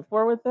trying to go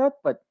for with that.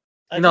 But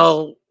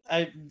I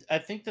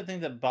think the thing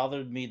that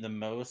bothered me the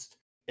most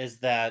is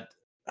that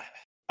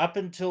up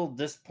until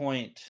this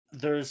point,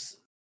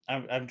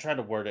 I'm trying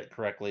to word it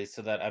correctly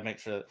so that I make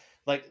sure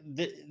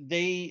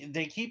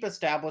they keep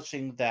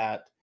establishing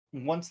that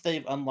once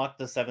they've unlocked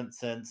the seventh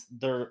sense,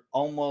 they're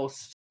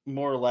almost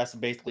more or less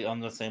basically on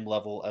the same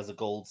level as a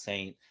gold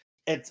saint.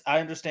 I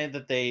understand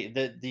that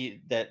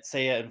that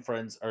Seiya and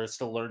friends are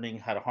still learning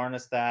how to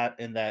harness that,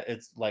 and that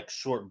it's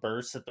short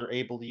bursts that they're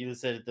able to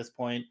use it at this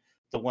point.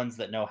 The ones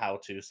that know how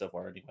to so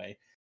far, anyway.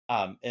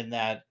 And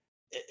that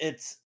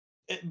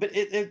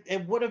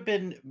it would have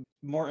been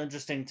more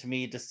interesting to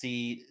me to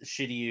see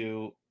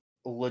Shiryu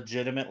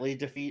legitimately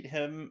defeat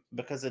him,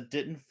 because it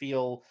didn't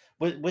feel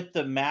with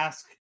the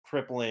mask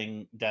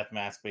crippling Death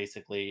Mask,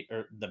 basically,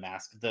 or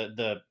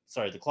the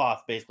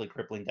Cloth basically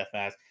crippling Death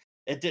Mask.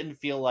 It didn't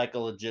feel like a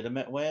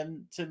legitimate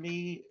win to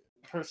me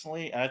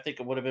personally, and I think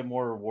it would have been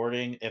more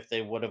rewarding if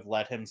they would have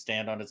let him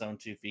stand on his own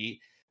 2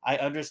 feet. I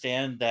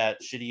understand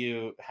that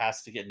Shiryu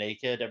has to get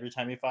naked every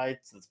time he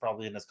fights. It's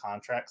probably in his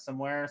contract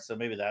somewhere, so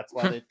maybe that's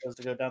why they chose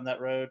to go down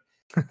that road.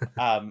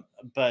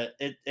 But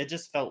it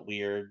just felt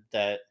weird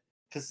that,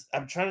 because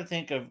I'm trying to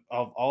think of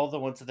all the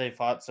ones that they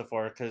fought so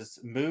far, because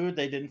Mood,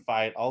 they didn't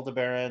fight.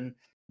 Aldebaran,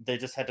 they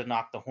just had to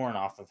knock the horn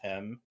off of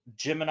him.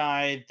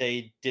 Gemini,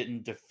 they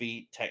didn't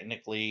defeat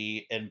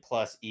technically, and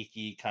plus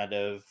Iki kind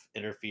of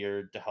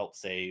interfered to help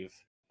save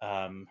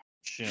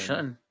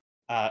Shun.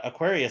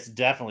 Aquarius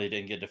definitely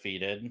didn't get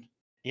defeated.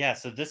 Yeah,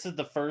 so this is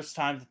the first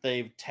time that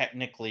they've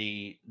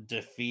technically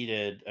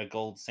defeated a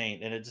Gold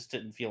Saint, and it just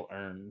didn't feel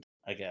earned,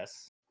 I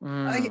guess.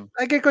 I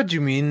get what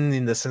you mean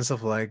in the sense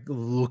of like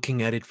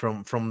looking at it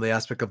from the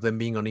aspect of them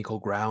being on equal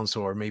grounds,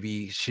 or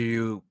maybe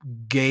Shiryu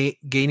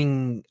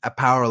gaining a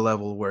power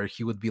level where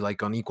he would be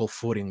like on equal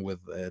footing with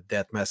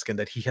Death Mask, and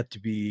that he had to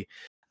be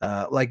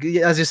like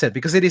as you said,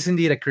 because it is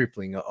indeed a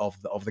crippling of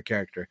the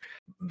character.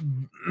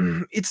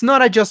 It's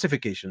not a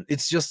justification;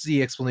 it's just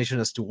the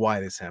explanation as to why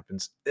this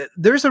happens.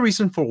 There's a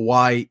reason for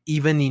why,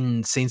 even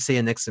in Saint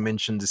Seiya Next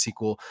Dimension, the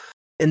sequel,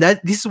 and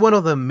that this is one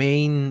of the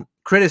main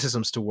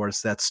criticisms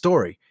towards that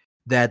story,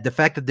 that the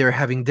fact that they're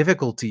having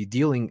difficulty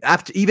dealing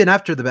after, even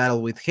after the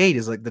battle with Hate,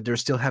 is like that they're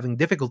still having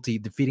difficulty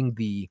defeating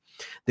the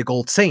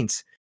Gold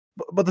Saints.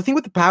 But the thing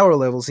with the power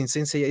levels in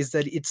Saint Seiya is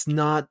that it's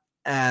not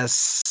as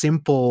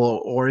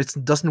simple, or it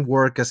doesn't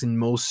work as in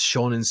most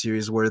shonen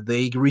series where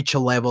they reach a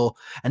level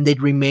and they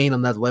remain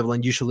on that level,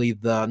 and usually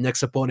the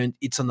next opponent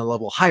it's on a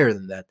level higher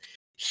than that.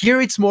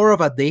 Here it's more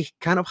of a, they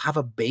kind of have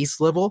a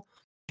base level,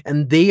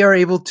 and they are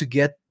able to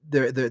get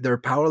their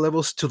power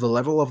levels to the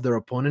level of their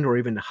opponent or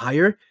even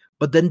higher,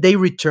 but then they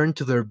return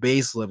to their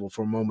base level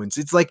for moments.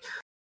 It's like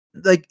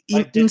Like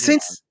in Digimon.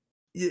 sense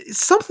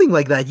something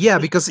like that, yeah.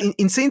 Because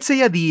in Saint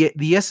Seiya,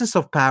 the essence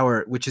of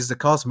power, which is the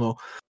Cosmo,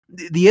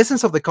 the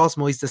essence of the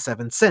Cosmo is the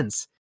seventh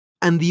sense,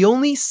 and the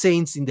only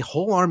saints in the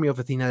whole army of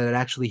Athena that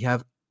actually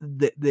have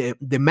the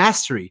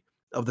mastery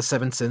of the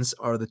seventh sense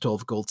are the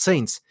 12 gold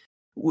saints,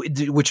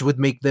 which would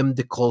make them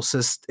the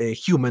closest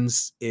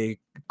humans,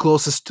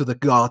 closest to the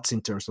gods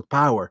in terms of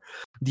power.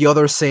 The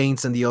other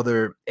saints and the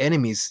other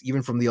enemies,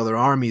 even from the other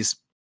armies,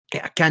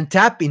 can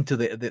tap into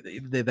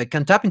they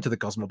can tap into the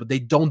Cosmo, but they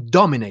don't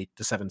dominate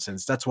the seventh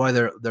sense. That's why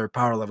their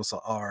power levels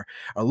are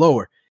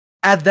lower.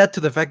 Add that to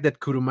the fact that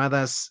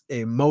Kurumada's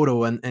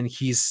motto and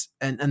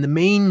the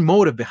main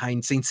motive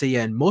behind Saint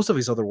Seiya and most of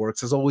his other works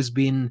has always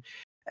been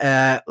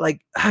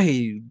like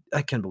I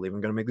can't believe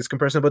I'm gonna make this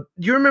comparison, but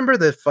do you remember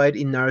the fight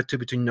in Naruto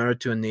between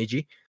Naruto and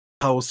Neji?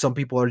 How some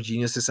people are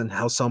geniuses and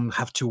how some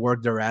have to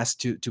work their ass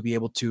to be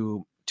able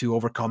to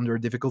overcome their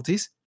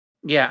difficulties.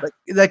 Yeah.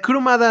 Like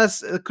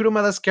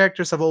Kurumada's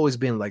characters have always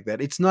been like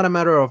that. It's not a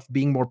matter of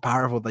being more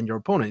powerful than your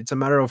opponent. It's a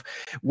matter of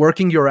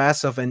working your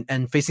ass off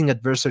and facing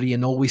adversity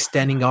and always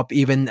standing up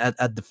even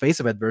at the face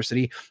of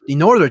adversity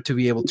in order to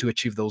be able to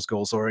achieve those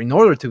goals, or in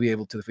order to be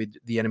able to defeat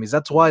the enemies.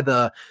 That's why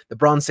the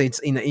Bronze Saints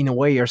in a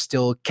way are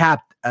still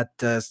capped at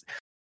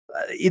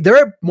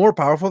they're more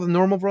powerful than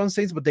normal Bronze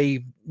Saints, but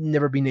they've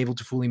never been able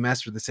to fully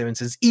master the seven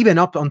senses even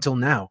up until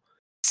now.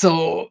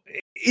 So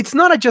it's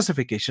not a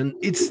justification.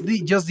 It's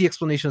just the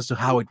explanation as to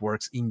how it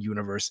works in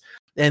universe.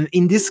 And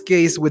in this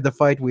case, with the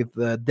fight with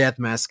Death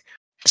Mask,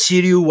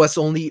 Shiryu was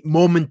only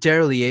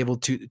momentarily able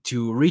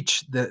to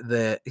reach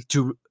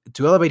to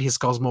elevate his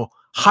Cosmo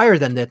higher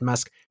than Death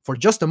Mask for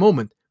just a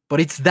moment.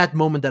 But it's that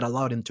moment that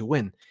allowed him to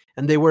win.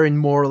 And they were in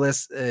more or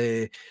less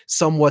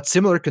somewhat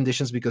similar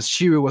conditions, because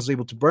Shiryu was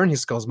able to burn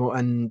his Cosmo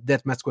and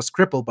Death Mask was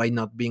crippled by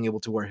not being able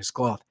to wear his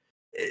cloth.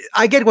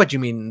 I get what you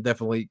mean,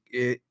 definitely.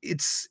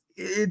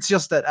 It's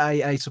just that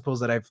I suppose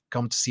that I've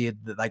come to see it,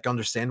 like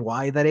understand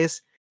why that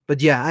is.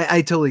 But yeah,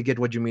 I totally get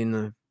what you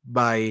mean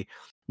by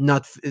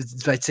not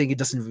by saying it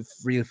doesn't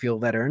really feel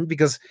that earned,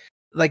 because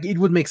like it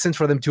would make sense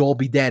for them to all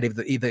be dead if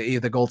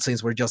the Gold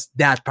Saints were just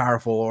that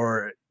powerful,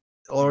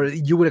 or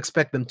you would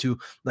expect them to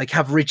like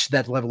have reached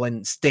that level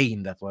and stay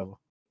in that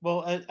level.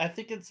 Well, I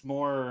think it's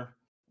more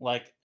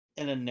like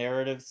in a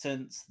narrative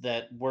sense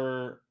that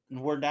we're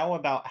now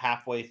about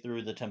halfway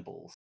through the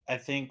temples. I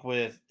think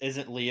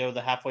isn't Leo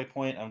the halfway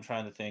point? I'm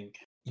trying to think.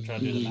 I'm trying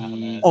to do the math on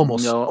that.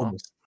 Almost, No.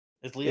 almost.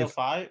 Is Leo If-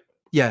 5?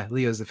 Yeah,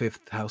 Leo's the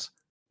fifth house.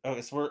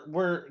 Okay, so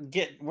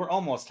we're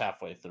almost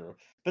halfway through.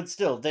 But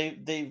still,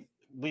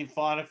 we've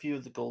fought a few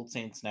of the Gold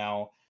Saints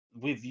now.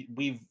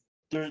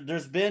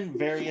 There's been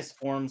various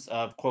forms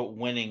of quote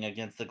winning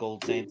against the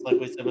Gold Saints. Like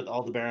we said with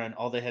Aldebaran,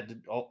 all they had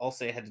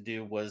to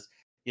do was,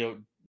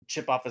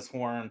 chip off his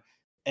horn,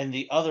 and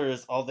the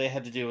others, all they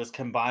had to do was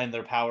combine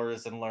their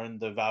powers and learn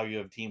the value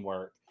of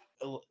teamwork.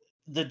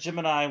 The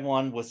Gemini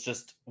one was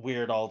just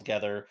weird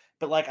altogether.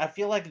 But like I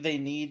feel like they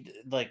need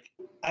like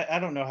I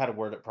don't know how to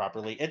word it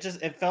properly.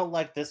 It felt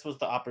like this was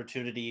the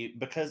opportunity,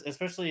 because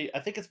especially I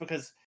think it's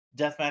because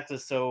Deathmax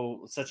is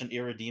such an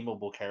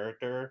irredeemable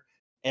character,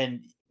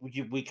 and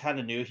we kind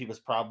of knew he was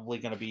probably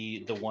going to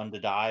be the one to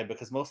die,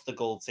 because most of the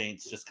Gold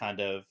Saints just kind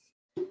of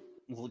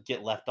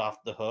get left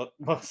off the hook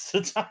most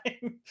of the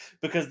time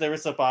because they were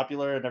so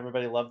popular and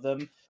everybody loved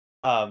them.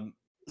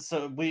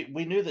 So we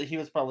knew that he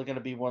was probably going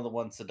to be one of the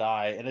ones to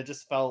die, and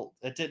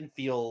it didn't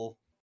feel,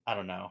 I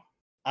don't know.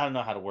 I don't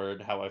know how to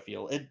word how I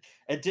feel.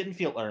 It didn't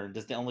feel earned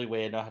is the only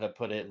way I know how to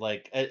put it.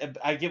 Like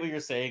I get what you're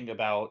saying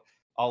about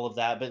all of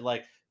that, but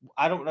like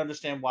I don't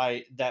understand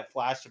why that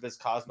flash of his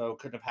Cosmo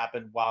couldn't have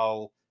happened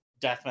while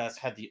Deathmask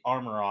had the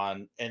armor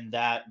on, and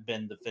that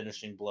been the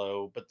finishing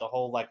blow. But the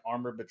whole like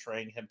armor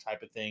betraying him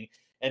type of thing,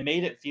 it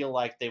made it feel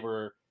like they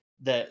were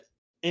that.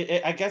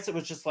 I guess it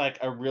was just like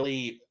a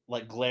really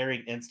like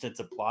glaring instance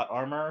of plot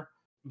armor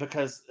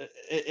because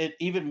it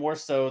even more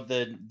so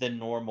than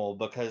normal,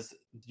 because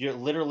they're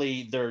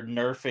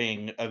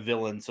nerfing a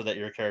villain so that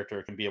your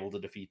character can be able to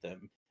defeat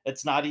them.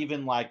 It's not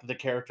even like the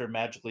character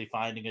magically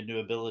finding a new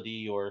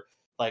ability or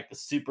like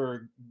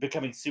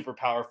becoming super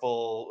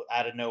powerful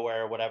out of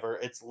nowhere or whatever.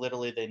 It's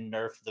literally they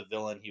nerfed the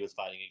villain he was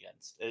fighting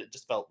against. It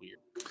just felt weird.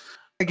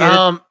 I get it.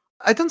 Um,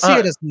 I don't see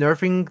it as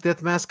nerfing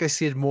Death Mask. I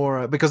see it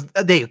more because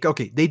they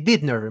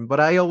did nerf him, but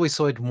I always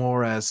saw it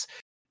more as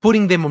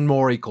putting them on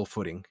more equal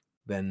footing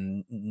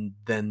than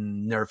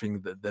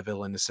nerfing the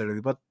villain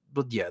necessarily. But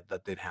yeah,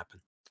 that did happen.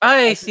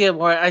 I see it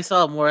more. I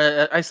saw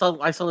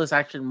this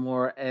action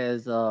more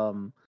as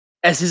him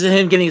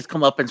getting his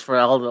comeuppance for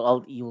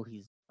all the evil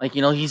he's like.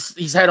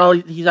 He's had all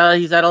he's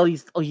done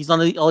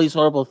all these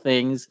horrible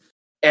things,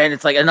 and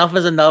it's like enough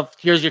is enough.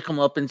 Here's your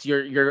comeuppance.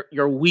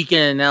 You're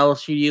weakened, and now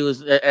Shiryu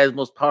is as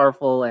most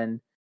powerful, and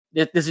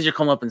this is your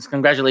comeuppance.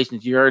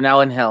 Congratulations, you're now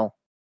in hell.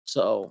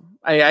 So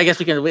I guess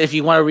we can, if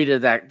you want to read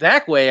it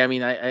that way. I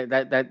mean,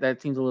 that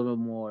seems a little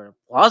bit more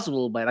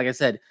plausible. But like I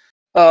said,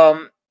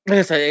 like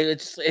I said,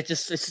 it's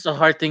just a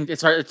hard thing.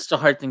 It's a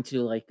hard thing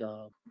to like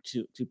to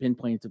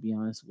pinpoint. To be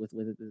honest, with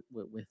what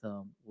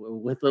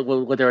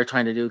they were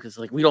trying to do, because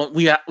like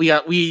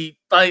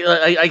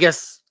I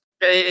guess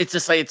it's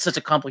just like it's such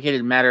a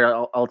complicated matter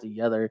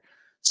altogether.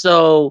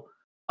 So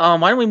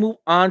why don't we move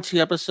on to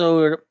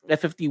episode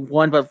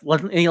 51? But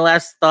any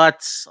last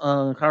thoughts,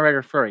 Conrad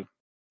or Furry?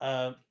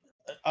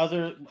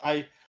 Other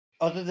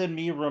than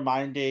me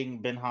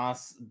reminding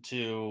Benhas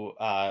to,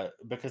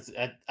 because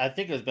I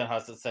think it was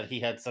Benhas that said he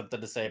had something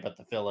to say about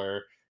the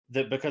filler,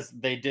 because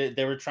they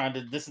were trying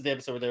to, this is the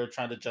episode where they were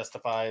trying to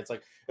justify, it's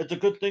like, it's a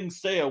good thing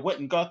Seiya went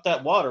and got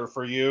that water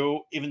for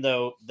you, even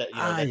though that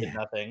did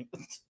nothing.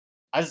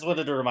 I just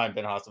wanted to remind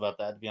Benhas about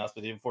that, to be honest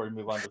with you, before we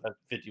move on to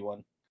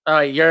 51. All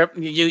right,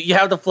 you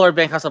have the floor,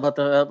 Benhas,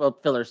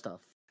 about filler stuff.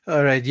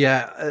 All right,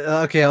 yeah.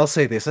 Okay, I'll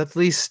say this. At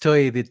least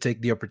Toei did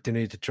take the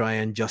opportunity to try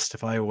and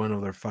justify one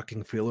of their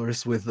fucking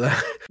fillers with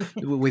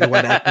with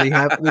what actually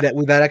happened,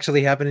 with that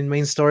actually happened in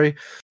main story.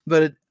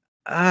 But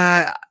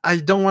I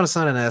don't want to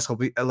sound an asshole,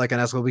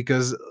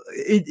 because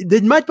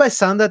it might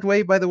sound that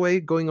way. By the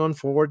way, going on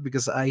forward,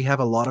 because I have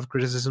a lot of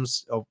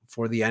criticisms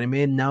for the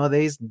anime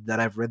nowadays that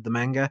I've read the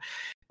manga.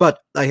 But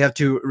I have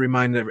to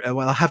remind,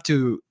 I have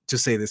to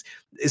say this.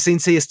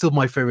 Saint Seiya is still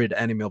my favorite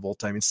anime of all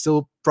time. It's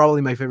still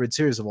probably my favorite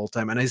series of all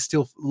time, and I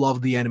still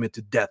love the anime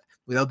to death.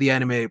 Without the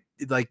anime,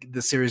 like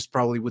the series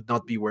probably would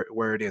not be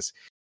where it is.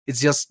 It's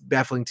just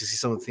baffling to see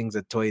some of the things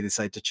that Toei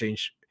decide to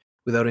change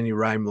without any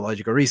rhyme,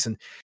 logic, or reason.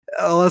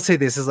 I'll say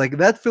this is like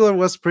that filler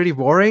was pretty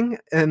boring,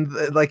 and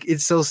like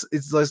it's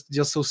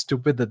just so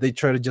stupid that they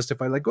try to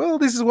justify like, well,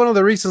 this is one of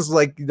the reasons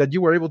like that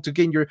you were able to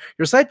gain your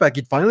sight back.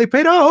 It finally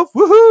paid off.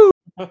 Woohoo!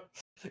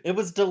 It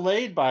was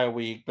delayed by a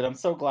week, but I'm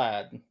so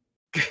glad.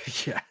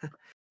 Yeah.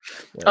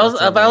 I was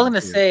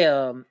gonna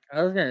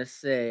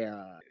say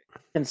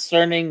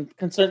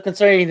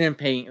concerning him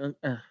paying.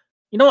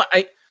 You know what?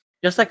 I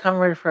just like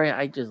Conrad Frey.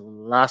 I just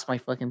lost my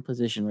fucking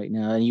position right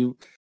now, and you.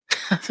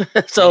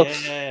 So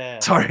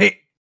sorry.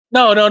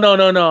 No.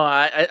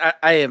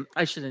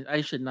 I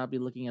should not be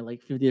looking at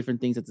like 50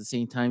 different things at the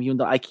same time, even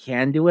though I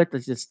can do it.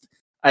 That's just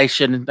I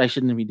shouldn't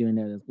be doing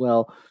that as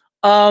well.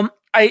 I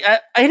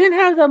didn't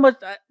have that much.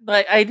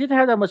 I didn't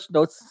have that much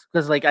notes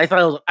because like I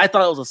thought it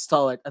was a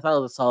solid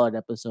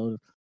episode.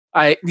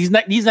 These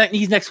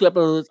next two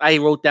episodes I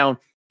wrote down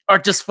are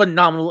just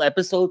phenomenal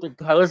episodes,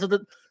 regardless of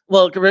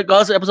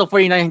episode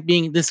 49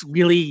 being this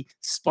really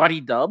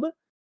spotty dub.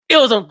 It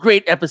was a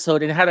great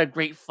episode and it had a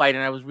great fight,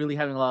 and I was really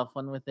having a lot of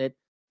fun with it.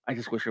 I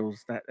just wish it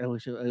was that. I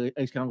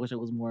just kind of wish it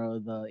was more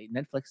of the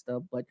Netflix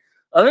dub. But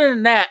other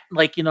than that,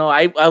 like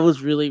I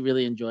was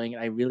really enjoying it.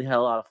 I really had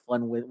a lot of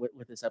fun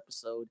with this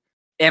episode,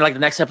 and like the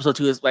next episode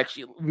too is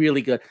actually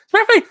really good. As a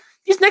matter of fact,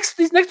 these next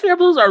 3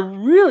 episodes are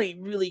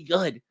really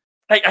good.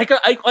 I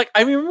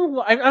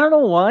remember I don't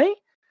know why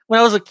when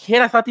I was a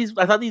kid I thought these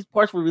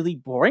parts were really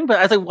boring, but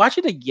as I watch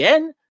it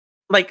again.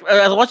 Like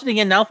as I watch it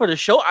again now for the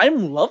show,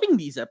 I'm loving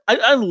these.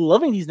 I'm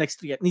loving these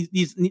next 3.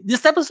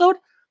 This episode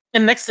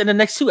and the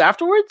next 2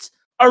 afterwards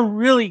are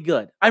really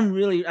good. I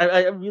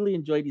really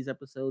enjoy these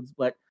episodes.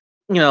 But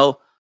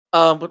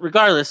but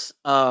regardless,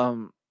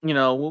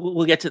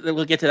 we'll get to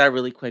that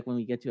really quick when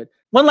we get to it.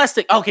 One last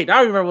thing. Okay, now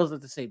I remember what I was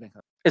going to say, Becca.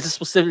 It's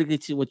specifically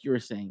to what you were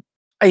saying.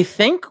 I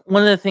think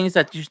one of the things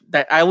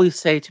that I always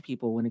say to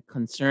people when it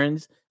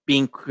concerns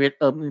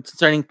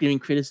concerning giving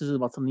criticism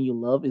about something you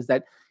love is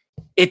that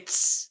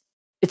it's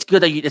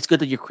good that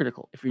you're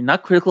critical. If you're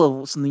not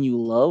critical of something you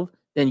love,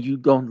 then you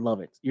don't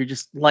love it. You're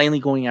just blindly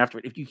going after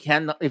it. If you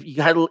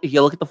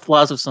look at the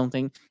flaws of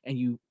something and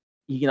you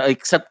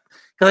accept,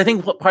 because I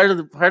think part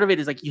of it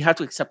is like you have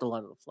to accept a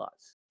lot of the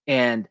flaws.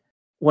 And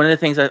one of the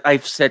things that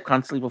I've said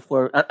constantly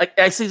before,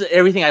 I say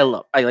everything I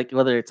love. I like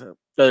whether it's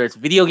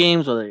video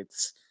games, whether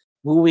it's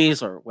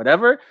movies or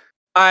whatever.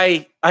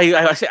 I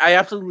say I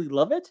absolutely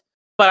love it,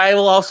 but I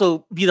will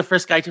also be the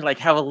first guy to like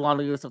have a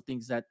laundry list of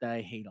things that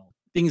I hate on.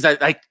 Things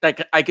that I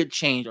could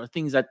change, or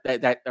things that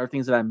are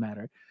things that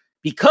matter,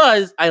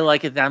 because I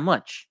like it that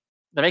much.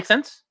 That makes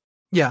sense?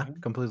 Yeah,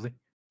 completely.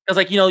 Because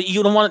like you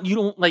don't want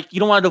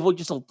to devote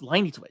yourself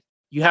blindly to it.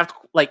 You have to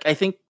I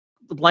think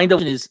the blind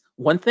devotion is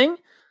one thing,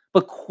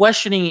 but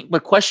questioning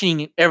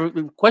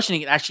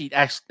it actually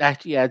adds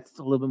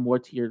a little bit more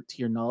to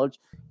your knowledge,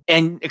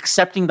 and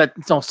accepting that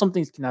some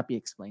things cannot be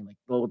explained, like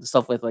the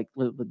stuff with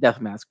the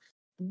death mask.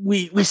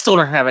 We still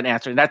don't have an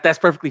answer, and that's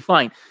perfectly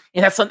fine,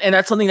 and that's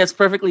something that's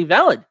perfectly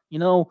valid.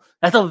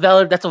 That's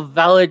a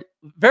valid,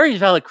 very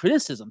valid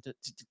criticism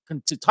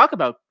to talk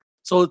about.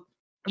 So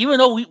even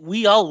though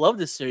we all love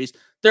this series,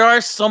 there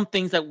are some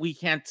things that we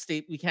can't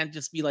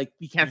just be like,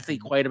 we can't stay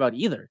quiet about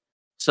either.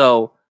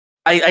 So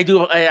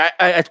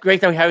it's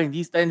great that we're having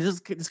these, and this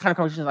kind of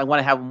conversations I want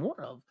to have more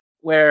of,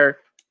 where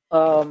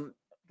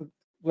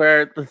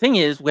the thing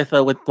is with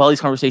all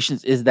these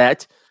conversations is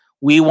that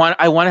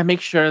I want to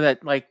make sure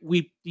that like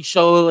we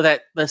show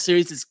that the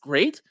series is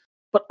great,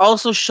 but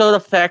also show the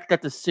fact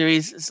that the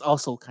series is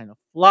also kind of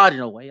flawed in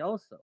a way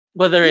also,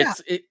 whether Yeah.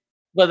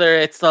 whether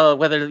it's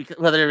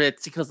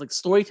because like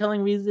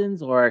storytelling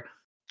reasons, or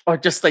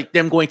just like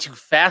them going too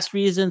fast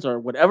reasons, or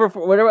whatever,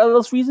 for whatever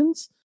those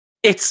reasons.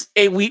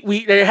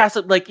 We there has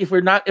to, like, if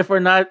we're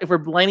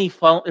blindly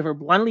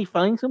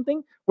following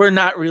something, we're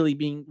not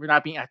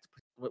being active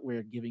what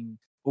we're giving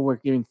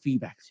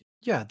feedback to.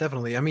 Yeah,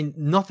 definitely. I mean,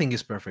 nothing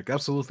is perfect.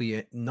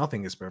 Absolutely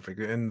nothing is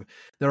perfect. And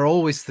there are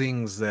always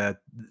things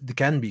that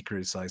can be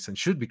criticized and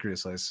should be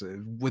criticized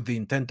with the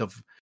intent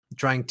of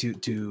trying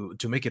to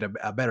make it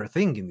a better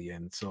thing in the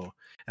end. So,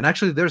 and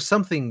actually, there's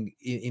something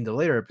in the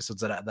later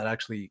episodes that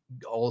actually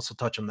also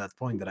touch on that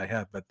point that I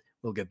have, but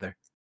we'll get there.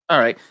 All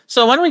right.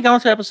 So why don't we go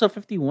on to episode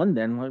 51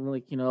 then? Why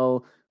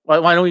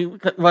don't we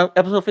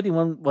episode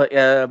 51? We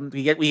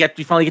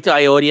finally get to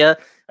Iodia.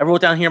 I wrote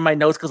down here in my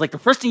notes because like the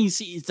first thing you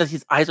see is that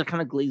his eyes are kind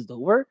of glazed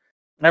over.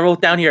 And I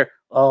wrote down here,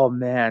 oh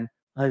man,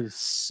 I was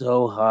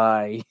so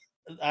high.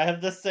 I have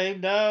the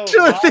same note.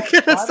 Sure, Why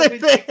thinking the do same we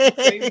take the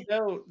thing. same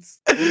notes?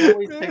 We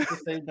always take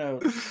the same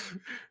notes.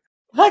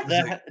 What?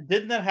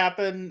 Didn't that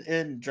happen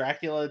in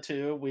Dracula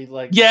too? We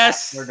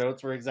Yes. our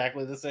notes were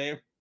exactly the same.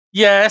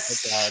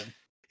 Yes. Oh God.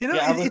 You know,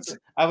 Yeah, it's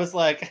I was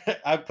like,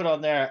 I put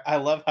on there, I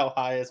love how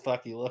high as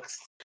fuck he looks.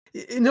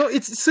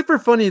 it's super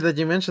funny that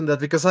you mentioned that,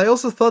 because I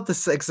also thought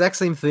this exact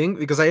same thing,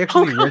 because I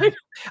actually God.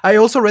 I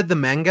also read the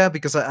manga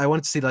because I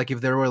wanted to see like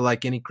if there were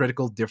like any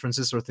critical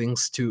differences or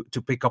things to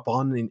pick up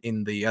on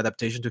in the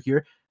adaptation to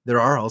here. There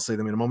are, I'll say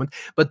them in a moment.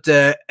 But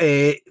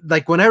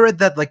like when I read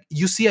that, like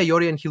you see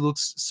Ayori and he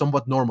looks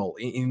somewhat normal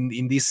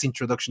in this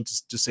introduction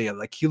to Seiya.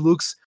 Like he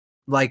looks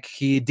like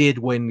he did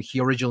when he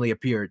originally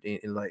appeared,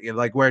 in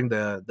like wearing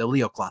the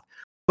Leo cloth.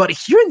 But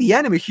here in the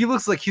anime, he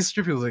looks like he's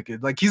stripping,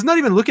 like he's not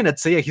even looking at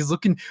Seiya. He's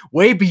looking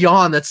way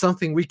beyond. That's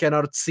something we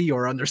cannot see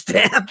or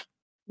understand.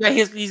 Yeah,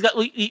 he's got.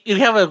 We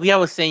have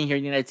a saying here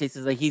in the United States,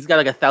 is like he's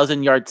got like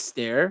 1,000-yard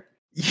stare.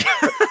 Yeah.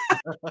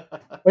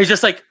 Where he's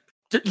just like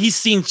he's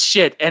seen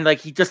shit, and like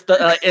he just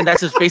and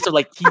that's his face of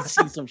like he's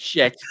seen some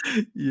shit.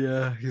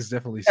 Yeah, he's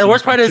definitely. And the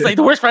worst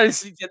part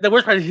is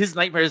his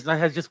nightmares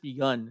has just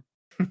begun.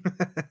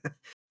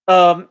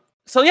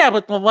 So yeah,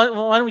 but why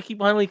don't we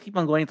keep on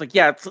going? It's like,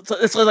 yeah,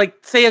 so like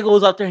Seiya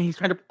goes up there and he's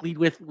trying to plead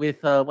with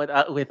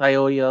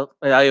Iodia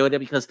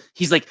because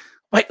he's like,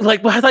 well,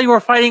 I thought you were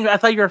fighting. I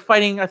thought you're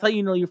fighting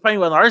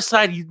on our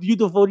side. You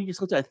devoted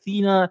yourself to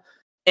Athena.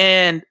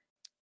 And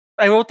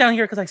I wrote down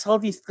here because I saw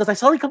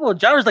a couple of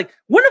jobbers. Like,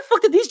 when the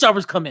fuck did these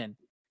jobbers come in?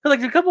 Because like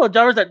there are a couple of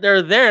jobbers that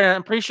they're there, and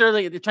I'm pretty sure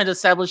they're trying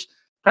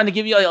to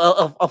give you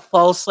a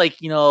false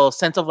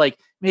sense of like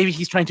maybe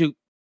he's trying to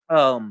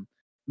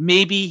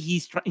maybe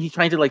he's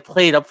trying to like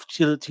play it up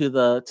to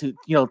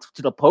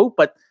the Pope,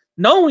 but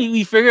no,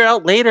 we figure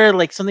out later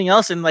like something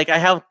else, and like I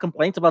have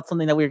complaints about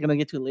something that we're gonna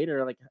get to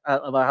later, like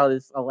about how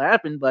this all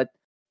happened, but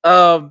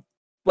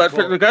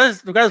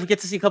regardless, we get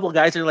to see a couple of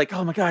guys that are like,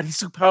 oh my god, he's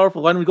so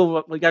powerful. Why don't we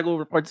go? We gotta go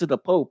report to the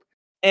Pope.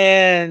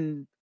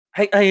 And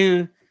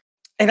I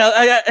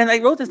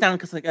wrote this down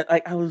because like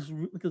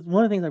because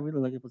one of the things I really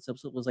liked about this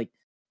episode was like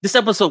this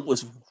episode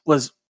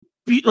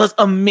was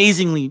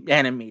amazingly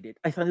animated.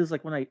 I thought it was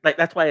like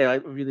that's why I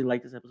really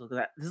like this episode.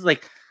 This is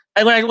like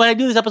when I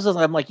do these episodes,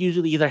 I'm like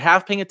usually either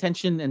half paying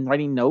attention and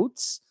writing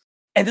notes,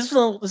 and this is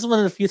one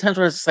of the few times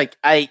where it's like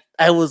I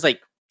was like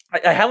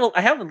I have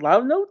a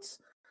lot of notes,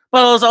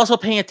 but I was also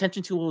paying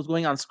attention to what was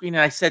going on screen,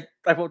 and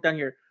I wrote down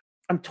here,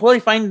 I'm totally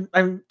feeling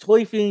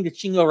the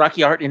Shingo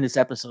Araki art in this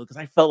episode because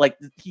I felt like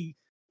he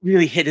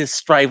really hit his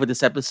stride with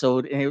this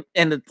episode,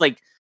 and it's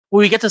like when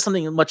we get to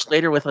something much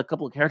later with a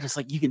couple of characters,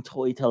 like you can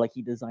totally tell like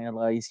he designed a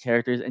lot of these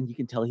characters, and you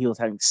can tell he was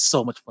having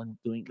so much fun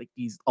doing like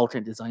these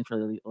alternate designs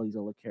for all these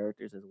other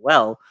characters as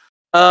well.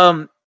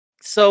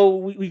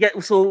 So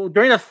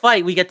during the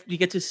fight we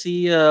get to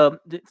see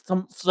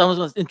someone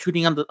was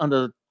intruding on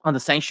the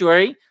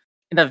sanctuary,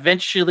 and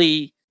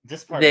eventually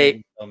this part made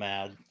me so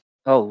mad.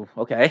 Oh,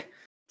 okay.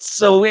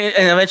 So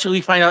and eventually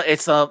we find out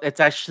it's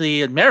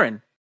actually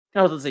Marin.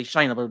 I was gonna say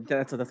Shina, but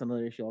that's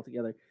another issue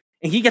altogether.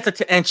 And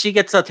she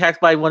gets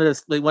attacked by one of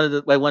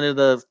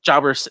the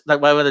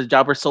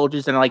jobber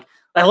soldiers, and like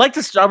I like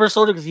this jobber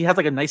soldier because he has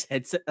like a nice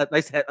headset, a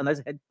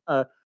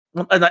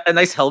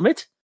nice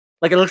helmet,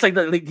 Like it looks like,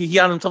 he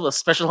got himself a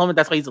special helmet.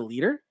 That's why he's a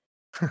leader.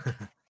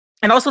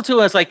 And also too,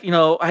 it's like,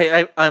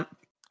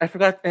 I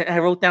forgot. I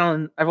wrote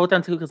down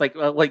too because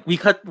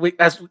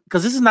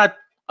because this is not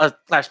a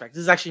flashback.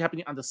 This is actually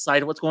happening on the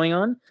side of what's going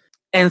on,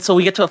 and so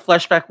we get to a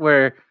flashback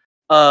where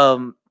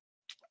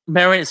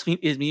Marin is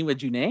meeting with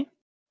Junet,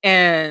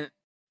 and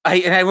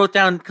I wrote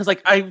down because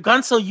like I've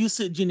gotten so used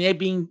to Junet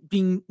being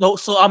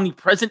so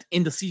omnipresent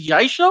in the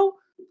CGI show.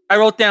 I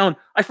wrote down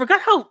I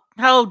forgot how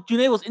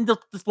Junet was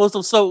disposed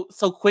of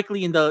so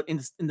quickly in the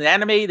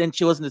anime than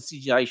she was in the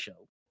CGI show.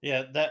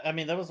 Yeah,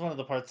 that was one of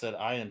the parts that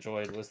I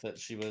enjoyed, was that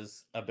she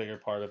was a bigger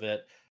part of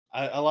it.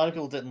 A lot of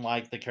people didn't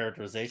like the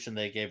characterization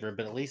they gave her,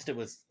 but at least it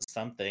was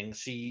something.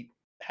 She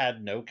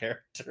had no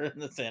character in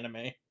this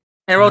anime.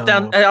 I wrote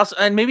down. I also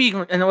I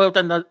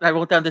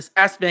wrote down this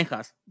Ask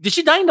Venkas. Did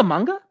she die in the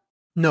manga?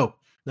 No.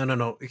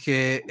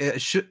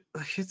 It's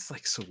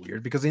like so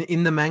weird because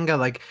in the manga,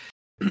 like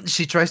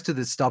she tries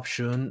to stop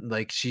Shun.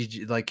 Like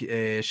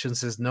Shun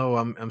says no,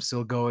 I'm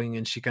still going,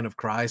 and she kind of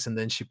cries, and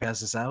then she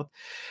passes out.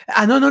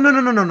 No.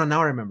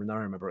 Now I remember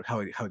how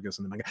it goes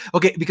in the manga.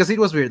 Okay, because it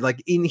was weird.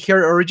 Like in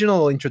her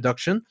original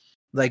introduction,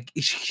 like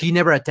he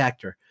never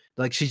attacked her.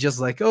 Like she just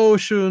like, oh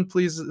Shun,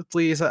 please,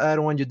 I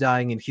don't want you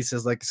dying. And he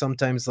says like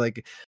sometimes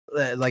like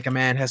a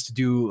man has to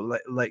do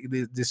like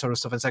this sort of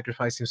stuff and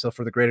sacrifice himself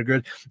for the greater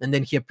good. And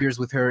then he appears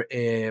with her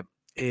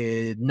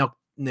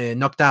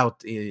knocked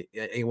out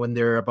when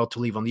they're about to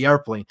leave on the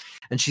airplane,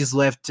 and she's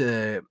left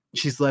in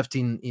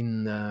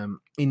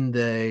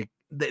the.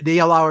 They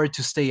allow her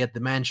to stay at the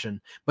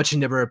mansion, but she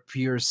never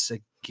appears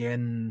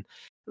again.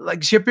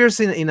 Like she appears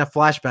in a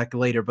flashback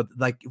later, but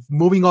like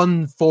moving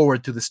on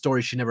forward to the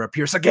story, she never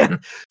appears again.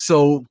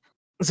 So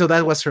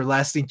that was her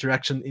last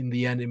interaction in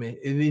the anime,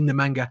 in the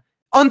manga.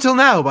 Until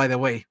now, by the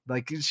way,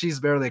 like she's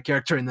barely a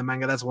character in the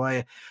manga. That's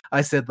why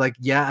I said like,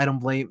 yeah, I don't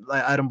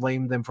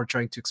blame them for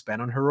trying to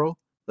expand on her role.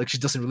 Like she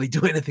doesn't really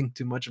do anything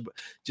too much, but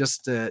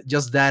just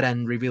that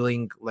and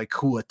revealing like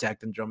who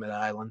attacked Andromeda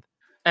Island.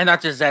 And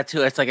not just that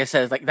too. It's like I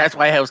said, it's like that's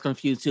why I was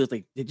confused too. It's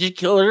like, did you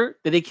kill her?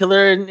 Did they kill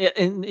her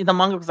in the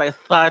manga? Because I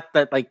thought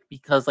that like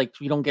because like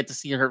we don't get to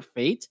see her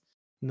fate.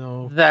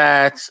 No.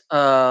 That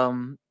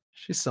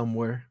she's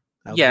somewhere.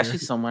 Yeah, there.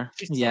 She's somewhere.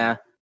 Yeah.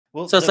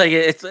 Well, so it's like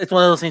it's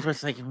one of those things where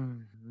it's like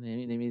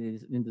maybe they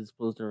didn't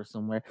dispose her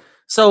somewhere.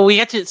 So we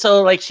get to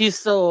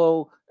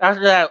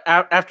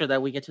after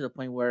that we get to the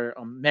point where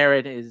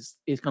Merit is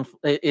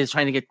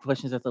trying to get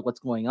questions as to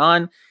what's going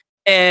on.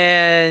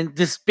 And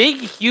this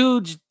big,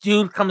 huge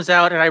dude comes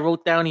out, and I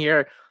wrote down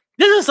here,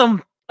 this is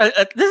some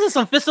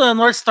Fist of the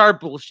North Star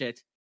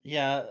bullshit.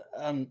 Yeah,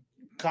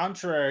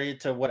 contrary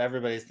to what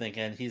everybody's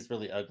thinking, he's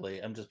really ugly.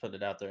 I'm just putting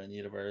it out there in the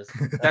universe.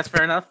 That's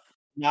fair enough.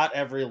 Not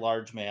every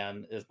large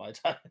man is my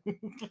type.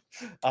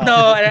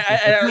 No,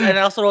 and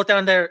I also wrote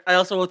down there. I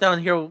also wrote down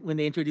here when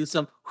they introduced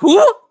him.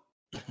 Who?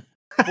 The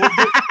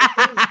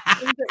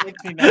thing that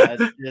makes me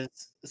mad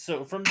is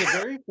so from the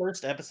very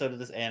first episode of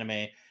this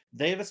anime,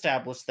 they've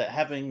established that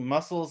having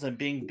muscles and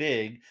being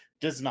big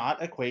does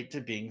not equate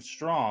to being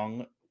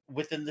strong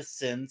within the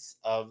sense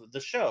of the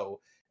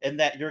show, and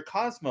that your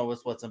Cosmo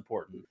is what's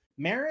important.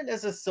 Marin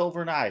is a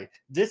Silver Knight.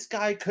 This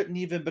guy couldn't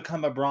even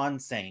become a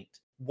Bronze Saint.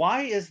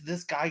 Why is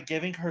this guy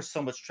giving her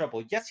so much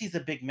trouble? Yes, he's a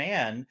big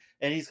man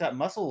and he's got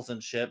muscles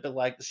and shit, but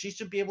like she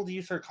should be able to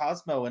use her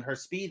Cosmo and her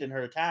speed and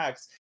her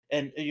attacks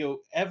and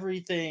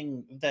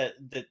everything that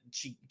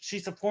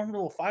she's a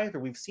formidable fighter.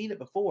 We've seen it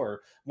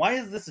before. Why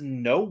is this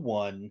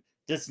nobody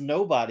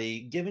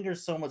giving her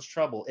so much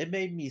trouble? It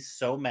made me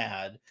so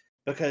mad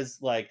because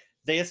like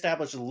they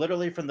established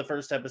literally from the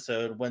first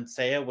episode when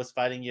Seiya was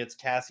fighting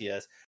against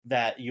Cassius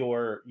that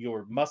your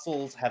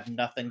muscles have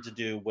nothing to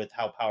do with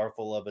how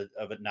powerful of a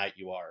knight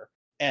you are.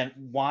 And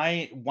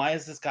why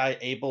is this guy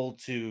able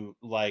to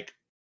like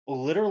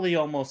literally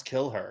almost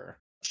kill her?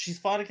 She's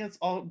fought against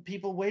all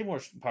people way more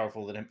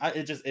powerful than him.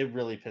 It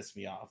really pissed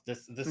me off.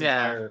 This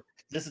entire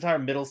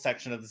middle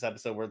section of this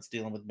episode where it's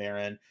dealing with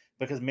Marin,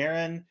 because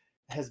Marin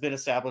has been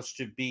established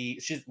to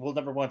be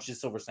number one, she's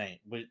Silver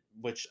Saint,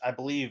 which I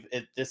believe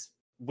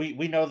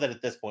we know that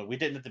at this point. We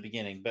didn't at the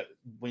beginning, but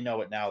we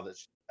know it now that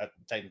she,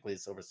 technically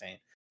is Silver Saint.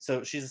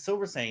 So she's a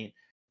Silver Saint,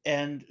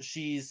 and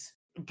she's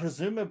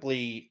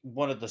presumably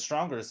one of the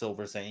stronger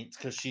Silver Saints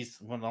because she's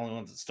one of the only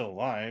ones that's still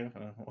alive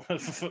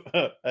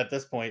at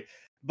this point.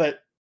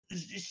 But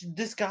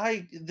this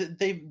guy,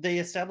 they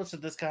established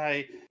that this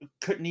guy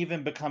couldn't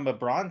even become a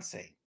Bronze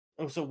Saint.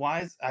 So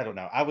why I don't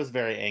know. I was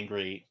very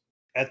angry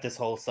at this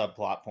whole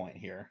subplot point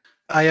here.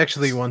 I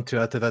actually want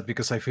to add to that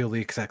because I feel the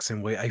exact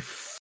same way. I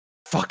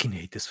fucking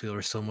hate this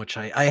filler so much.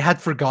 I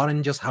had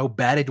forgotten just how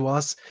bad it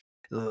was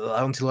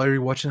until I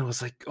rewatched it. I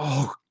was like,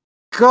 oh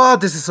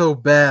god, this is so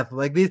bad.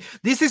 Like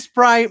this is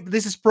prime.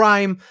 This is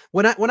prime.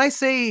 When I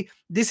say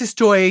this is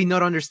Toei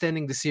not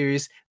understanding the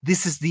series,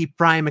 this is the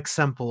prime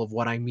example of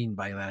what I mean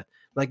by that.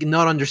 Like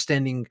not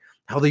understanding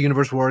how the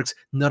universe works,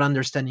 not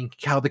understanding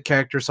how the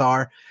characters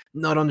are,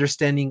 not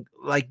understanding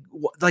like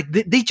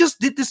they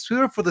just did this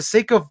filler for the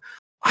sake of,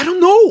 I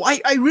don't know.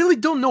 I really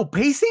don't know,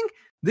 pacing.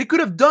 They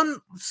could have done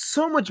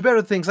so much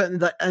better things,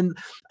 and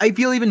I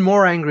feel even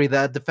more angry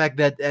that the fact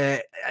that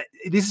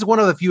this is one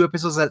of the few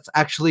episodes that's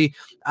actually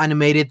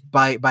animated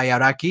by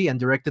Araki and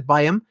directed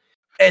by him.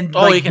 And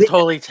Oh, you can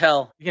totally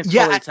tell. You can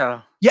totally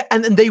tell. Yeah,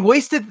 and they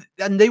wasted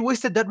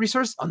that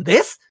resource on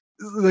this.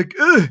 Like,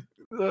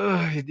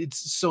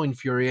 it's so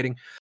infuriating.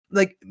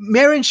 Like,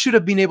 Marin should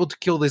have been able to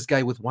kill this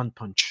guy with one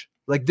punch.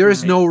 Like, there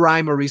is no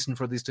rhyme or reason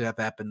for this to have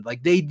happened.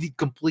 Like, they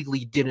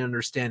completely didn't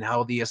understand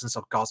how the essence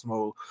of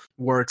Cosmo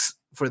works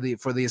for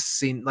this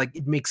scene. Like,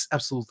 it makes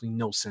absolutely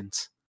no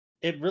sense.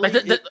 It really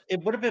it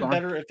would have been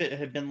better if it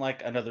had been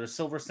like another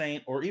Silver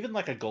Saint or even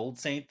like a Gold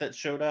Saint that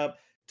showed up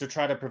to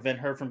try to prevent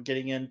her from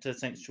getting into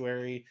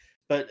Sanctuary.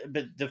 But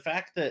the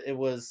fact that it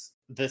was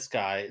this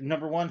guy,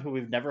 number one, who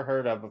we've never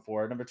heard of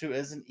before, number two,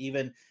 isn't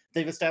even,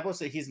 they've established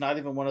that he's not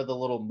even one of the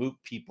little mook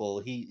people.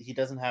 He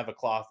doesn't have a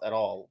cloth at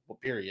all,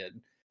 period.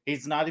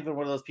 He's not even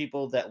one of those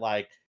people that,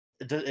 like,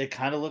 it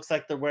kind of looks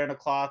like they're wearing a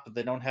cloth, but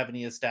they don't have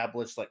any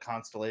established, like,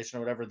 constellation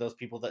or whatever, those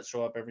people that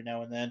show up every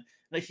now and then.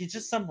 Like, he's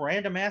just some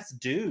random ass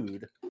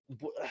dude.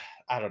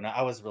 I don't know.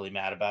 I was really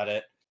mad about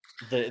it.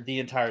 The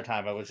entire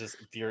time I was just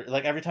furious.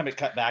 Like, every time it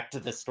cut back to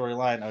this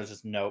storyline, I was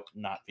just nope,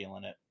 not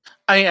feeling it.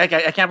 I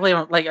can't believe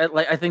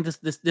I think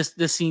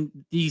this scene,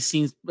 these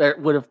scenes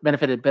would have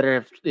benefited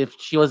better if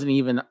she wasn't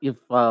even, if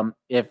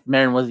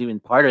Marin wasn't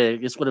even part of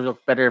it. This would have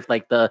looked better if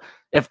the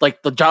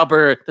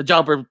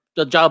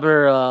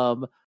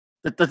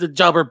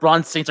jobber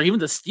bronze saints or even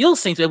the steel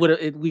saints,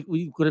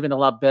 we could have been a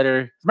lot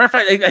better. As a matter of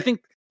fact, I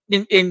think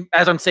in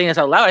as I'm saying this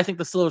out loud, I think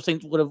the silver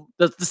saints would have,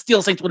 the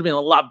steel saints would have been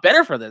a lot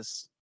better for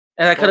this.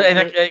 And I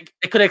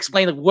could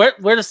explain where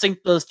the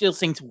steel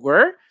saints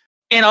were,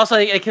 and also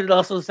I could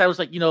also establish,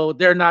 like,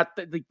 they're not,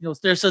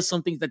 there's just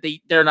some things that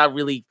they're not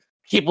really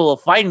capable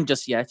of fighting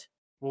just yet.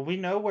 Well, we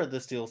know where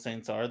the steel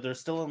saints are. They're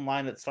still in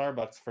line at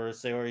Starbucks for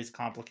Sayori's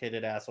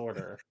complicated ass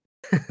order.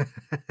 Oh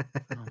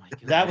my God.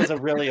 That was a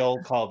really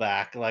old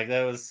callback. Like,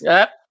 that was.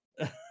 Yep.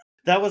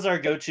 That was our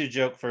go-to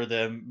joke for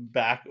them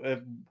back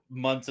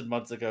months and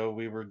months ago.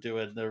 We were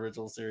doing the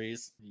original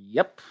series.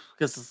 Yep,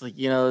 because it's like,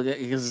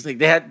 because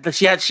they had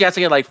she has to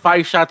get like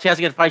 5 shots. She has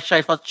to get 5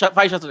 shots of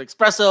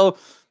espresso,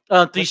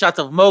 3 shots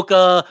of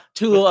mocha,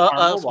 2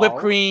 whipped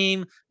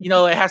cream.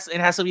 It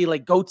has to be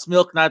like goat's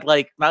milk, not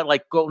like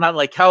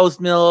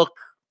cow's milk.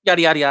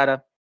 Yada yada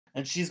yada.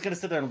 And she's gonna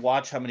sit there and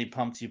watch how many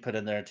pumps you put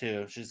in there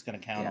too. She's gonna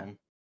count them.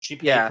 She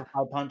paid for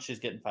 5 pumps. She's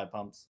getting 5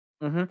 pumps.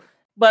 Mm-hmm.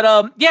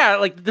 But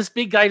like this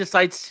big guy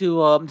decides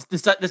to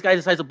this guy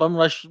decides to bum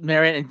rush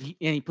Marin, and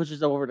he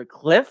pushes her over the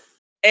cliff,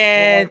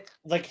 and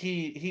like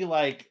he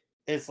like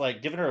is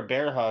like giving her a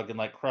bear hug and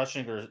like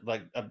crushing her,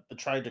 like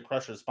trying to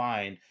crush her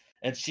spine,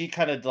 and she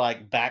kind of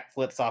like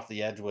backflips off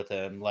the edge with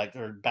him, like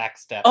her back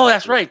step. Oh,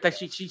 that's right. That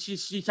she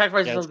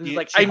sacrifices herself.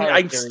 Like,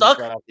 I'm stuck.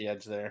 Right off the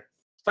edge there.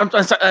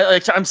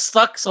 I'm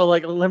stuck. So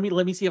like let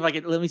me see if I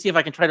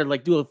can try to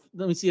like do a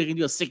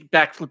sick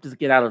backflip to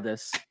get out of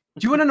this.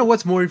 Do you want to know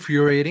what's more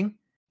infuriating?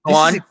 Go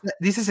on.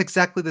 This is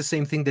exactly the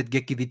same thing that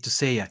Geki did to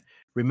Seiya.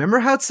 Remember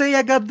how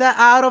Seiya got that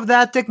out of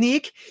that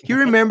technique? He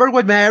remembered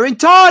what Marin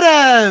taught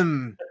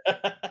him.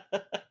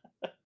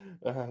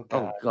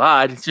 Oh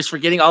God! It's just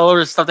forgetting all of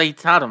the stuff that he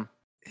taught him.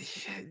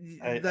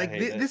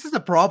 This is the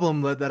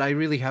problem that I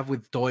really have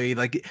with Toei.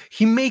 Like,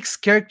 he makes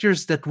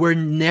characters that were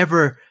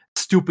never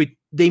stupid.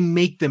 They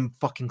make them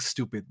fucking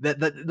stupid.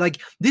 That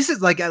like, this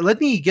is like, let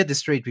me get this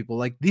straight, people.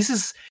 Like, this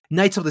is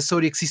Knights of the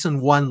Zodiac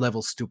season 1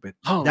 level stupid.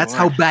 That's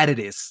how bad it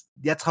is.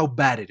 That's how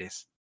bad it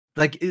is.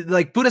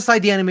 Like, put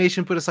aside the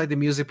animation, put aside the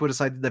music, put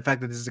aside the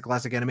fact that this is a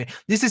classic anime.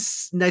 This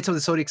is Knights of the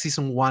Zodiac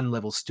season 1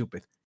 level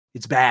stupid.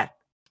 It's bad,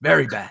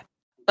 very bad.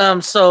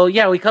 So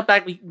yeah, we cut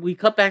back. We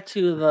cut back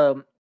to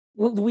the.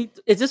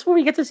 Is this where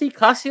we get to see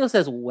Cassius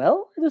as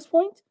well at this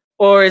point?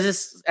 Or is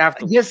this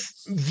after?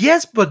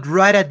 Yes, but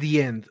right at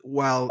the end.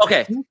 Well,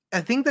 okay. I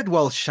think that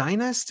while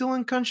Shaina is still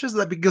unconscious,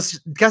 like, because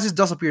Cassius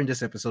does appear in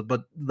this episode,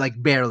 but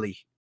like barely.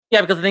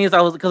 Yeah, because the thing is,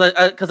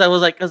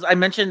 because I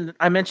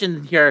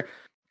mentioned here,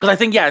 because I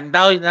think, yeah,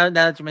 now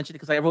that you mentioned it,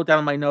 because I wrote down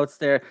in my notes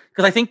there,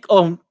 because I think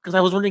because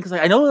I was wondering, because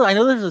I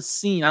know there's a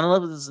scene, I don't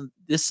know if this is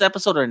this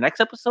episode or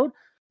next episode,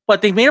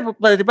 but they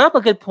brought up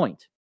a good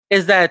point.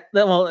 Is that,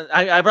 well,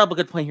 I brought up a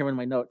good point here in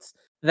my notes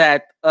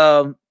that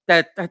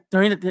that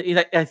during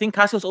I think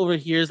Cassius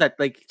overhears that,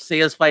 like,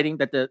 Seiya's fighting,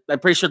 I'm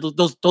pretty sure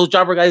those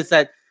jobber guys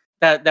that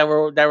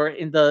were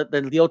in the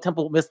Leo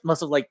temple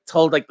must have like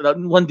told like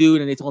one dude,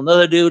 and they told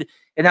another dude,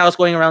 and now it's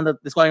going around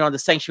the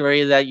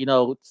sanctuary that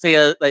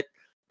Seiya, like,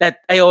 that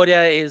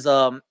Aoda is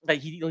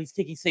like he's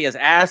kicking Seiya's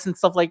ass and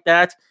stuff like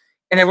that.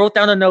 And I wrote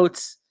down the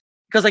notes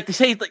because like they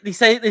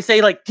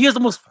say like he is the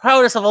most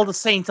proudest of all the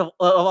saints of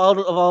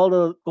all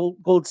the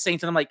gold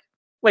saints, and I'm like,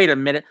 wait a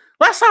minute.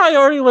 Last time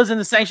Iori was in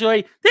the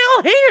sanctuary, they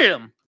all hated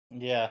him.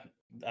 Yeah,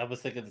 I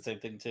was thinking the same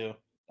thing too.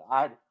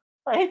 God,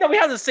 I hate that we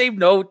have the same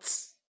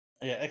notes.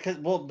 Yeah,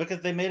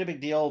 because they made a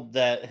big deal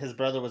that his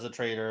brother was a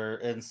traitor,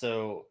 and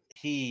so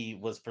he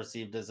was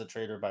perceived as a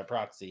traitor by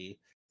proxy.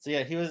 So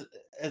yeah, he was,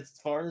 as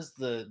far as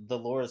the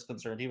lore is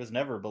concerned, he was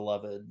never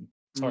beloved,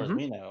 as far as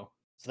we know.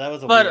 So that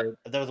was a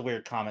But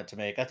weird comment to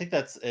make. I think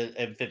that's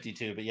in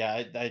 52, but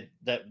yeah,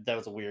 that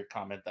was a weird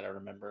comment that I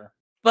remember.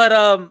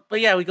 but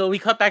yeah, we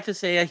cut back to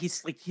Seiya.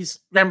 He's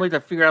scrambling to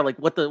figure out like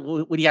what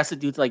he has to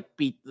do to like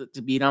beat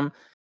him,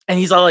 and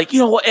he's all like, you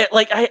know what,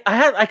 like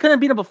I couldn't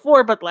beat him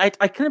before, but like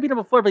I couldn't beat him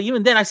before, but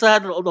even then I still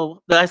had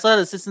I still had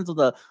the assistance of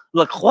the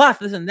cloth,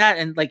 this and that,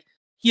 and like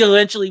he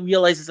eventually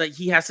realizes that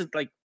he has to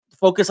like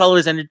focus all of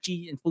his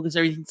energy and focus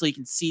everything so he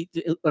can see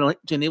to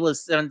enable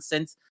his seventh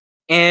sense.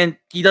 And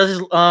he does his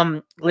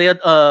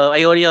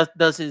Ioria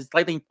does his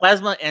lightning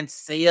plasma, and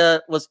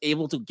Seiya was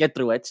able to get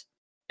through it,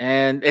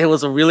 and it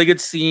was a really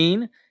good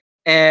scene.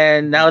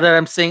 And now that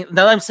I'm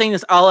saying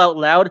this all out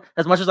loud,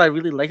 as much as I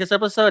really like this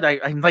episode,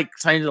 I'm like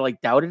trying to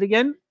like doubt it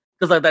again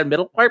because like that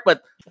middle part.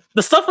 But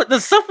the stuff with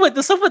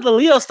the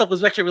Leo stuff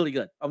was actually really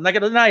good. I'm not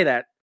gonna deny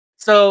that.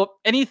 So,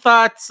 any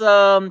thoughts,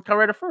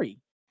 Colorado Furry?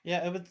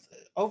 Yeah, it was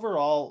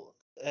overall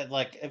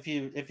like if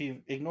you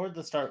ignored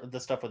the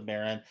stuff with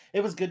Marin,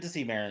 it was good to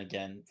see Marin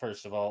again.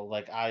 First of all,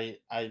 like I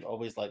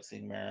always like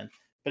seeing Marin,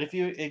 but if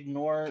you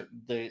ignore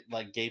the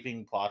like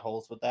gaping plot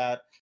holes with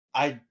that,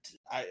 I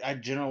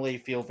generally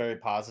feel very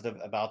positive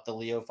about the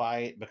Leo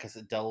fight because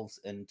it delves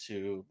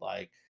into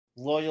like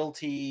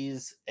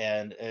loyalties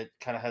and it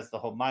kind of has the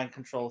whole mind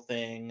control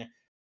thing.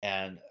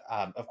 And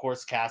of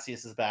course,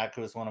 Cassius is back,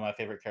 who is one of my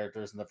favorite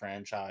characters in the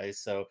franchise.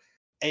 So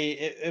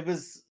it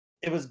was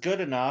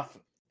good enough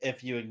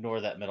if you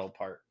ignore that middle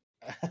part.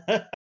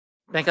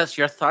 Bankas,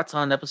 your thoughts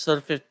on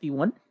episode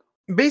 51?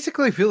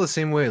 Basically, I feel the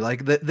same way.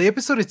 Like the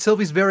episode itself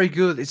is very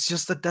good. It's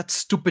just that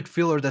stupid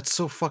filler that's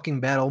so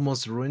fucking bad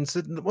almost ruins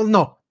it. Well,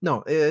 no.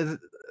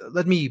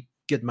 Let me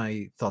get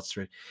my thoughts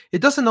straight.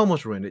 It doesn't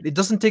almost ruin it. It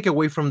doesn't take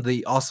away from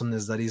the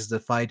awesomeness that is the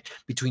fight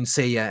between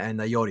Seiya and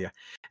Ioria.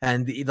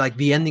 And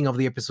the ending of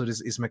the episode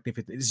is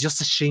magnificent. It's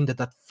just a shame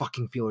that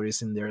fucking filler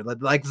is in there.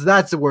 Like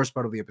that's the worst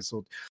part of the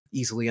episode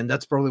easily, and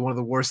that's probably one of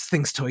the worst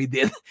things Toei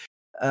did.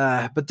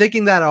 But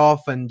taking that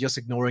off and just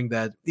ignoring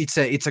that, it's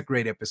a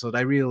great episode.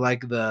 I really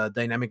like the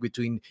dynamic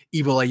between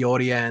evil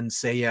Ioria and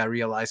Seiya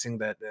realizing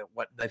that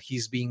that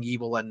he's being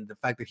evil and the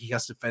fact that he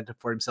has to fend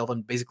for himself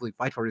and basically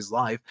fight for his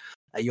life.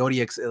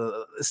 Ioria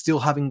still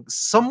having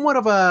somewhat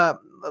of a,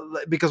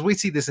 because we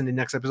see this in the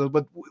next episode,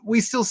 but we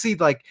still see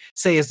like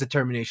Seiya's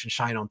determination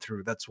shine on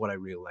through. That's what I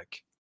really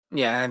like.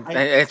 Yeah, and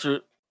it's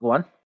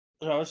one.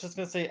 I was just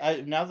gonna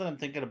say, now that I'm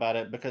thinking about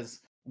it,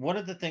 because one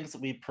of the things that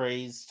we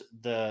praised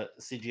the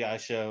CGI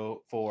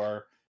show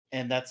for,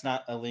 and that's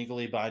not a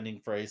legally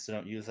binding phrase, so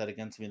don't use that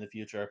against me in the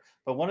future.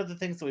 But one of the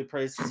things that we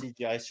praised the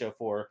CGI show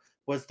for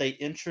was they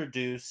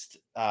introduced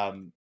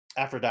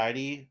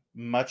Aphrodite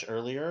much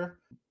earlier.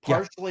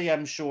 Partially,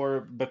 I'm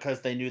sure, because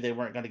they knew they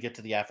weren't going to get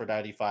to the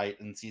Aphrodite fight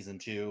in season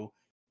 2,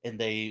 and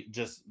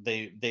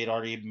they'd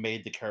already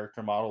made the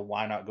character model.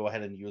 Why not go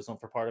ahead and use them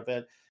for part of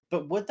it?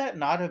 But would that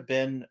not have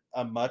been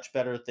a much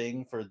better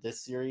thing for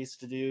this series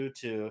to do,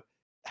 to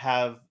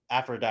have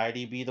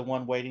Aphrodite be the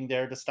one waiting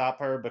there to stop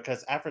her?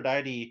 Because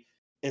Aphrodite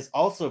is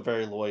also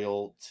very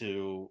loyal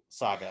to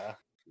Saga.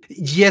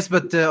 Yes,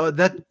 but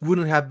that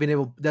wouldn't have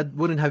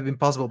been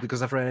possible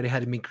because Aphrodite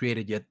hadn't been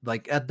created yet.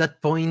 Like at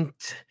that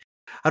point,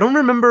 I don't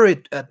remember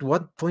it at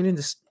what point in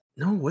this.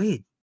 No,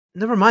 wait,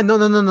 never mind. No.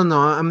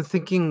 I'm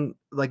thinking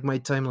like my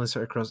timelines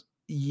are across.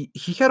 He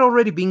had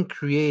already been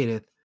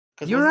created.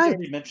 You're right.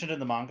 Already mentioned in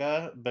the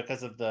manga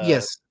because of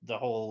the the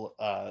whole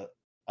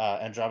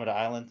Andromeda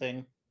Island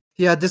thing.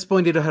 Yeah, at this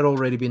point it had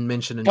already been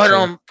mentioned.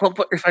 But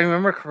if I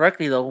remember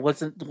correctly, though,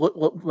 wasn't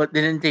what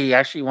didn't they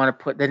actually want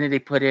to put? Didn't they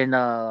put in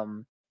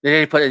Did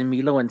they put in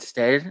Milo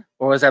instead,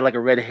 or was that like a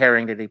red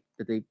herring that they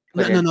put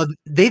in? No.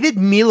 They did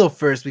Milo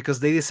first because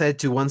they decided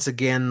to once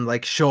again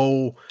like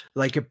show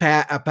like a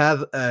path.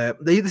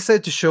 They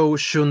decided to show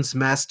Shun's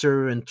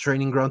master and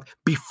training ground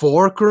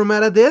before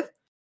Kurumada did,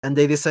 and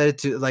they decided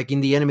to, like,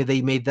 in the anime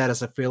they made that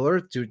as a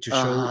filler to show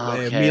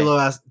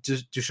Milo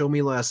to show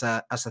Milo as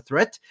a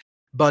threat.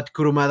 But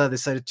Kurumada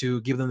decided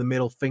to give them the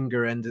middle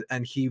finger, and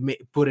he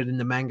put it in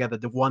the manga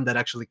that the one that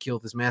actually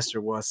killed his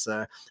master was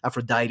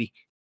Aphrodite.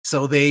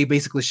 So they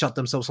basically shot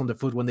themselves on the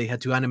foot when they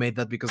had to animate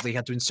that because they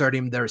had to insert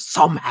him there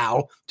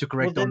somehow to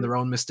correct on their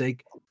own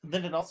mistake.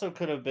 Then it also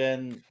could have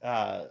been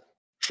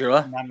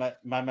sure. My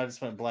mind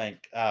just went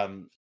blank.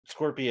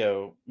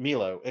 Scorpio,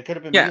 Milo. It could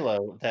have been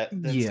Milo that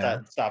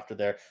stopped her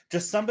there.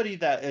 Just somebody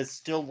that is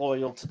still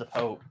loyal to the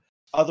Pope,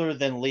 other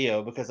than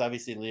Leo, because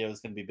obviously Leo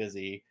is going to be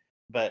busy.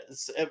 But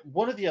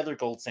one of the other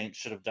Gold Saints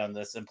should have done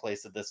this in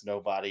place of this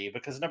nobody,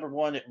 because number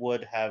one, it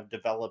would have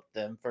developed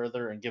them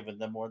further and given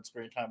them more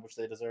screen time, which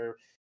they deserve.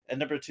 And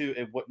number two,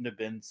 it wouldn't have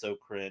been so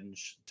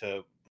cringe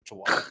to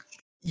watch.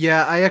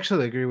 Yeah, I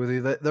actually agree with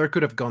you. That there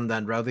could have gone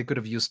that route. They could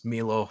have used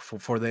Milo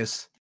for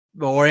this,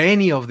 or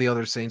any of the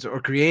other Saints, or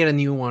create a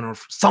new one or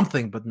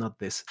something, but not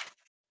this.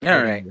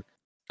 All right.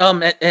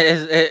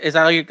 Is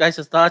that all you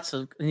guys' thoughts?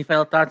 Any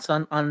final thoughts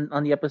on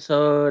the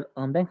episode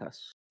on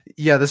Bankas?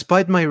 Yeah,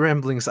 despite my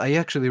ramblings, I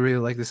actually really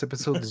like this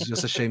episode. It's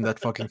just a shame that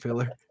fucking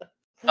filler.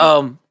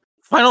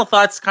 final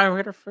thoughts, Kamen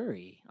Rider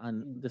Furry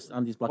on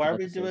these block Why of are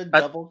we episodes. doing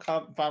double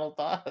final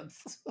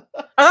thoughts?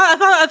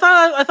 I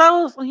thought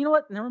it was. Well, you know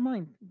what? Never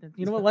mind.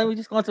 You know what? Why don't we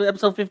just go on to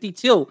episode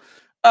 52?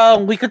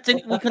 We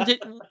continue. We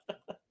continue.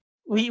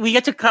 We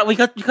get to we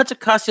cut to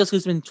Cassius,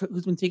 who's been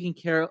taking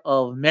care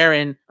of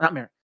Marin, not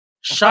Marin,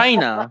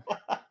 China.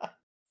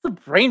 The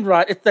brain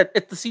rot. It's the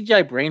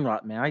CGI brain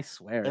rot, man. I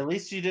swear. At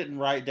least you didn't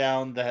write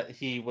down that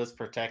he was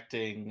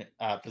protecting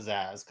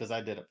Pizzazz, because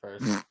I did it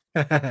first.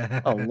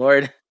 Oh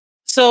Lord.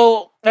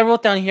 So I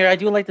wrote down here. I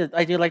do like that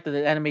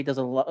the anime does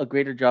a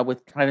greater job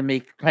with trying to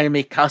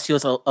make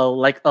Cassius have a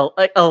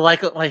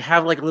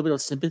little bit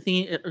of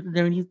sympathy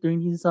during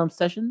these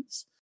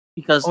sessions,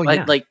 because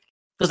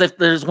because if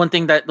there's one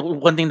thing that the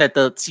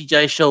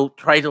CGI show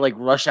tried to like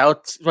rush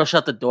out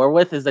the door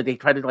with, is that they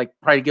try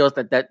to give us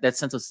that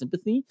sense of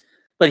sympathy.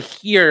 But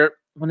here,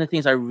 one of the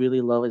things I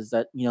really love is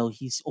that, you know,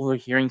 he's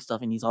overhearing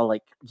stuff and he's all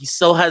like, he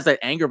still has that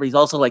anger, but he's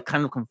also like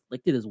kind of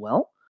conflicted as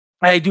well.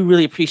 I do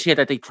really appreciate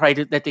that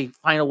they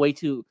find a way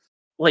to,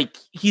 like,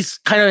 he's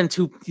kind of in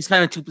two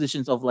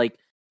positions of, like,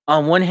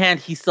 on one hand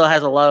he still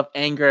has a lot of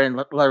anger and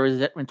a lot of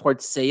resentment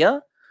towards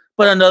Seiya,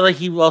 but on the other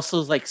he also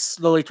is like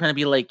slowly trying to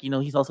be like, you know,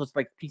 he's also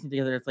like piecing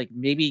together. It's like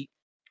maybe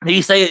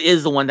Seiya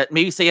is the one,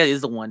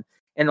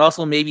 and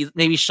also maybe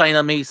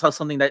Shina maybe saw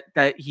something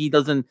that he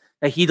doesn't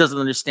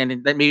understand,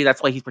 and that maybe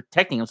that's why he's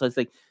protecting him. So it's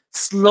like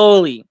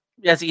slowly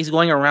as he's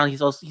going around,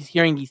 he's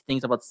hearing these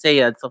things about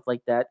Seiya and stuff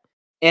like that.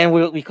 And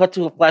we cut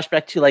to a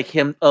flashback to like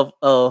him of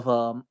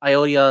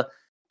Ioria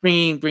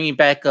bringing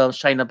back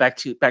Shina back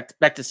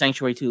to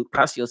Sanctuary to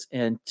Cassius,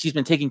 and she's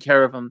been taking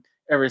care of him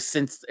ever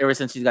since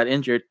she got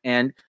injured.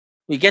 And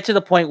we get to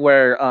the point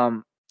where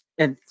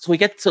it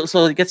gets to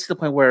the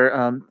point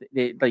where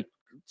they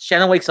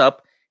Shanna wakes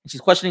up and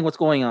she's questioning what's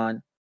going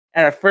on.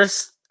 And at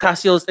first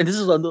Cassius, and this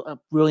is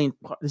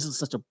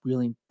such a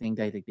brilliant thing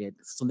that they did.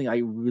 It's something I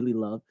really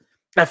love.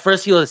 At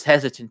first he was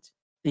hesitant.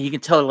 You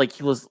can tell, like,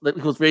 he was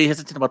really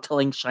hesitant about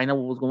telling Shina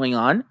what was going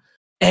on,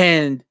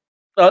 and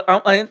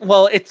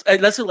it's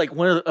that's like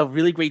one of a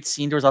really great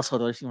scene. There was also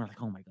another scene where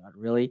like, oh my god,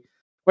 really?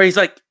 Where he's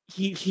like,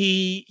 he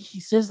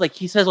says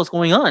what's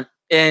going on,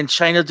 and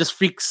Shina just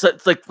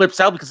flips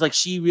out because like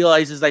she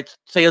realizes that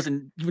Seiya's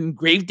in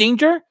grave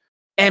danger,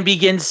 and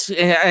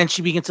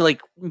she begins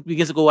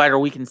to go at her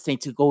weak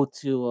instinct to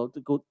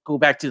go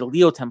back to the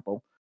Leo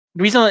Temple.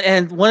 The reason,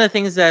 and one of the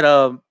things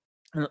that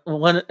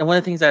one of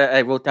the things that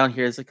I wrote down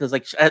here is because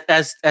like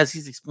as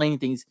he's explaining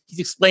things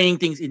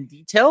in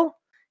detail,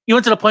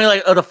 even to the point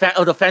like of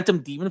the Phantom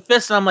Demon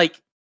Fist, and I'm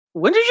like,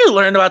 when did you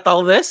learn about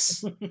all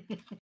this?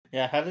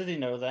 Yeah, how did he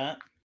know that?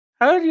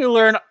 How did you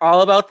learn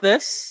all about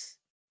this?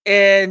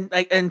 And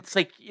it's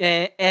like,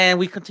 and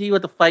we continue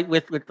with the fight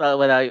with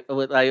Ioria,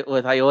 with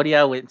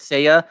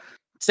Seiya.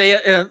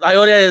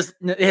 Ioria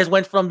has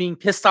went from being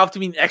pissed off to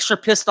being extra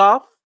pissed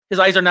off. His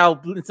eyes are now,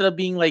 instead of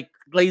being like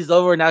glazed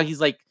over, now he's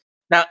like,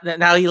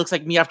 Now he looks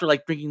like me after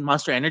like drinking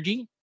Monster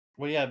Energy.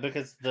 Well, yeah,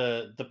 because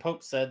the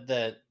Pope said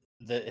that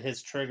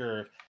his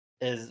trigger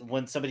is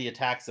when somebody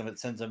attacks him, it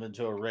sends him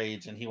into a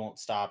rage, and he won't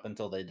stop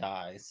until they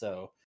die.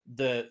 So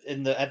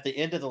at the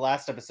end of the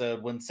last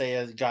episode, when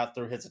Seiya got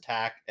through his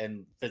attack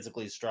and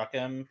physically struck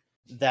him,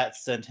 that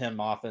sent him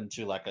off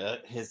into like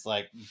his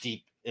like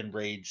deep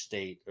enraged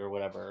state or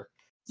whatever.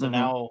 So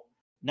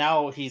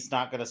now he's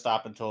not going to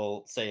stop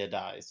until Seiya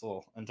dies.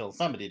 Well, until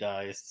somebody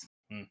dies.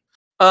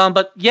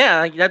 But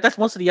yeah, that's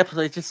most of the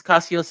episode. It's just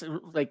Cassius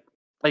like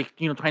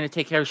trying to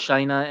take care of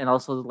Shina, and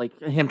also like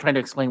him trying to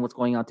explain what's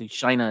going on to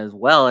Shina as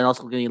well, and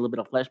also getting a little bit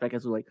of flashback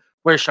as to like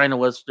where Shina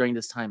was during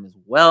this time as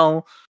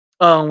well.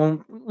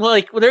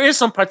 There is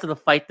some parts of the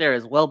fight there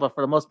as well, but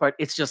for the most part,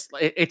 it's just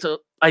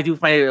I do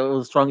find it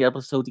a strong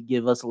episode to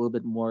give us a little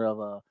bit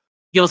more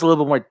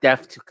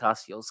depth to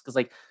Cassius, because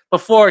like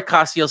before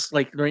Cassius,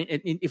 like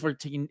if we're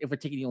taking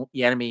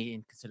the anime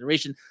in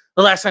consideration,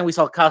 the last time we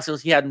saw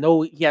Cassius, he had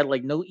no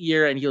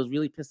ear, and he was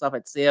really pissed off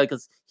at Seiya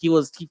because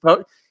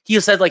he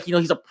said like,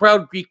 he's a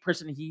proud Greek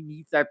person and he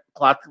needs that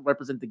cloth to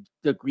represent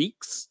the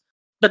Greeks.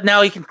 But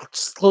now he can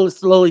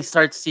slowly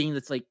start seeing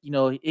that's like,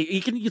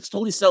 he can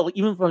totally tell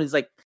even from his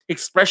like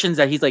expressions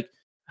that he's like,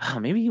 oh,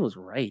 maybe he was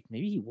right.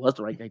 Maybe he was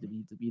the right guy to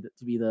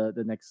be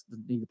the next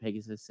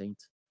Pegasus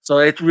Saint. So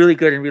it's really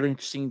good and really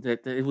interesting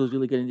that it was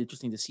really good and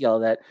interesting to see all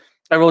that.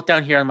 I wrote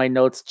down here on my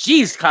notes,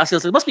 geez,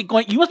 Cassius, you must be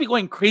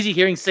going crazy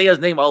hearing Seiya's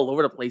name all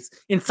over the place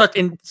in such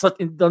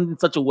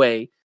a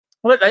way.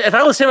 If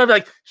I was him, I'd be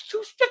like,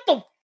 shut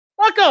the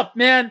fuck up,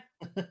 man.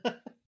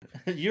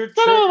 Shut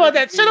up about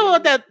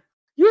that.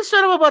 You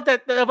shut up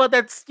about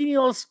that skinny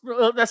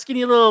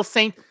little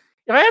saint.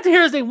 If I have to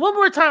hear his name one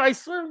more time, I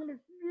swear.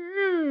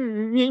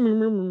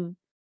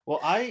 Well,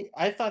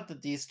 I thought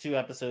that these two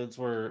episodes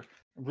were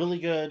really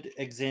good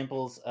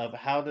examples of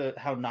how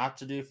not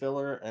to do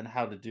filler and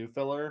how to do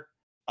filler.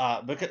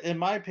 Because in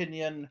my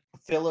opinion,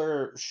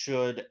 filler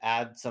should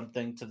add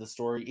something to the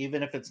story,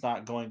 even if it's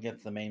not going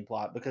against the main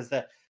plot, because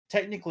that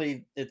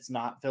technically it's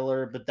not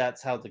filler, but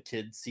that's how the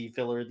kids see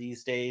filler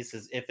these days,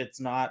 is if it's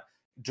not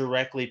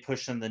directly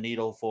pushing the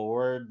needle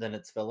forward, then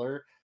it's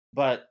filler.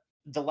 But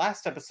the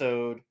last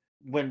episode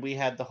when we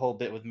had the whole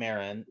bit with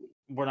Marin.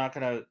 We're not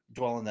going to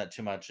dwell on that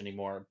too much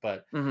anymore,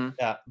 but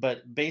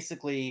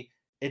basically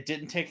it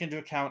didn't take into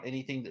account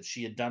anything that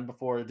she had done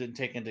before. It didn't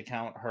take into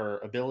account her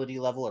ability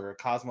level or her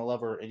Cosmo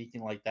level or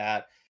anything like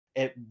that.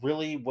 It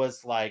really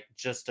was like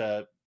just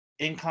a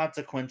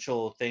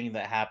inconsequential thing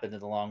that happened in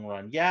the long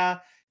run. Yeah,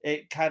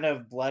 it kind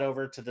of bled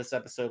over to this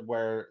episode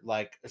where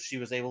like she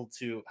was able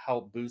to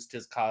help boost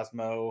his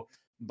Cosmo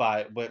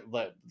by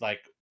like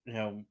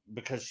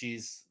because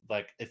she's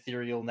like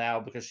ethereal now,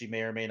 because she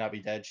may or may not be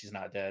dead. She's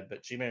not dead,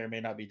 but she may or may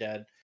not be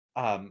dead.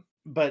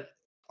 But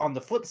on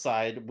the flip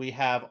side, we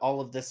have all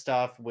of this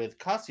stuff with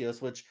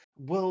Cassius, which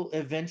will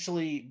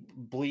eventually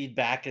bleed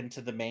back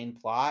into the main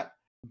plot.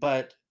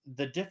 But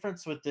the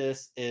difference with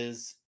this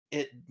is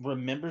it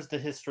remembers the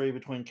history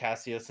between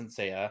Cassius and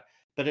Seiya,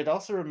 but it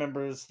also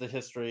remembers the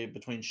history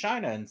between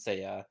Shina and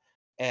Seiya,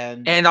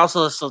 and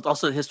also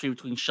the history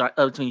between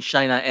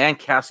Shina and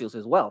Cassius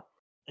as well.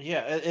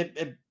 Yeah,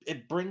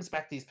 it brings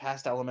back these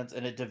past elements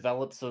and it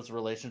develops those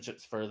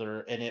relationships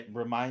further, and it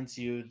reminds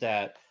you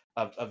that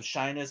of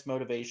Shina's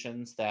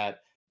motivations,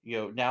 that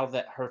now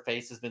that her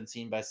face has been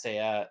seen by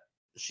Seiya,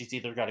 she's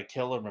either got to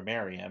kill him or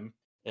marry him.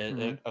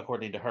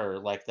 According to her,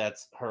 like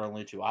that's her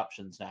only two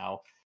options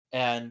now.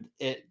 And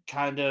it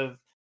kind of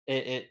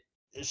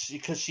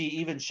because she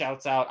even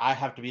shouts out, "I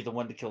have to be the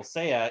one to kill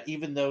Seiya,"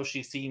 even though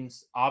she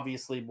seems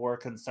obviously more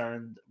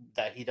concerned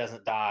that he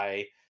doesn't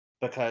die,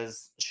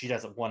 because she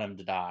doesn't want him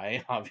to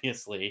die,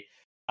 obviously.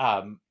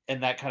 And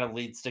that kind of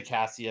leads to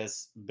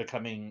Cassius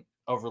becoming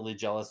overly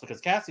jealous because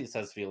Cassius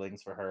has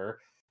feelings for her.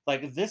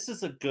 Like, this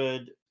is a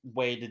good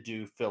way to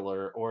do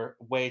filler, or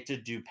way to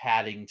do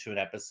padding to an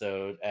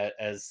episode,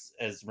 as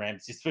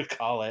Ramses would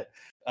call it,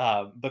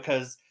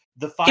 because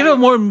the fight, give it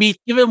more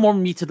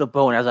meat to the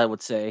bone, as I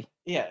would say.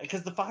 Yeah,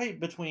 because the fight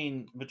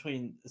between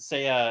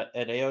Seiya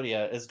and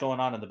Aodia is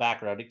going on in the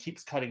background. It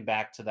keeps cutting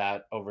back to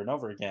that over and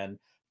over again,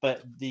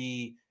 but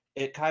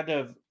it kind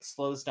of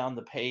slows down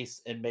the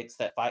pace and makes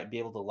that fight be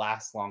able to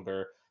last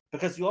longer,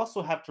 because you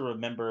also have to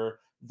remember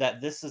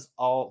that this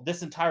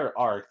entire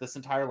arc, this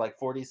entire like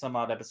 40 some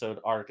odd episode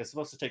arc, is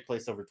supposed to take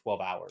place over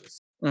 12 hours.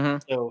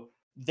 So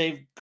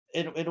they've,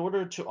 in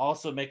order to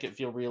also make it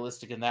feel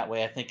realistic in that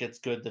way, I think it's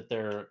good that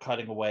they're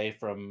cutting away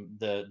from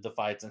the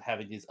fights and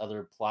having these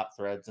other plot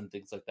threads and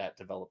things like that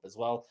develop as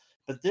well.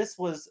 But this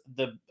was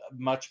the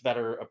much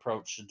better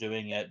approach to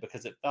doing it,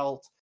 because it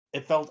felt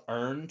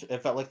earned.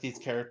 It felt like these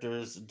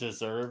characters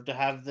deserved to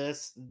have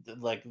this,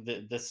 like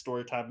this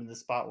story time in the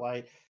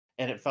spotlight,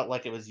 and it felt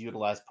like it was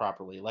utilized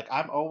properly. Like,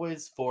 I'm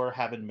always for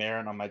having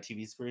Marin on my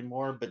TV screen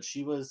more, but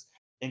she was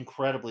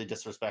incredibly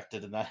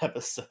disrespected in that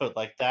episode.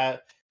 Like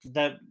that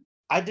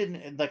I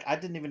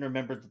didn't even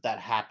remember that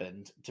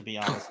happened, to be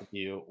honest with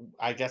you.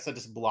 I guess I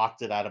just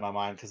blocked it out of my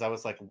mind, because I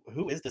was like,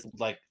 who is this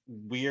like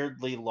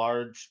weirdly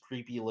large,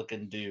 creepy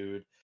looking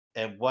dude,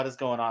 and what is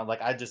going on?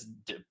 Like, I just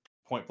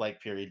point blank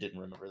period didn't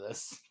remember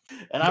this.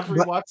 And I've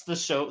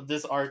rewatched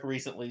this arc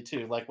recently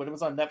too. Like, when it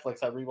was on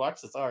Netflix, I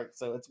rewatched this arc,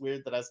 so it's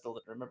weird that I still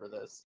didn't remember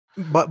this.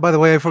 But by the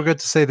way, I forgot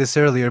to say this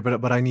earlier,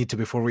 but I need to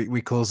before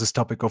we close this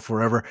topic off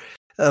forever.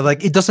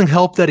 Like, it doesn't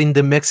help that in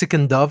the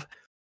Mexican dub,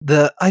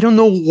 I don't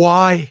know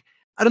why,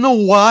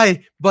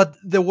 but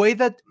the way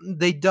that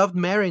they dubbed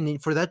Marin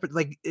for that, but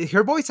like,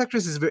 her voice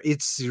actress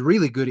it's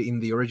really good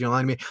in the original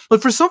anime.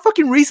 But for some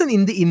fucking reason,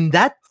 in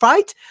that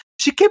fight,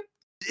 she kept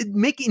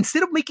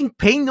instead of making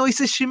pain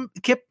noises, she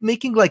kept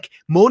making like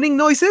moaning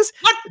noises.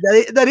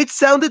 That it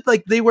sounded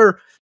like they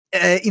were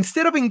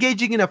instead of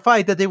engaging in a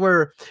fight, that they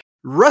were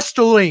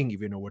wrestling,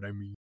 if you know what I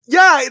mean.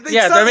 Yeah,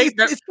 they're making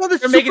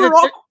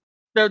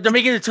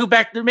the two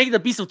back. They're making the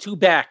beast of two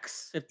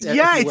backs.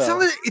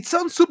 It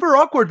sounds super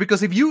awkward,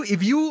 because if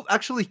you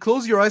actually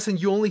close your eyes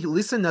and you only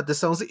listen at the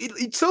sounds,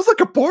 it sounds like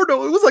a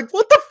porno. It was like,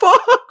 what the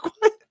fuck?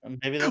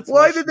 Maybe that's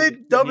why did they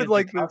dub it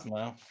like this?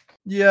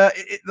 Yeah,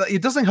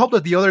 it doesn't help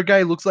that the other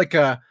guy looks like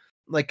a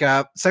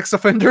sex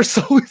offender.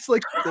 So it's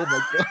like, oh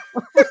my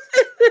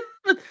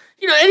god.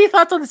 Any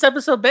thoughts on this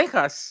episode,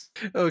 Bankas?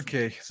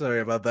 Okay, sorry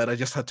about that. I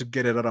just had to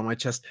get it out of my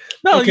chest.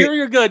 No, okay.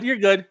 You're good. You're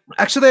good.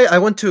 Actually, I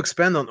want to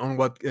expand on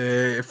what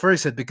Furry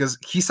said, because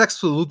he's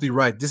absolutely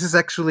right. This is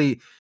actually,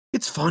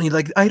 it's funny.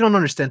 Like, I don't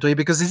understand why,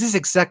 because this is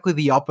exactly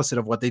the opposite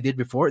of what they did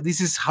before.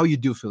 This is how you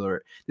do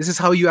filler. This is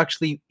how you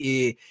actually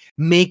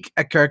make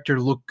a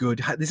character look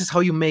good. This is how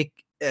you make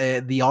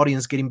the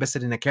audience get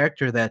invested in a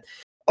character that.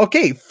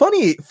 Okay,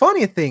 funny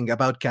thing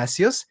about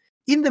Cassius,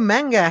 in the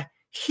manga,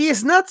 he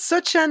is not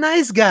such a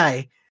nice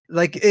guy.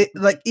 Like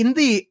in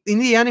the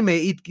anime,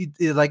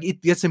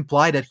 it gets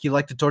implied that he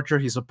liked to torture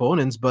his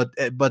opponents, but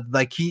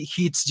like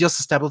it's just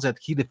established that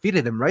he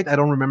defeated them, right? I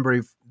don't remember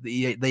if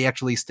they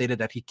actually stated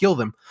that he killed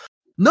them.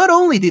 Not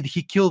only did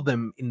he kill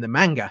them in the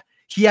manga,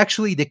 he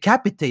actually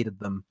decapitated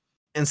them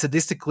and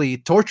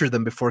sadistically tortured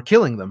them before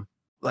killing them.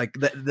 Like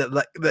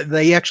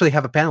they actually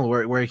have a panel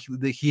where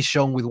he's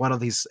shown with one of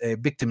his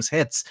victims'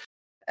 heads,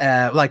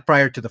 like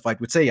prior to the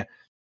fight with Seiya.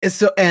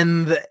 So,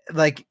 and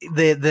like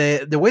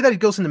the way that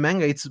it goes in the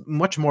manga, it's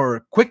much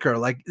more quicker.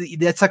 Like,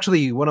 that's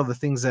actually one of the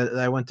things that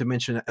I want to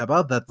mention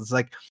about that. It's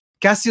like,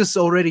 Cassius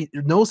already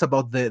knows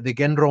about the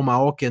Genro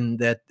Maoken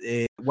that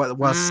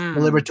was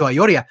delivered to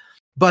Ioria,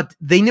 but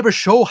they never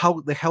show how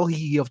the hell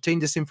he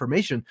obtained this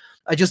information.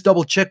 I just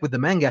double checked with the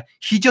manga.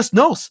 He just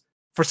knows.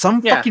 For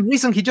some fucking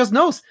reason, he just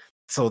knows.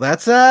 So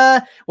that's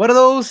one of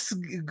those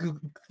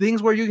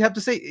things where you have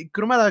to say,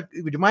 Kurumada,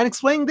 would you mind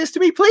explaining this to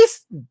me,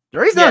 please?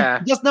 There is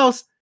none. He just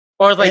knows.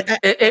 Or like,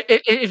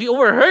 if you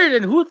overheard,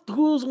 and who's the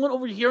one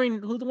overhearing?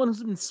 Who's the one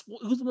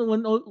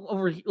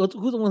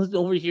who's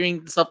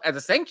overhearing stuff at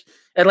the sanction,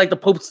 at like the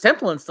Pope's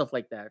temple and stuff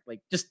like that?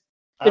 Like, just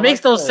it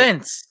makes no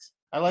sense.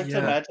 I like to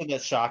imagine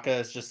that Shaka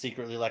is just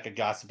secretly like a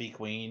gossipy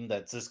queen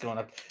that's just going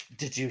up.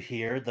 Did you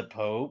hear the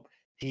Pope?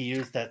 He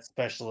used that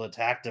special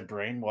attack to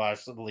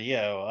brainwash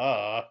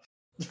Leo.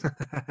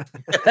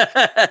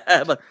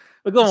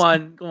 But go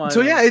on.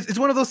 So yeah, it's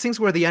one of those things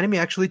where the anime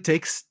actually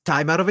takes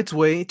time out of its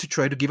way to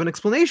try to give an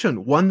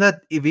explanation. One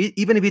that,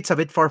 even if it's a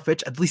bit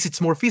far-fetched, at least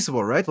it's more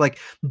feasible, right? Like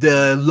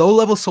the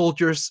low-level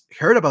soldiers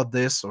heard about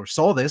this or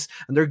saw this,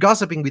 and they're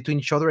gossiping between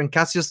each other, and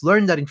Cassius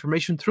learned that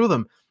information through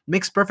them.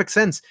 Makes perfect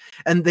sense.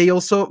 And they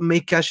also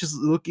make Cassius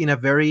look in a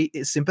very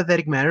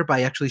sympathetic manner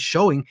by actually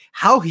showing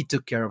how he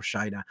took care of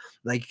Shaina.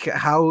 Like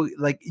how,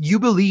 like, you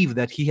believe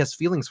that he has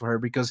feelings for her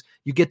because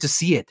you get to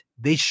see it.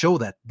 They show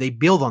that. They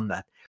build on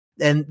that.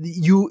 And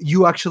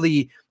you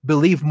actually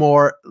believe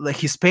more like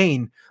his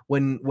pain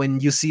when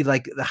you see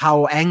like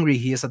how angry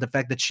he is at the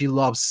fact that she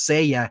loves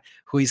Seiya,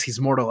 who is his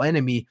mortal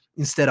enemy,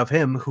 instead of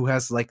him, who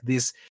has like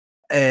this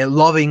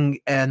loving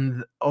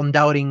and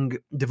undoubting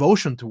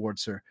devotion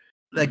towards her.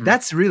 Like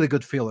that's really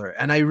good filler,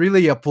 and I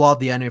really applaud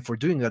the anime for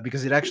doing that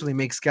because it actually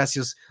makes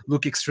Cassius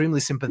look extremely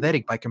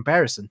sympathetic by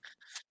comparison.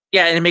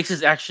 Yeah, and it makes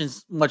his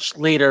actions much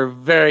later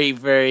very,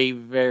 very,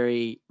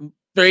 very,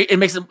 very. It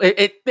makes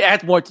it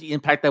adds more to the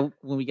impact that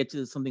when we get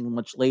to something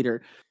much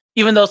later.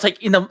 Even though it's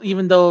like in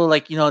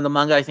the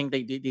manga, I think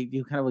they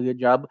do kind of a good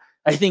job.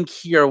 I think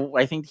here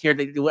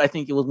they do. I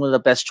think it was one of the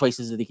best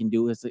choices that they can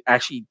do is to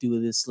actually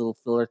do this little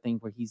filler thing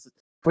where he's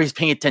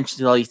paying attention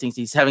to all these things.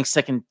 He's having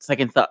second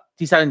thought.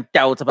 He's having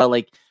doubts about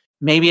like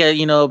maybe I was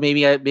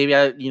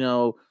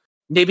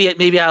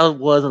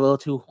a little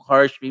too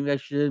harsh. Maybe I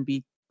shouldn't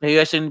be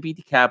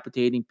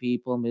decapitating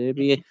people.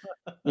 Maybe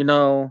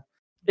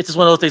it's just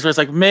one of those things where it's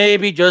like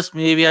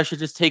maybe I should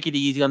just take it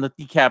easy on the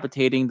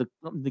decapitating, the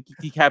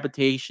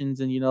decapitations,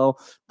 and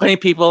putting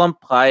people on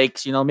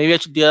pikes. Maybe I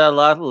should do that a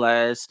lot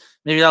less.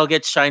 Maybe that'll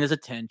get Shina's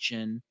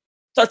attention.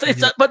 So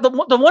but the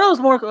one I was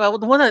more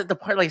the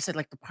part, like I said,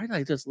 like the part that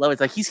I just love is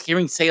like he's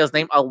hearing Seiya's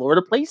name all over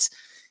the place.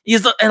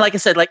 And like I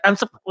said, like I'm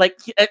like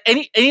at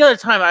any other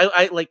time,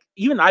 I like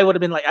even I would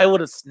have been like I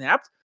would have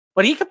snapped,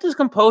 but he kept his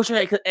composure,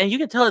 and you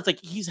can tell it's like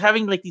he's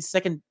having like these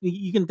second.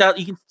 You can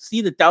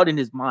see the doubt in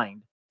his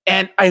mind,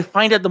 and I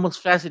find that the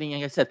most fascinating.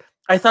 Like I said,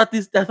 I thought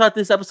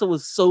this episode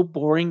was so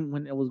boring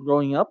when it was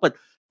growing up, but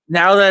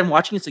now that I'm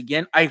watching this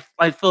again, I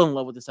fell in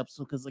love with this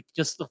episode because like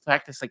just the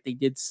fact that like they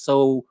did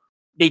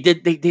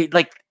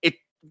like it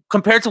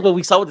compared to what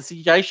we saw with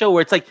the CGI show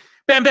where it's like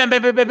bam bam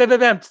bam bam bam bam bam,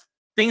 bam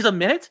things a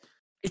minute.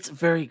 It's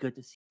very good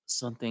to see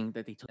something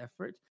that they took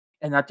effort,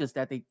 and not just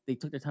that they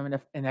took their time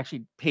and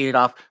actually paid it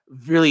off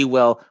really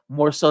well,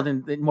 more so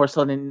than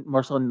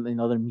in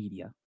other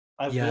media.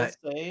 I will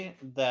say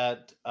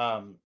that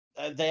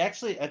they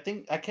actually,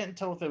 I can't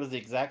tell if it was the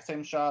exact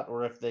same shot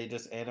or if they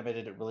just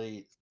animated it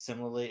really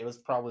similarly. It was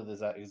probably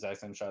the exact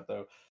same shot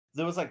though.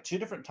 There was like two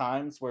different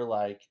times where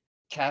like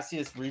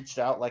Cassius reached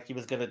out like he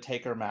was going to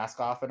take her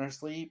mask off in her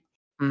sleep.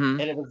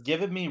 And it was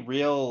giving me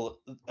real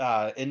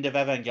End of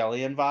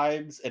Evangelion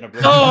vibes in a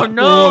really Oh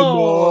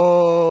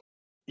no!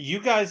 You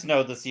guys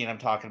know the scene I'm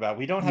talking about.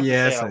 We don't have to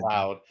say it out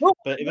loud.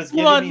 But it was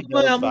giving me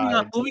those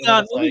vibes. Moving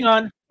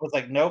on. It was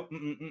like, nope.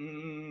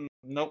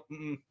 Nope.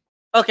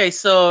 Okay,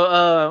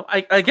 so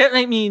I get.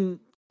 I mean,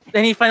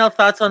 any final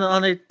thoughts on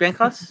the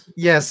Benkos?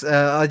 Yes,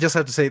 I just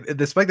have to say,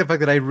 despite the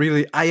fact that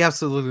I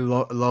absolutely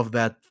love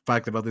that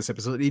fact about this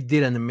episode, it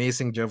did an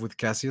amazing job with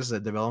Cassius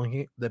at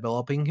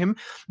developing him,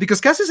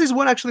 because Cassius is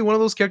one of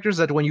those characters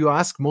that when you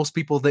ask most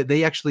people,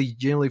 they actually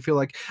genuinely feel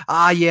like,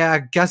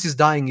 Cassius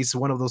dying is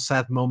one of those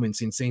sad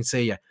moments in Saint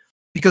Seiya.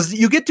 Because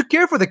you get to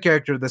care for the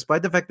character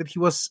despite the fact that he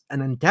was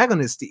an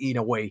antagonist in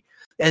a way,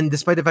 and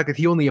despite the fact that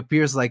he only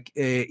appears like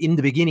in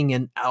the beginning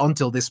and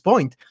until this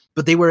point,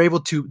 but they were able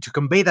to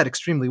convey that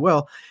extremely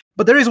well.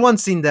 But there is one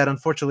scene that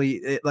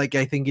unfortunately,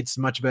 I think it's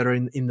much better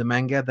in the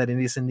manga than it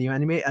is in the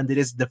anime, and it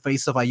is the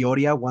face of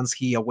Ioria once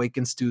he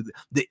awakens to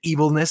the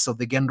evilness of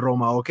the Genro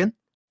Maoken.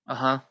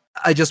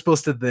 I just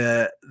posted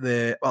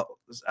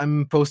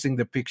I'm posting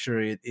the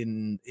picture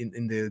in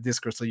the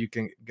Discord so you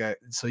can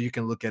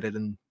look at it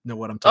and know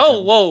what I'm talking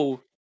about.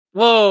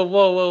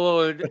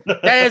 Whoa.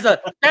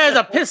 That is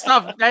a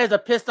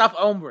pissed off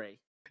hombre.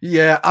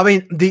 Yeah, I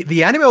mean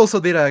the anime also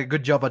did a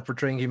good job at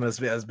portraying him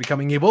as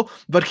becoming evil,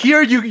 but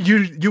here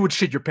you would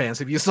shit your pants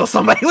if you saw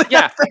somebody with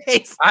that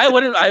face. I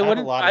wouldn't.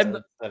 I'm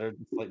that are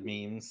just like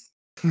memes.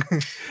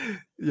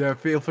 Yeah,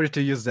 feel free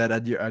to use that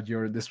at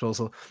your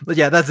disposal. But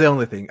yeah, that's the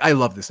only thing. I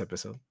love this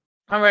episode.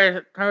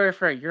 Conrad,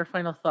 your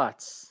final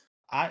thoughts.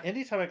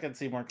 Anytime I can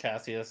see more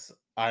Cassius,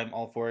 I'm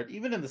all for it.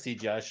 Even in the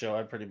CGI show,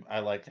 I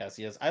like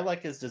Cassius. I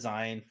like his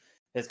design,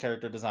 his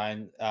character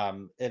design.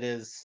 It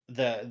is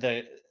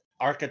the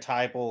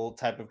archetypal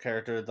type of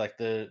character, like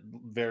the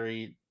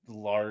very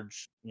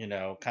large,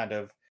 kind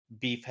of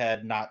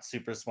beefhead, not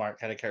super smart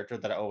kind of character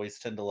that I always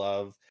tend to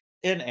love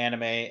in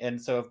anime. And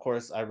so, of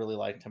course, I really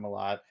liked him a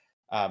lot.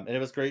 And it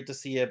was great to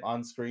see him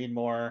on screen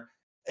more.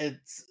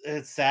 It's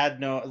sad,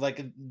 no,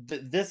 like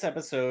this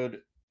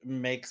episode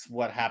makes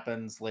what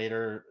happens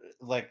later,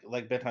 like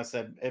Benha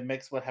said, it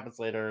makes what happens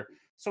later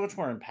so much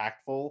more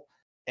impactful.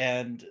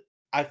 And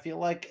I feel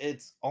like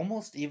it's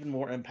almost even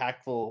more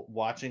impactful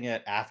watching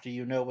it after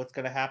you know what's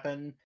going to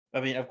happen.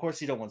 I mean, of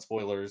course, you don't want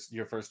spoilers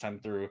your first time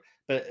through,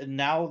 but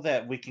now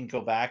that we can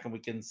go back and we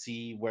can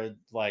see where,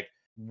 like,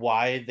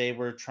 why they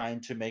were trying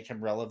to make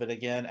him relevant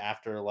again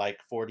after like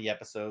 40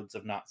 episodes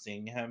of not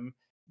seeing him,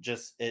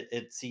 just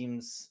it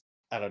seems,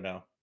 I don't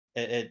know,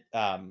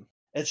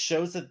 it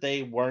shows that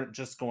they weren't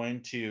just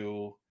going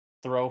to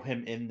throw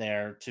him in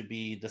there to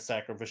be the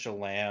sacrificial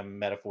lamb,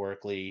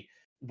 metaphorically,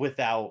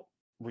 without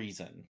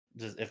reason,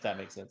 just if that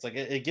makes sense. Like,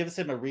 it gives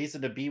him a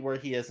reason to be where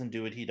he is and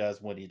do what he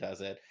does when he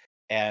does it.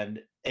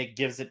 And it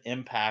gives it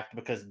impact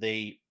because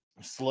they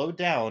slowed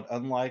down,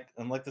 unlike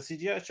the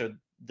CGI show,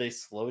 they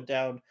slowed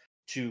down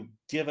to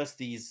give us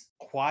these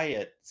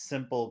quiet,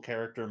 simple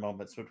character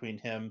moments between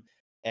him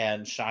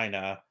and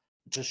Shina,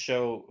 to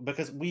show,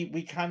 because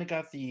we kind of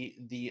got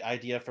the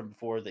idea from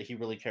before that he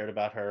really cared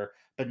about her,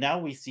 but now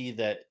we see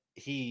that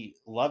he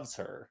loves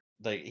her.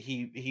 Like,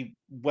 he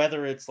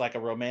whether it's like a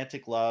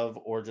romantic love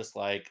or just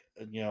like,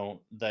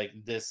 like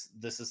this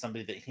is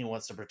somebody that he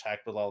wants to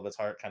protect with all of his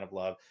heart kind of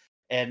love.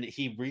 And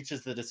he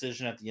reaches the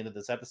decision at the end of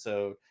this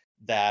episode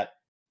that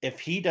if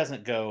he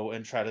doesn't go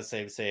and try to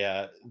save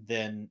Seiya,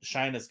 then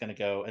Shina's going to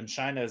go, and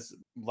Shina's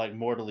like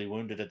mortally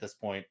wounded at this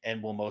point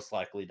and will most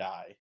likely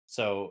die.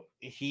 So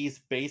he's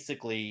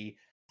basically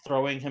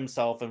throwing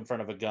himself in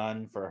front of a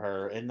gun for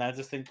her, and I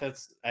think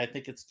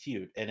it's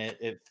cute, and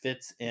it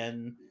fits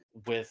in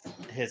with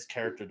his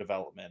character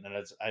development, and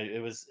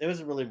it was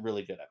a really,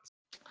 really good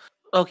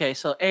episode. Okay,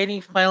 so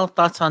any final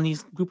thoughts on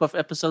these group of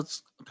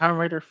episodes, Kamen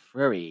Rider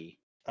Fury?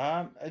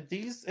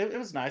 It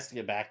was nice to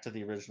get back to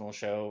the original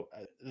show.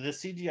 The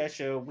CGI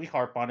show, we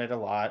harp on it a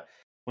lot.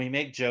 We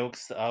make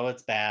jokes, oh,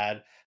 it's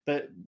bad.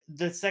 But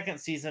the second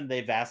season, they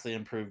vastly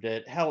improved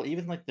it. Hell,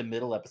 even like the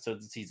middle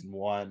episodes of season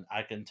one,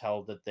 I can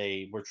tell that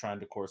they were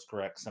trying to course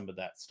correct some of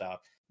that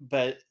stuff.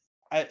 But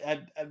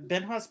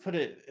Ben Haas put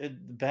it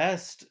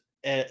best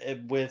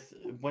with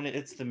when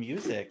it's the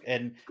music,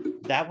 and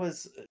that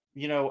was,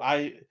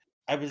 I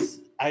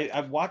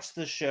watched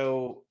the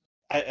show.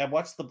 I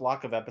watched the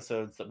block of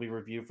episodes that we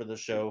review for the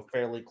show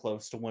fairly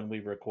close to when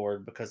we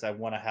record, because I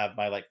want to have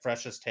my like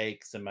freshest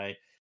takes and my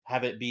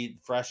have it be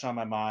fresh on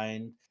my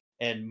mind,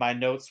 and my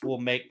notes will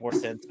make more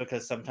sense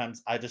because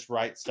sometimes I just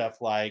write stuff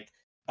like,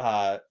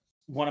 uh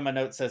one of my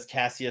notes says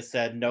Cassia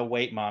said no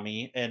wait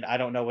mommy, and I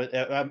don't know what,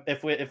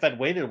 if I'd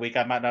waited a week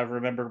I might not have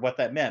remembered what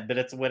that meant, but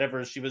it's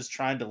whatever she was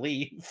trying to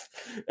leave.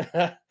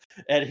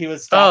 And he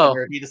was stopping Oh,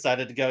 her, he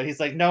decided to go,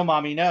 he's like, no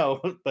mommy, no.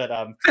 But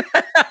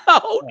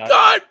oh uh,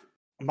 God!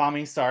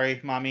 mommy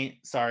sorry.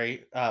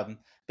 But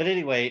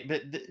anyway,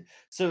 but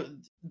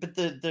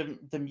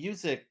the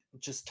music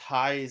just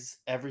ties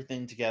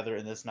everything together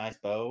in this nice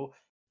bow.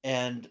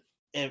 And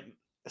it,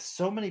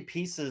 so many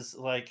pieces,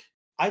 like,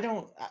 I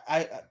don't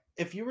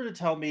if you were to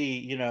tell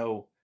me,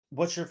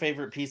 what's your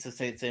favorite piece of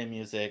Saint Seiya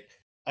music,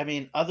 I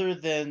mean, other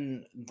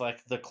than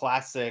like the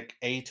classic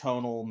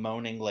atonal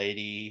moaning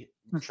lady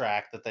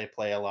track that they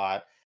play a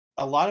lot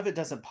of it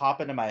doesn't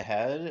pop into my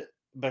head,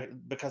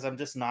 but because I'm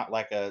just not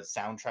like a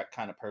soundtrack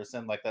kind of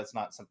person, like that's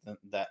not something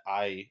that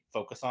I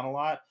focus on a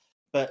lot.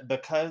 But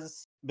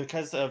because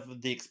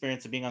of the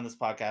experience of being on this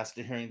podcast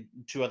and hearing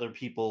two other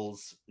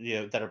people's,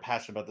 that are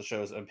passionate about the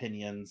show's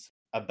opinions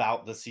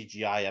about the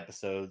CGI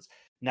episodes,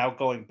 now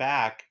going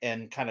back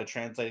and kind of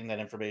translating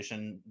that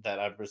information that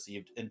I've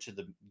received into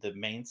the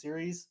main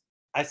series,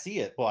 I see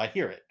it. Well, I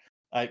hear it.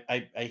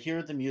 I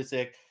hear the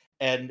music,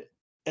 and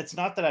it's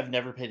not that I've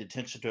never paid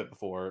attention to it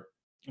before,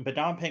 but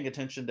now I'm paying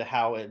attention to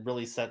how it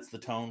really sets the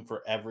tone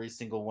for every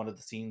single one of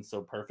the scenes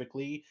so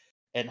perfectly,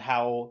 and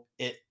how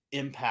it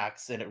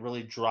impacts and it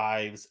really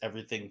drives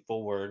everything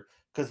forward.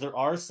 Because there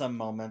are some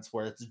moments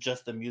where it's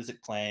just the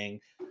music playing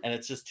and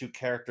it's just two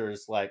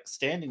characters like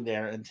standing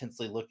there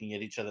intensely looking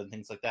at each other and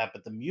things like that,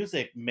 but the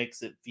music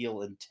makes it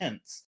feel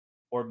intense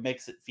or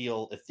makes it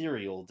feel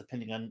ethereal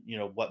depending on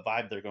what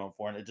vibe they're going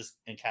for, and it just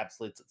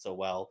encapsulates it so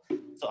well.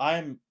 So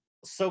I'm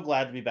so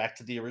glad to be back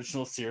to the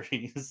original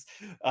series.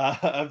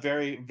 I'm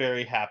very,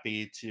 very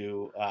happy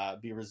to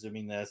be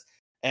resuming this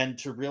and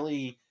to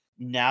really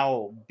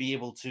now be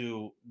able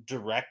to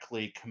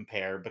directly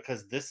compare,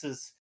 because this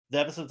is the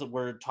episodes that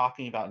we're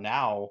talking about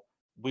now.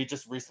 We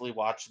just recently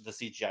watched the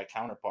CGI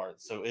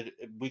counterparts, so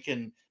we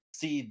can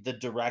see the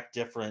direct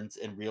difference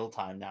in real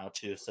time now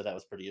too. So that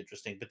was pretty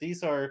interesting. But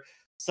these are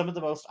some of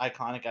the most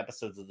iconic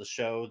episodes of the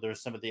show.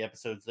 There's some of the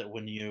episodes that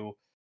when you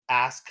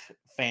ask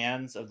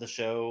fans of the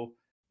show,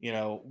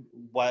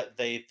 what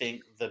they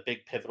think the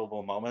big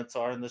pivotal moments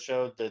are in the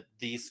show.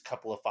 These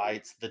couple of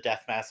fights, the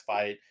Death Mask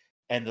fight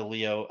and the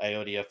Leo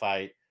Iodia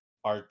fight,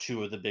 are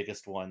two of the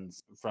biggest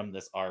ones from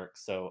this arc.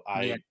 So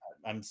Yeah.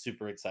 I'm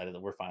super excited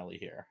that we're finally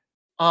here.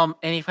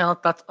 Any final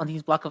thoughts on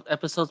these block of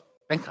episodes,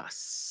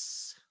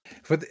 Bencas?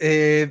 But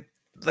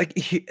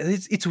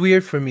it's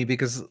weird for me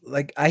because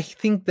like I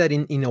think that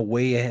in a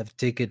way I have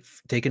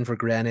taken for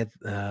granted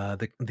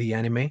the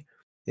anime.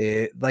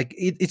 Like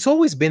it's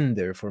always been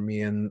there for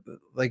me, and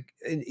like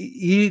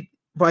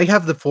I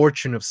have the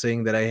fortune of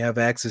saying that I have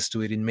access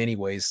to it in many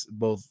ways.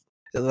 Both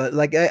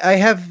like I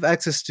have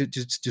access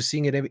to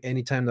seeing it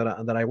anytime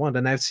that I want,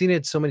 and I've seen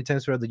it so many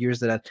times throughout the years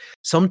that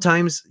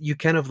sometimes you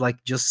kind of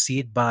like just see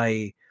it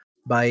by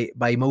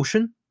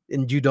emotion,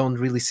 and you don't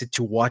really sit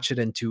to watch it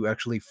and to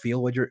actually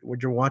feel what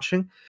you're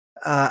watching.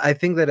 I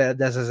think that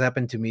has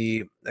happened to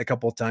me a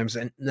couple of times,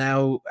 and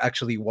now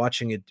actually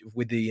watching it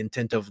with the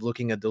intent of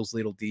looking at those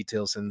little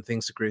details and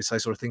things to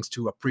criticize or things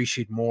to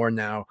appreciate more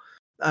now.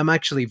 I'm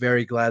actually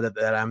very glad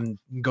that I'm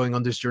going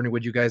on this journey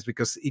with you guys,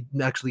 because it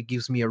actually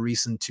gives me a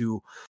reason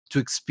to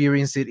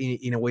experience it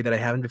in a way that I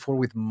haven't before,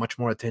 with much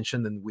more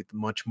attention and with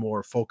much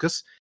more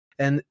focus.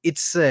 And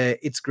it's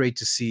great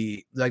to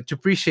see, like, to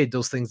appreciate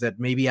those things that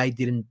maybe I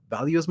didn't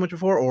value as much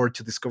before, or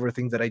to discover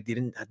things that I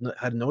didn't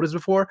had noticed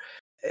before.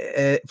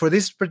 For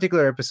this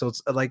particular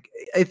episodes, like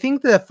I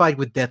think the fight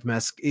with Death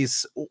Mask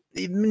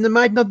it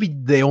might not be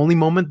the only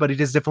moment, but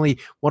it is definitely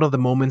one of the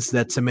moments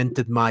that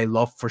cemented my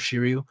love for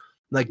Shiryu.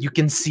 Like you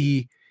can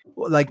see,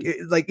 like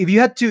if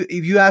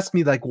you ask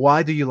me like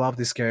why do you love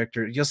this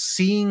character, just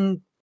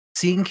seeing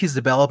his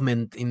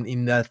development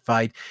in that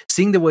fight,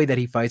 seeing the way that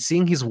he fights,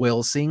 seeing his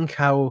will, seeing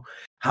how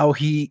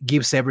he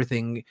gives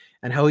everything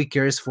and how he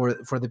cares for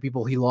the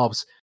people he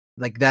loves.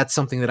 Like that's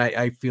something that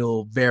I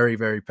feel very,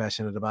 very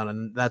passionate about,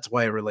 and that's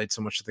why I relate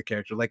so much to the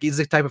character. Like he's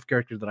the type of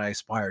character that I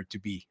aspire to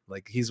be.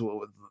 Like he's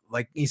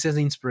an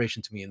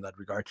inspiration to me in that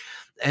regard.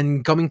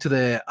 And coming to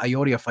the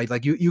Ioria fight,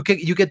 like you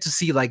get to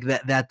see like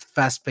that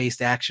fast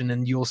paced action,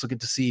 and you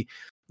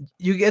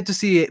get to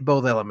see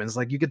both elements.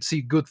 Like you get to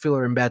see good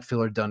filler and bad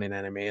filler done in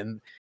anime,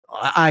 and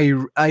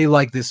I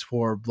like this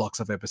for blocks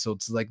of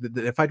episodes. Like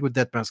the fight with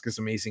Death Mask is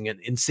amazing,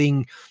 and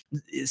seeing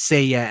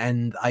Seiya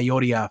and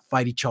Ioria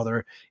fight each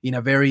other in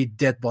a very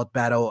deadbot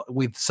battle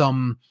with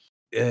some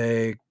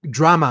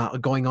drama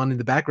going on in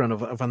the background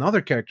of another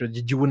character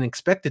that you wouldn't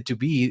expect it to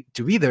be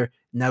there,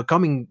 now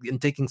coming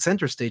and taking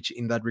center stage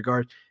in that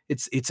regard.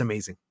 It's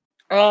amazing.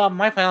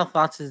 My final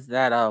thoughts is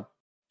that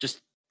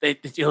just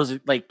it was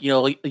like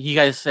you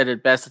guys said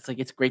it best. It's like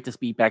it's great to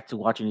be back to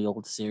watching the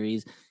old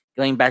series,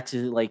 going back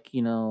to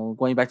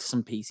going back to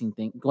some pacing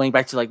thing, going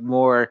back to like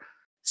more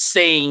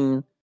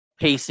sane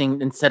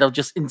pacing instead of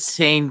just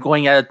insane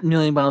going at a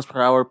million miles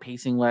per hour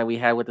pacing like we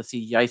had with the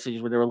CGI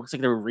series where it looks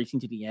like they were racing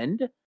to the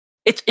end.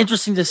 It's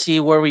interesting to see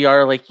where we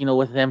are, like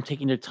with them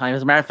taking their time.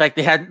 As a matter of fact,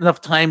 they had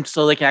enough time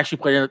so they can actually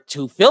put in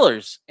 2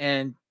 fillers,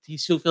 and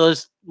these 2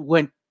 fillers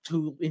went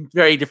in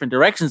very different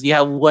directions. You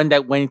have one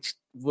that went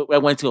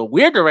to a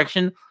weird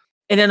direction,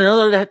 and then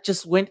another that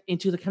just went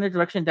into the kind of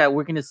direction that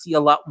we're going to see a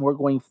lot more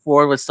going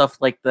forward with stuff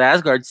like the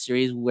Asgard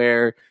series,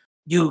 where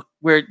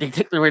they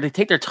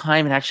take their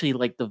time and actually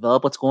like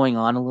develop what's going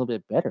on a little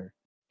bit better.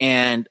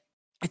 And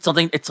it's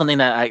something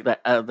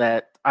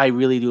that I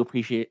really do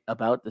appreciate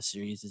about the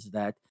series, is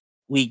that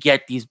we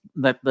get these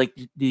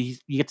you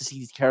get to see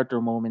these character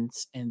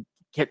moments, and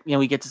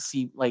we get to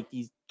see like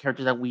these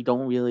characters that we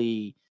don't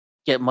really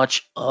get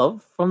much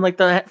of from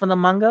from the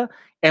manga,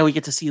 and we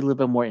get to see a little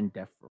bit more in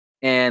depth.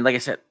 And like I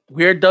said,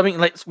 weird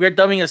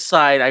dubbing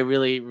aside, I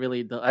really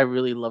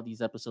love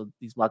these episodes,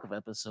 these block of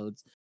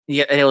episodes.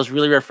 Yeah, and it was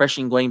really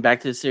refreshing going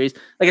back to the series.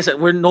 Like I said,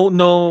 we're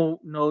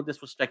no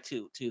disrespect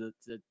to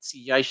the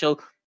CGI show.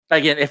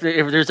 Again, if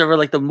there's ever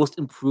like the most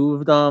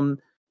improved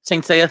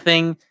Saint Seiya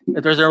thing,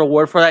 if there's an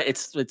award for that,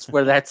 it's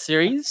for that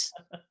series.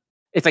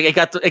 It's like it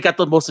got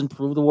the most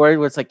improved award,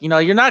 where it's like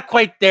you're not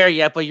quite there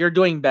yet, but you're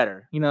doing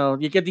better. You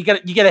get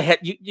a hit,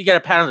 you get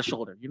a pat on the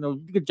shoulder.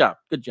 Good job.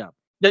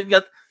 You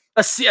got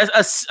a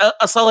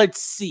solid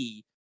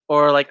C,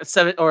 or like a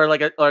 7, or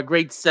like a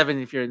grade 7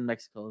 if you're in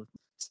Mexico.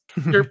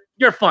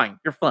 You're fine.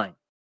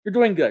 You're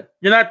doing good.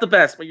 You're not the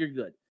best, but you're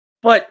good.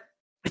 But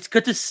it's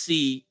good to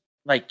see,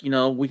 like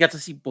we got to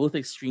see both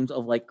extremes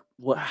of like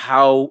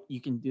how you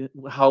can do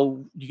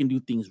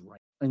things right,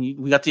 and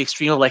we got the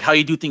extreme of like how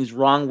you do things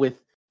wrong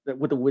with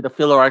the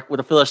filler arc, with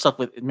the filler stuff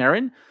with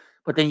Marin.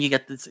 But then you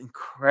get this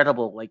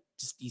incredible, like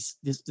just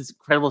this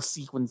incredible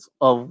sequence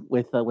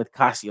with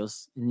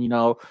Cassius, and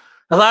a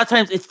lot of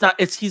times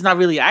he's not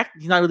really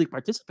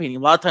participating. A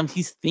lot of times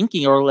he's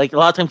thinking, or like a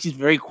lot of times he's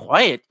very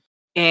quiet,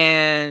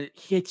 and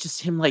it's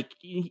just him, like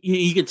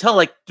you can tell,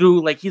 like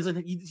through, like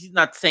he's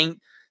not saying,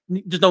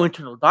 there's no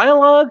internal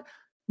dialogue,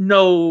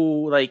 no,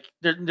 like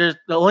there's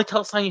the only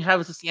tell sign you have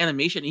is just the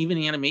animation. Even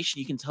the animation,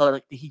 you can tell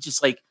like he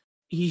just like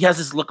he has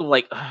this look of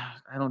like,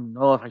 I don't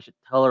know if I should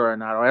tell her or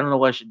not, or I don't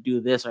know if I should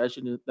do this or I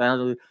should do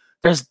that.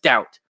 There's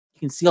doubt. You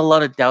can see a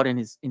lot of doubt in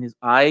his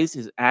eyes,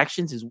 his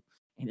actions,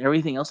 and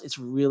everything else. It's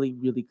really,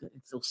 really good.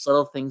 It's those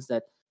subtle things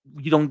that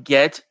you don't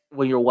get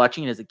when you're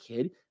watching it as a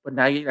kid, but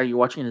now you're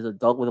watching it as an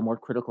adult with a more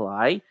critical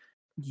eye.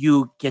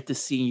 You get to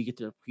see and you get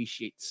to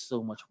appreciate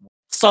so much more.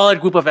 Solid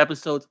group of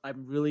episodes.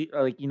 I'm really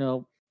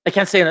I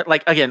can't say that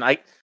again.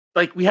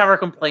 We have our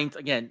complaints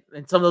again,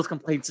 and some of those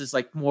complaints is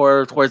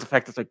more towards the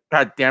fact that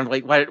God damn,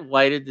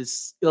 why did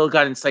this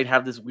ill-gotten site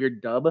have this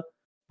weird dub?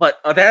 But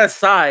that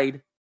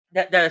aside,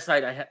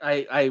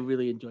 I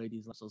really enjoyed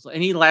these episodes. So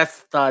any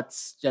last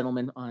thoughts,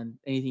 gentlemen, on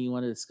anything you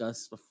want to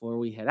discuss before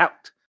we head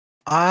out?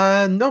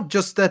 No,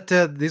 just that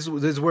these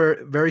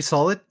were very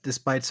solid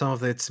despite some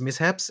of its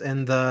mishaps,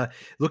 and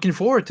looking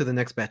forward to the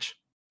next batch.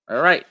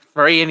 All right,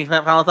 Furry, any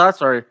final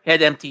thoughts or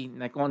head empty?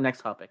 Go on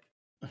next topic.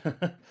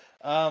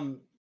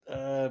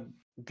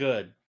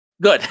 Good.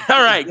 Good.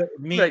 All right. Good.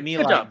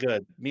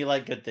 Me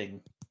like good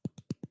thing.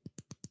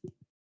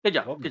 Good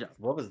job. Good job.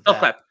 What was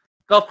golf that?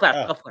 Golf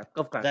clap. Golf clap.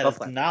 Golf clap. That golf is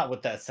clap. not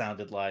what that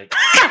sounded like.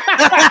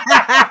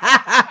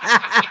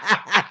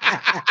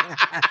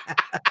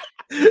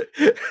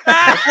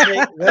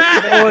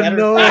 Oh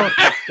no!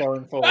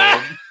 Going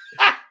forward.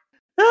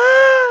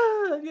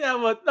 Yeah,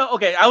 but no.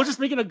 Okay, I was just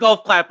making a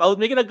golf clap.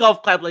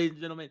 Ladies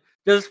and gentlemen,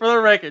 just for the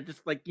record.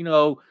 Just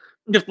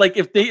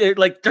if they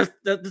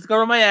just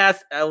go on my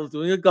ass. I was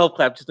doing a golf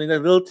clap, just doing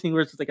that little thing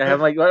where it's just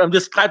I'm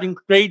just clapping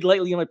very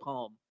lightly on my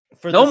palm.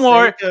 No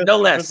more, no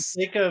less. For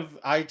the sake of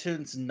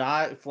iTunes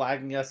not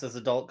flagging us as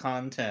adult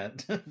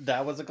content,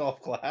 that was a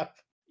golf clap.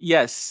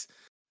 Yes.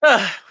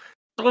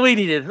 We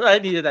needed. I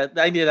needed that.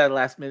 I needed that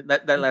last minute.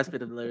 That last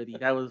bit of levity.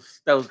 That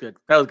was good.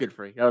 That was good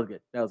for you. That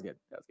was good.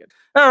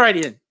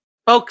 Alrighty then,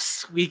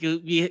 folks. We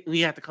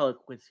have to call it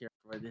quits here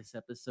for this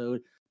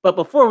episode. But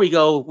before we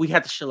go, we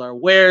have to shill our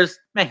wares.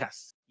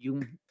 Megas,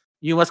 you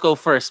must go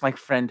first, my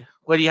friend.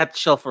 What do you have to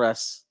shill for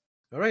us?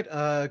 All right.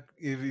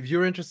 If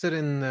you're interested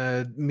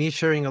in me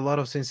sharing a lot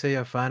of Saint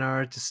Seiya fan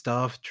art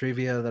stuff,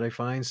 trivia that I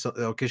find, so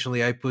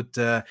occasionally I put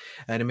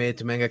anime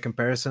to manga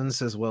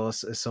comparisons as well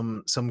as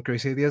some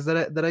crazy ideas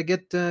that I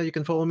get. You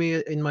can follow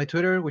me in my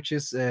Twitter, which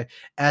is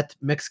at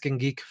Mexican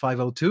Geek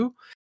 502.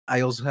 I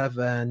also have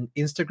an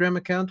Instagram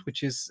account,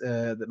 which is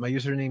my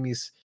username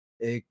is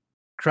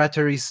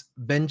Crateris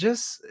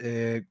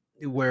Benjes.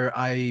 Where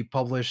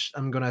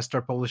I'm gonna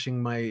start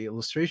publishing my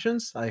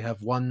illustrations. I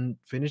have one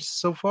finished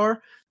so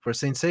far for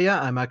Saint Seiya.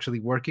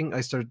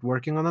 I started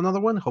working on another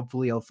one.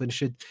 Hopefully I'll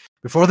finish it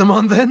before the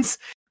month ends,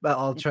 but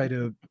I'll try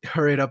to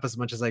hurry it up as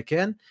much as I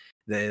can.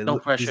 No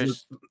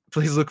pressures.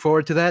 Please look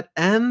forward to that.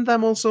 And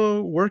I'm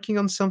also working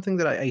on something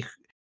that I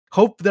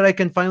hope that I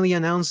can finally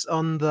announce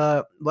on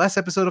the last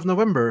episode of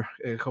November.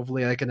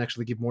 Hopefully I can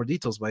actually give more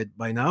details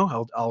by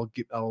now.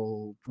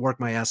 I'll work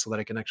my ass so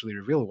that I can actually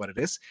reveal what it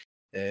is.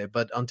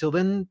 But until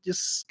then,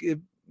 just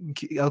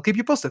I'll keep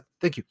you posted.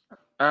 Thank you.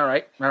 All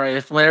right.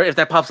 If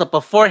that pops up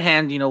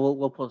beforehand,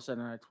 we'll post it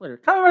on our Twitter.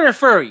 Come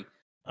Furry.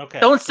 Okay.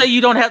 Don't say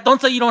you don't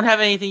have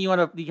anything you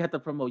have to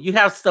promote. You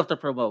have stuff to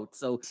promote.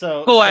 So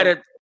go at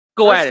it.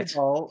 Go at it. First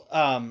of all,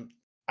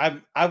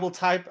 I will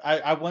type.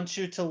 I want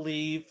you to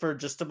leave for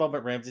just a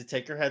moment, Ramsey.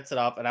 Take your headset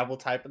off, and I will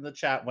type in the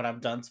chat when I'm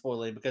done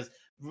spoiling. Because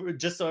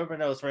just so everyone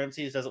knows,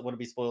 Ramsey doesn't want to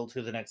be spoiled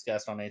who the next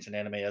guest on Ancient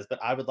Anime is, but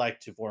I would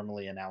like to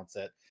formally announce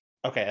it.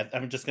 Okay,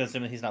 I'm just going to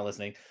assume that he's not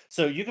listening.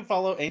 So you can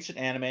follow Ancient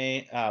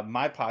Anime,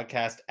 my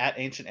podcast, at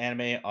Ancient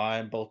Anime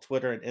on both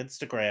Twitter and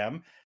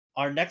Instagram.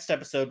 Our next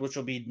episode, which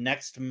will be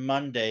next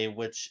Monday,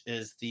 which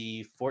is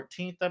the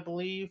 14th, I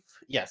believe.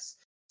 Yes.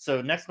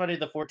 So next Monday,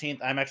 the 14th,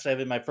 I'm actually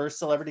having my first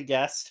celebrity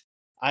guest.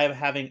 I am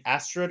having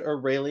Astrid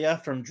Aurelia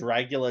from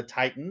Dragula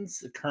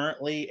Titans,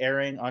 currently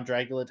airing on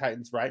Dragula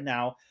Titans right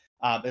now.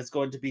 Is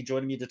going to be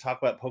joining me to talk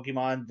about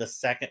Pokemon, the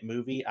second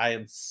movie. I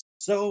am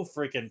so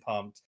freaking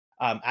pumped.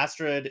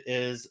 Astrid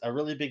is a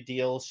really big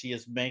deal. She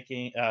is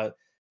making.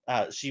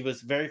 She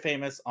was very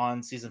famous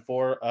on season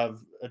 4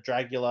 of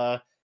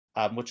Dragula,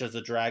 which is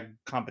a drag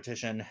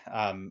competition,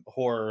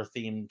 horror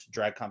themed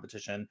drag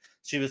competition.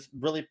 She was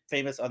really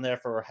famous on there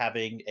for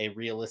having a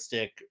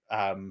realistic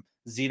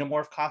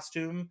xenomorph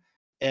costume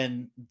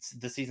in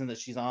the season that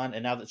she's on.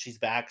 And now that she's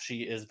back,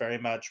 she is very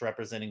much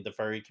representing the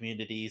furry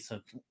community.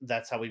 So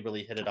that's how we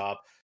really hit it off.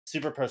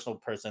 Super personal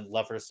person.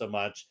 Love her so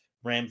much.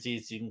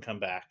 Ramses, you can come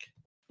back.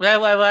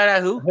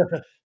 Who?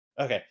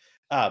 Okay.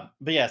 But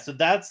yeah, so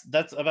that's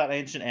about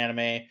Ancient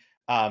Anime.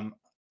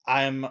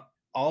 I'm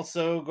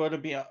also going to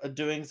be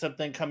doing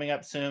something coming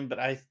up soon, but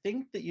I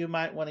think that you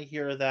might want to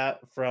hear that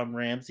from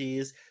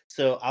Ramses.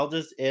 So I'll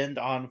just end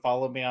on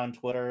follow me on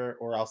Twitter,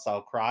 or else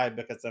I'll cry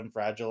because I'm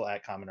fragile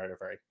at Kamen Rider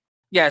Furry.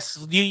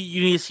 Yes, you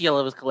need to see all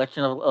of his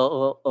collection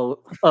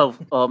of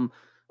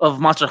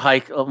Monster High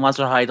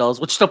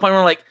dolls, which to the point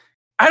where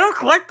I don't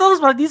collect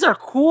those, but these are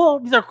cool.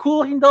 These are cool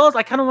looking dolls.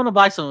 I kind of want to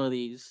buy some of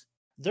these.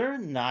 They're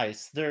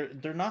nice. They're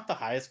not the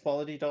highest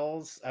quality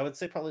dolls. I would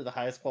say probably the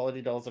highest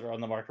quality dolls that are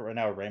on the market right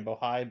now are Rainbow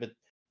High, but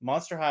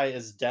Monster High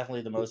is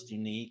definitely the most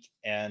unique.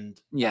 And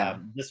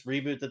this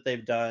reboot that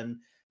they've done,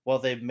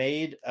 they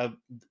made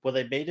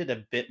it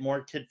a bit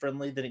more kid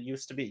friendly than it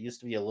used to be. It used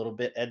to be a little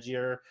bit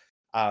edgier.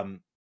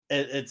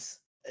 It's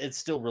it's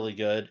still really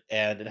good,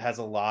 and it has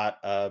a lot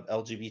of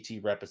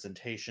LGBT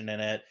representation in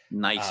it.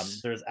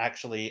 Nice. There's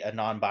actually a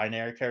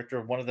non-binary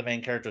character. One of the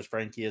main characters,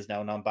 Frankie, is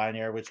now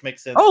non-binary, which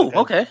makes sense Oh,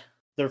 because okay.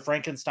 they're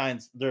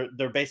Frankenstein's.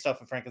 They're based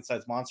off of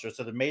Frankenstein's monster,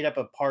 so they're made up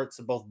of parts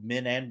of both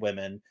men and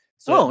women.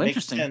 So it Oh, makes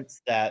interesting.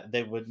 sense that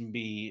they wouldn't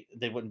be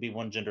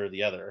one gender or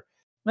the other.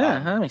 Yeah,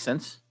 Um, that makes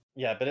sense.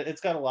 yeah, but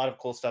it's got a lot of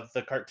cool stuff.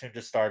 The cartoon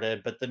just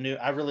started, but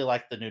I really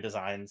like the new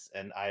designs,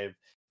 and I've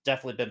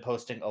definitely been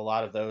posting a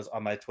lot of those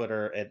on my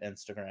Twitter and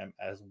Instagram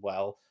as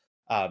well.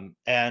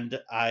 And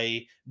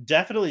I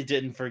definitely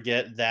didn't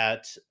forget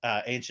that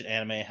Ancient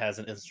Anime has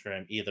an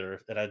Instagram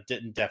either, and I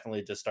didn't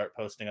definitely just start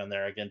posting on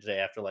there again today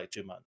after like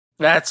 2 months.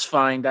 That's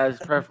fine. That is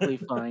perfectly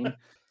fine.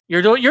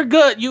 You're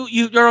good.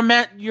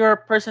 You're a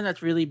person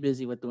that's really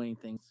busy with doing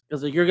things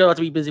because you're going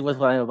to be busy with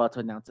what I'm about to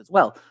announce as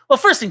well. Well,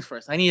 first things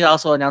first, I need to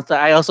also announce that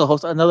I also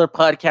host another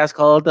podcast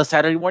called the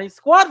Saturday Morning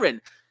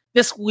Squadron.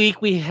 This week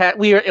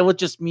it was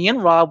just me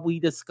and Rob. We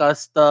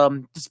discussed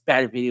just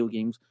bad video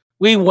games.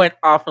 We went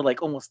off for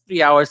like almost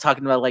 3 hours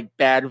talking about like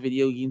bad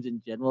video games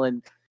in general,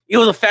 and it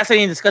was a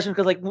fascinating discussion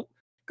because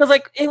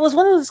it was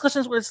one of those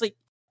discussions where it's like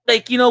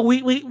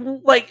we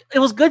like it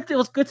was good to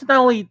not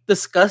only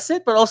discuss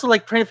it but also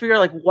like trying to figure out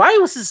like why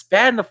was this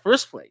bad in the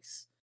first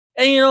place.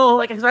 And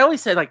like as I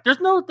always said, like there's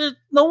no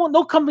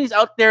companies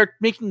out there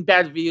making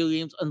bad video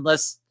games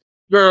unless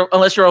you're a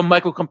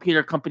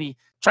microcomputer company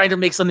trying to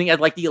make something at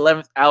like the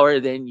 11th hour.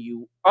 Then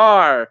you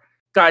are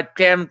god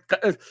damn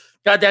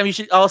you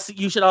should all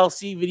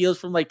see videos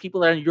from like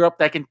people that are in Europe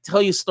that can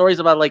tell you stories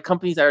about like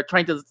companies that are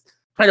trying to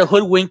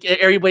hoodwink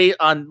everybody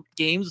on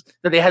games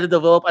that they had to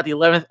develop at the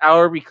 11th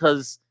hour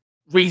because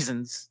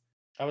reasons.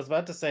 I was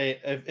about to say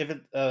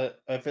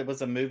if it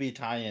was a movie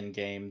tie-in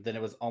game, then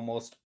it was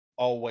almost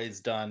always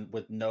done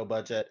with no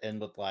budget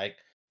and with like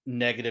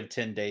negative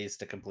 10 days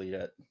to complete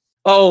it.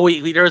 Oh,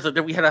 we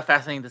had a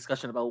fascinating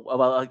discussion about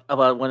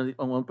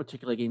one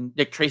particular game,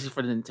 Dick Tracy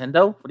for the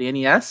Nintendo for the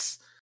NES.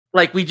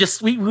 Like we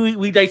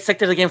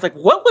dissected the games, like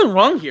what went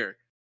wrong here,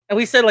 and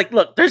we said like,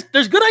 look, there's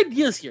good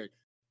ideas here,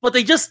 but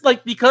they just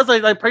like because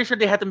I'm pretty sure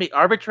they had to make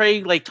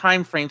arbitrary like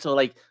time frames. So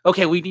like,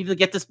 okay, we need to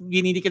get this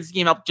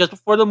game out just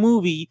before the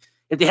movie.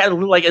 If they had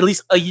like at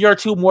least a year or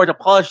two more to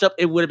polish up,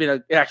 it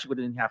actually would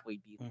have been halfway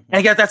decent. Mm-hmm. And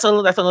I guess that's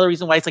another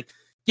reason why it's like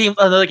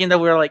another game that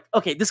we were like,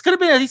 okay, this could have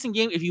been a decent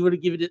game if you would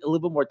have given it a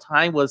little bit more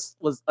time. Was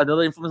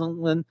another infamous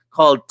one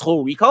called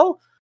Total Recall.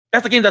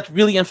 That's a game that's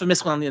really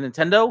infamous on the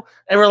Nintendo,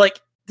 and we're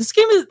like, this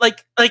game is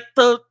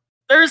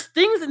there's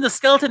things in the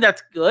skeleton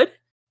that's good,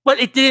 but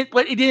it didn't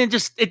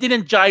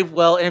jive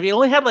well. And if it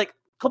only had like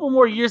a couple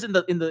more years if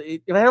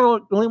I had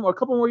only a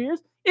couple more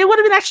years, it would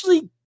have been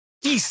actually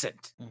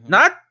decent,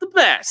 not the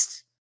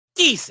best,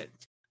 decent.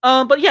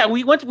 But yeah,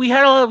 we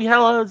had a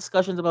lot of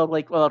discussions about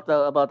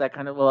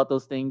about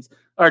those things.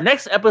 Our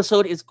next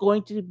episode is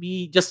going to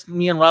be just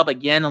me and Rob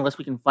again, unless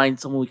we can find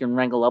someone we can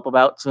wrangle up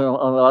about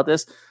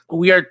this. But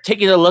we are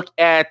taking a look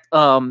at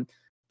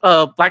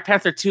Black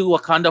Panther 2: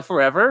 Wakanda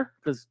Forever,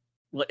 because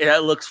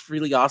that looks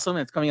really awesome.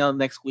 It's coming out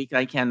next week, and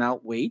I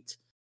cannot wait.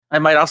 I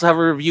might also have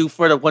a review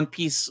for the One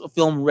Piece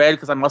film Red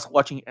because I'm also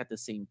watching it at the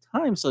same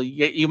time. So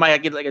you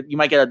might get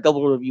a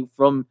double review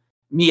from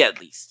me at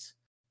least.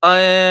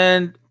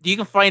 And you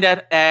can find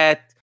that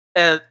at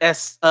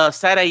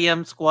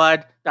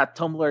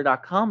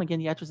satamsquad.tumblr.com. Again,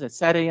 the address is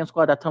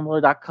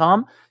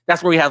satamsquad.tumblr.com.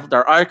 That's where we have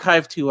our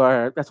archive to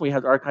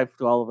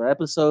all of our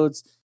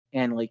episodes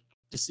and like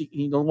just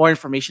more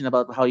information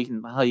about how you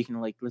can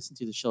like listen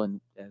to the show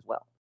as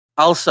well.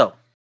 Also,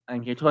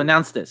 I'm here to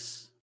announce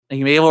this. And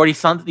you may have already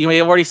saw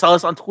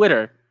this on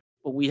Twitter,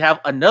 but we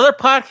have another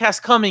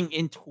podcast coming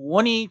in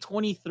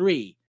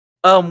 2023.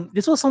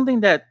 This was something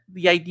that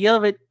the idea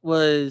of it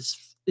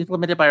was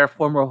implemented by our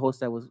former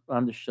host that was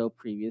on the show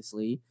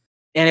previously,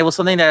 and it was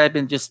something that I've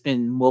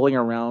been mulling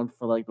around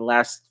for like the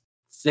last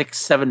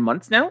 6-7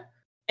 months now.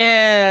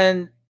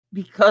 And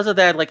because of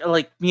that,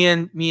 like me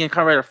and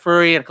Conrad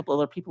Furry and a couple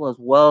other people as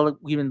well,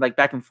 we've been like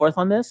back and forth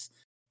on this.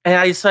 And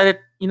I decided,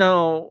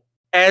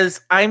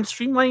 as I'm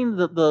streamlining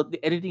the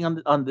editing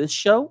on this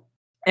show,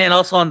 and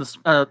also on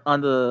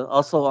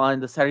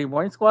the Saturday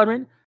Morning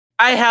Squadron,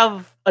 I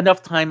have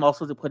enough time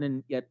also to put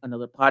in yet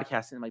another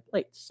podcast in my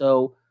plate.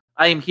 So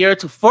I am here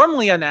to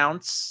formally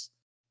announce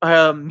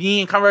me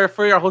and Conrad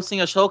Furry are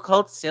hosting a show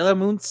called Sailor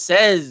Moon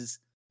Says.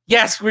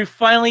 Yes, we're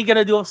finally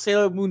gonna do a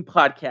Sailor Moon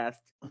podcast.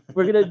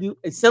 We're gonna do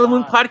a Sailor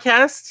Moon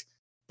podcast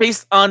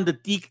based on the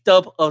Deke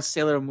dub of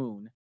Sailor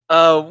Moon.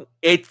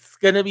 It's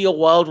gonna be a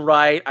wild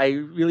ride. I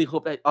really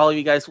hope that all of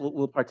you guys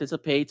will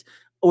participate.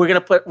 We're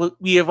gonna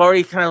we have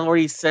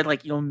already said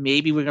like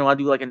maybe we're gonna want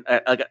to do like an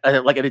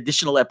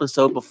additional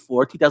episode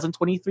before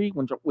 2023,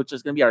 which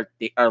is gonna be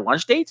our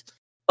launch date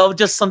of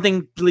just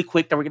something really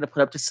quick that we're gonna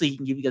put up just so you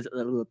can give you guys a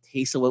little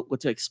taste of what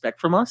to expect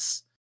from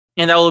us,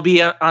 and that will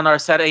be on our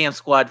Saturday AM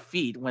Squad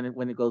feed when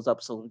it goes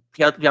up. So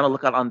be on the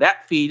lookout on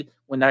that feed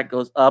when that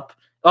goes up.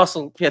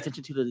 Also, pay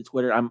attention to the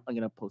Twitter. I'm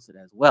gonna post it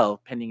as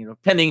well, pending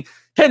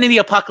the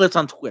apocalypse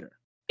on Twitter.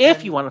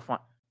 If you want to find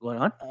going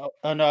on.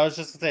 Oh no, I was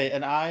just gonna say,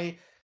 and I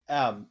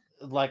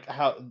like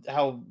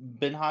how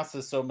Ben Haas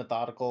is so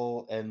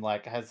methodical and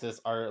like has this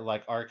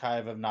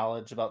archive of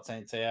knowledge about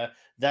Saint Seiya.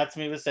 That's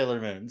me with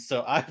Sailor Moon.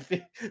 So I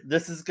think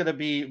this is gonna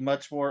be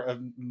much more of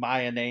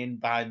my inane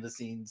behind the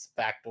scenes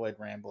factoid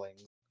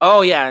ramblings.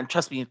 Oh yeah, and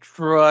trust me.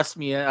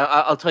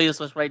 I'll tell you this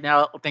much right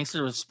now. Thanks to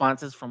the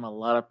responses from a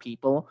lot of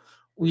people,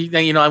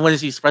 I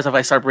wouldn't be surprised if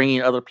I start bringing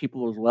in other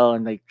people as well.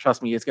 And like,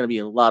 trust me, it's gonna be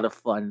a lot of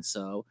fun.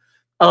 So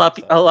a lot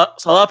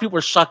of people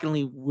were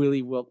shockingly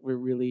were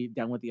really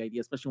down with the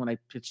idea, especially when I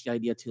pitched the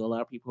idea to a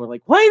lot of people who are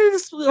like, Why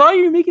are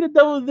you making a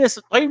double of this?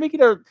 Why are you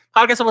making a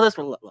podcast about this?"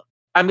 Well, look,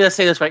 I'm gonna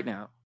say this right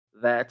now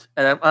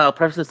and I'll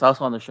preface this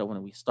also on the show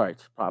when we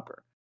start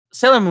proper.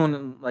 Sailor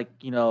Moon,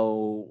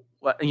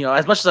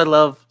 as much as I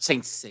love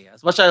Saint Seiya,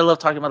 as much as I love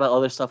talking about the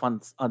other stuff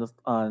on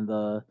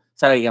the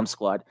Saturday AM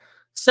Squad,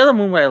 Sailor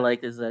Moon, what I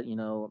like is that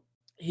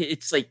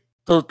it's like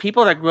those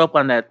people that grew up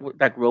on it,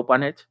 that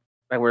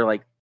were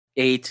like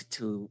 8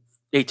 to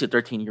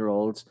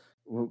 13-year-olds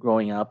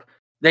growing up.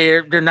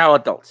 They're now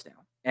adults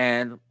now,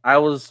 and I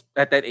was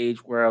at that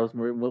age where I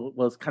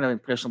was kind of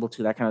impressionable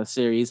to that kind of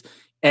series,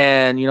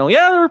 and they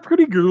were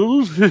pretty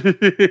girls.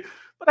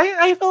 But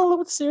I fell in love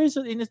with the series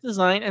in its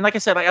design, and like I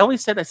said, I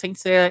always said that Saint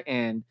Seiya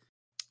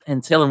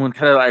and Sailor Moon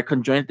kind of are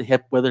conjoined at the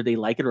hip, whether they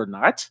like it or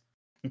not.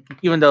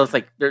 Even though it's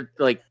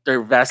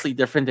they're vastly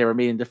different, they were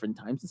made in different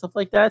times and stuff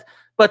like that.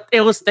 But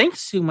it was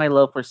thanks to my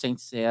love for Saint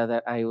Seiya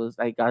that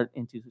I got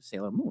into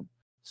Sailor Moon.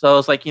 So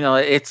it's like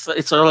it's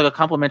sort of like a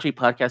complimentary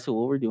podcast to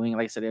what we're doing.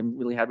 Like I said, I'm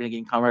really happy to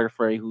get Conrad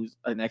Furry, who's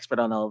an expert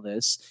on all of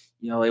this.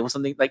 It was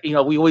something like you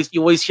always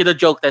hear the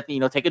joke that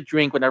take a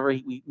drink whenever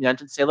we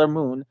mention Sailor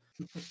Moon.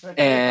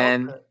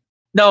 And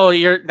no,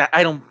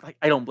 I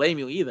don't blame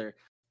you either.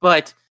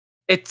 But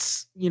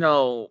it's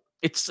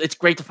it's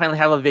great to finally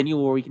have a venue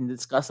where we can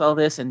discuss all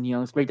this, and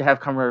it's great to have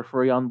Conrad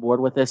Furry on board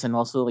with this, and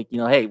also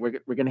hey,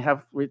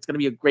 it's gonna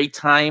be a great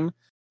time.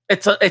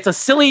 It's a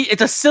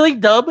silly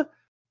dub,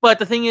 but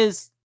the thing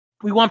is,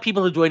 we want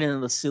people to join in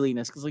the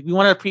silliness because we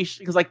want to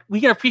appreciate we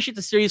can appreciate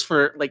the series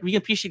for we can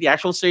appreciate the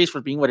actual series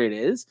for being what it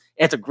is.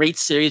 It's a great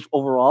series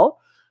overall,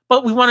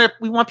 but we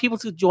want people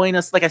to join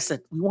us. Like I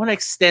said, we want to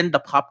extend the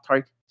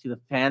Pop-Tart to the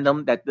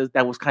fandom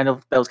that was kind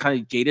of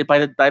jaded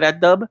by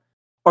that dub,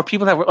 or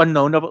people that were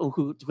unknown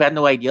who had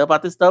no idea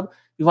about this dub.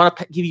 We want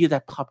to give you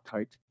that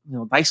Pop-Tart,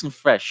 nice and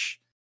fresh,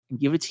 and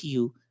give it to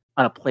you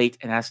on a plate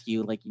and ask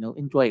you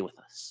enjoy it with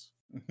us.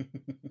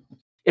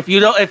 If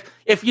you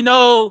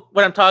know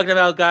what I'm talking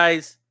about,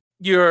 guys,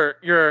 you're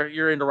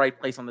in the right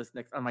place on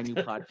my new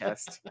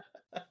podcast.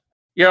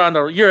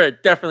 You're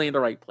definitely in the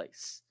right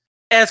place.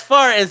 As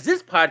far as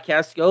this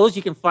podcast goes,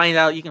 you can find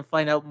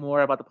out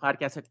more about the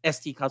podcast at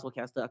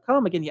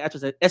stcosmocast.com. Again, the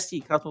address at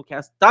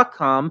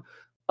stcosmocast.com.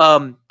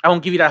 I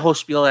won't give you that whole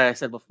spiel that I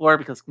said before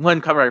because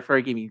one, Conrad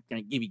Furry gave me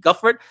guff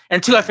for it,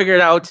 and two, I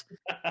figured out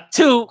that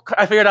the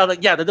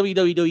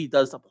www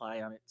does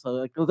apply on it.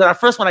 So the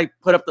first one I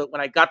put up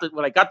when I got the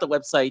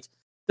website,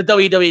 the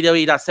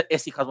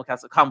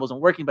www.stcosmocast.com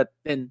wasn't working, but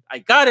then I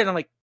got it and I'm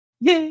like,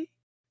 yay.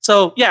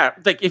 So yeah,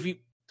 if you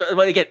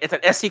again, it's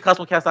at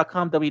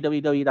stcosmocast.com,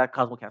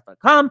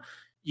 www.cosmocast.com.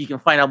 You can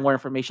find out more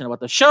information about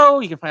the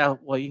show. You can find out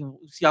you can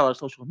see all our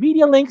social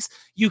media links.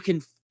 You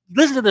can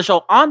listen to the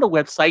show on the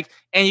website,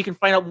 and you can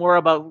find out more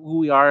about who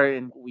we are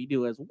and what we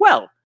do as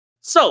well.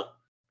 So,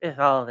 with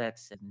all that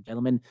said,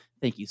 gentlemen,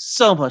 thank you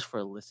so much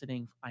for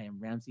listening. I am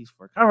Ramses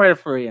for Conrad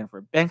Furry and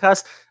for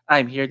Benkas.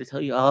 I'm here to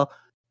tell you all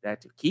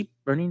that to keep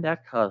burning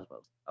that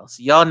cosmos. I'll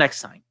see y'all next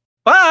time.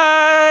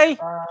 Bye!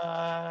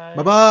 Bye!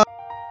 Bye-bye!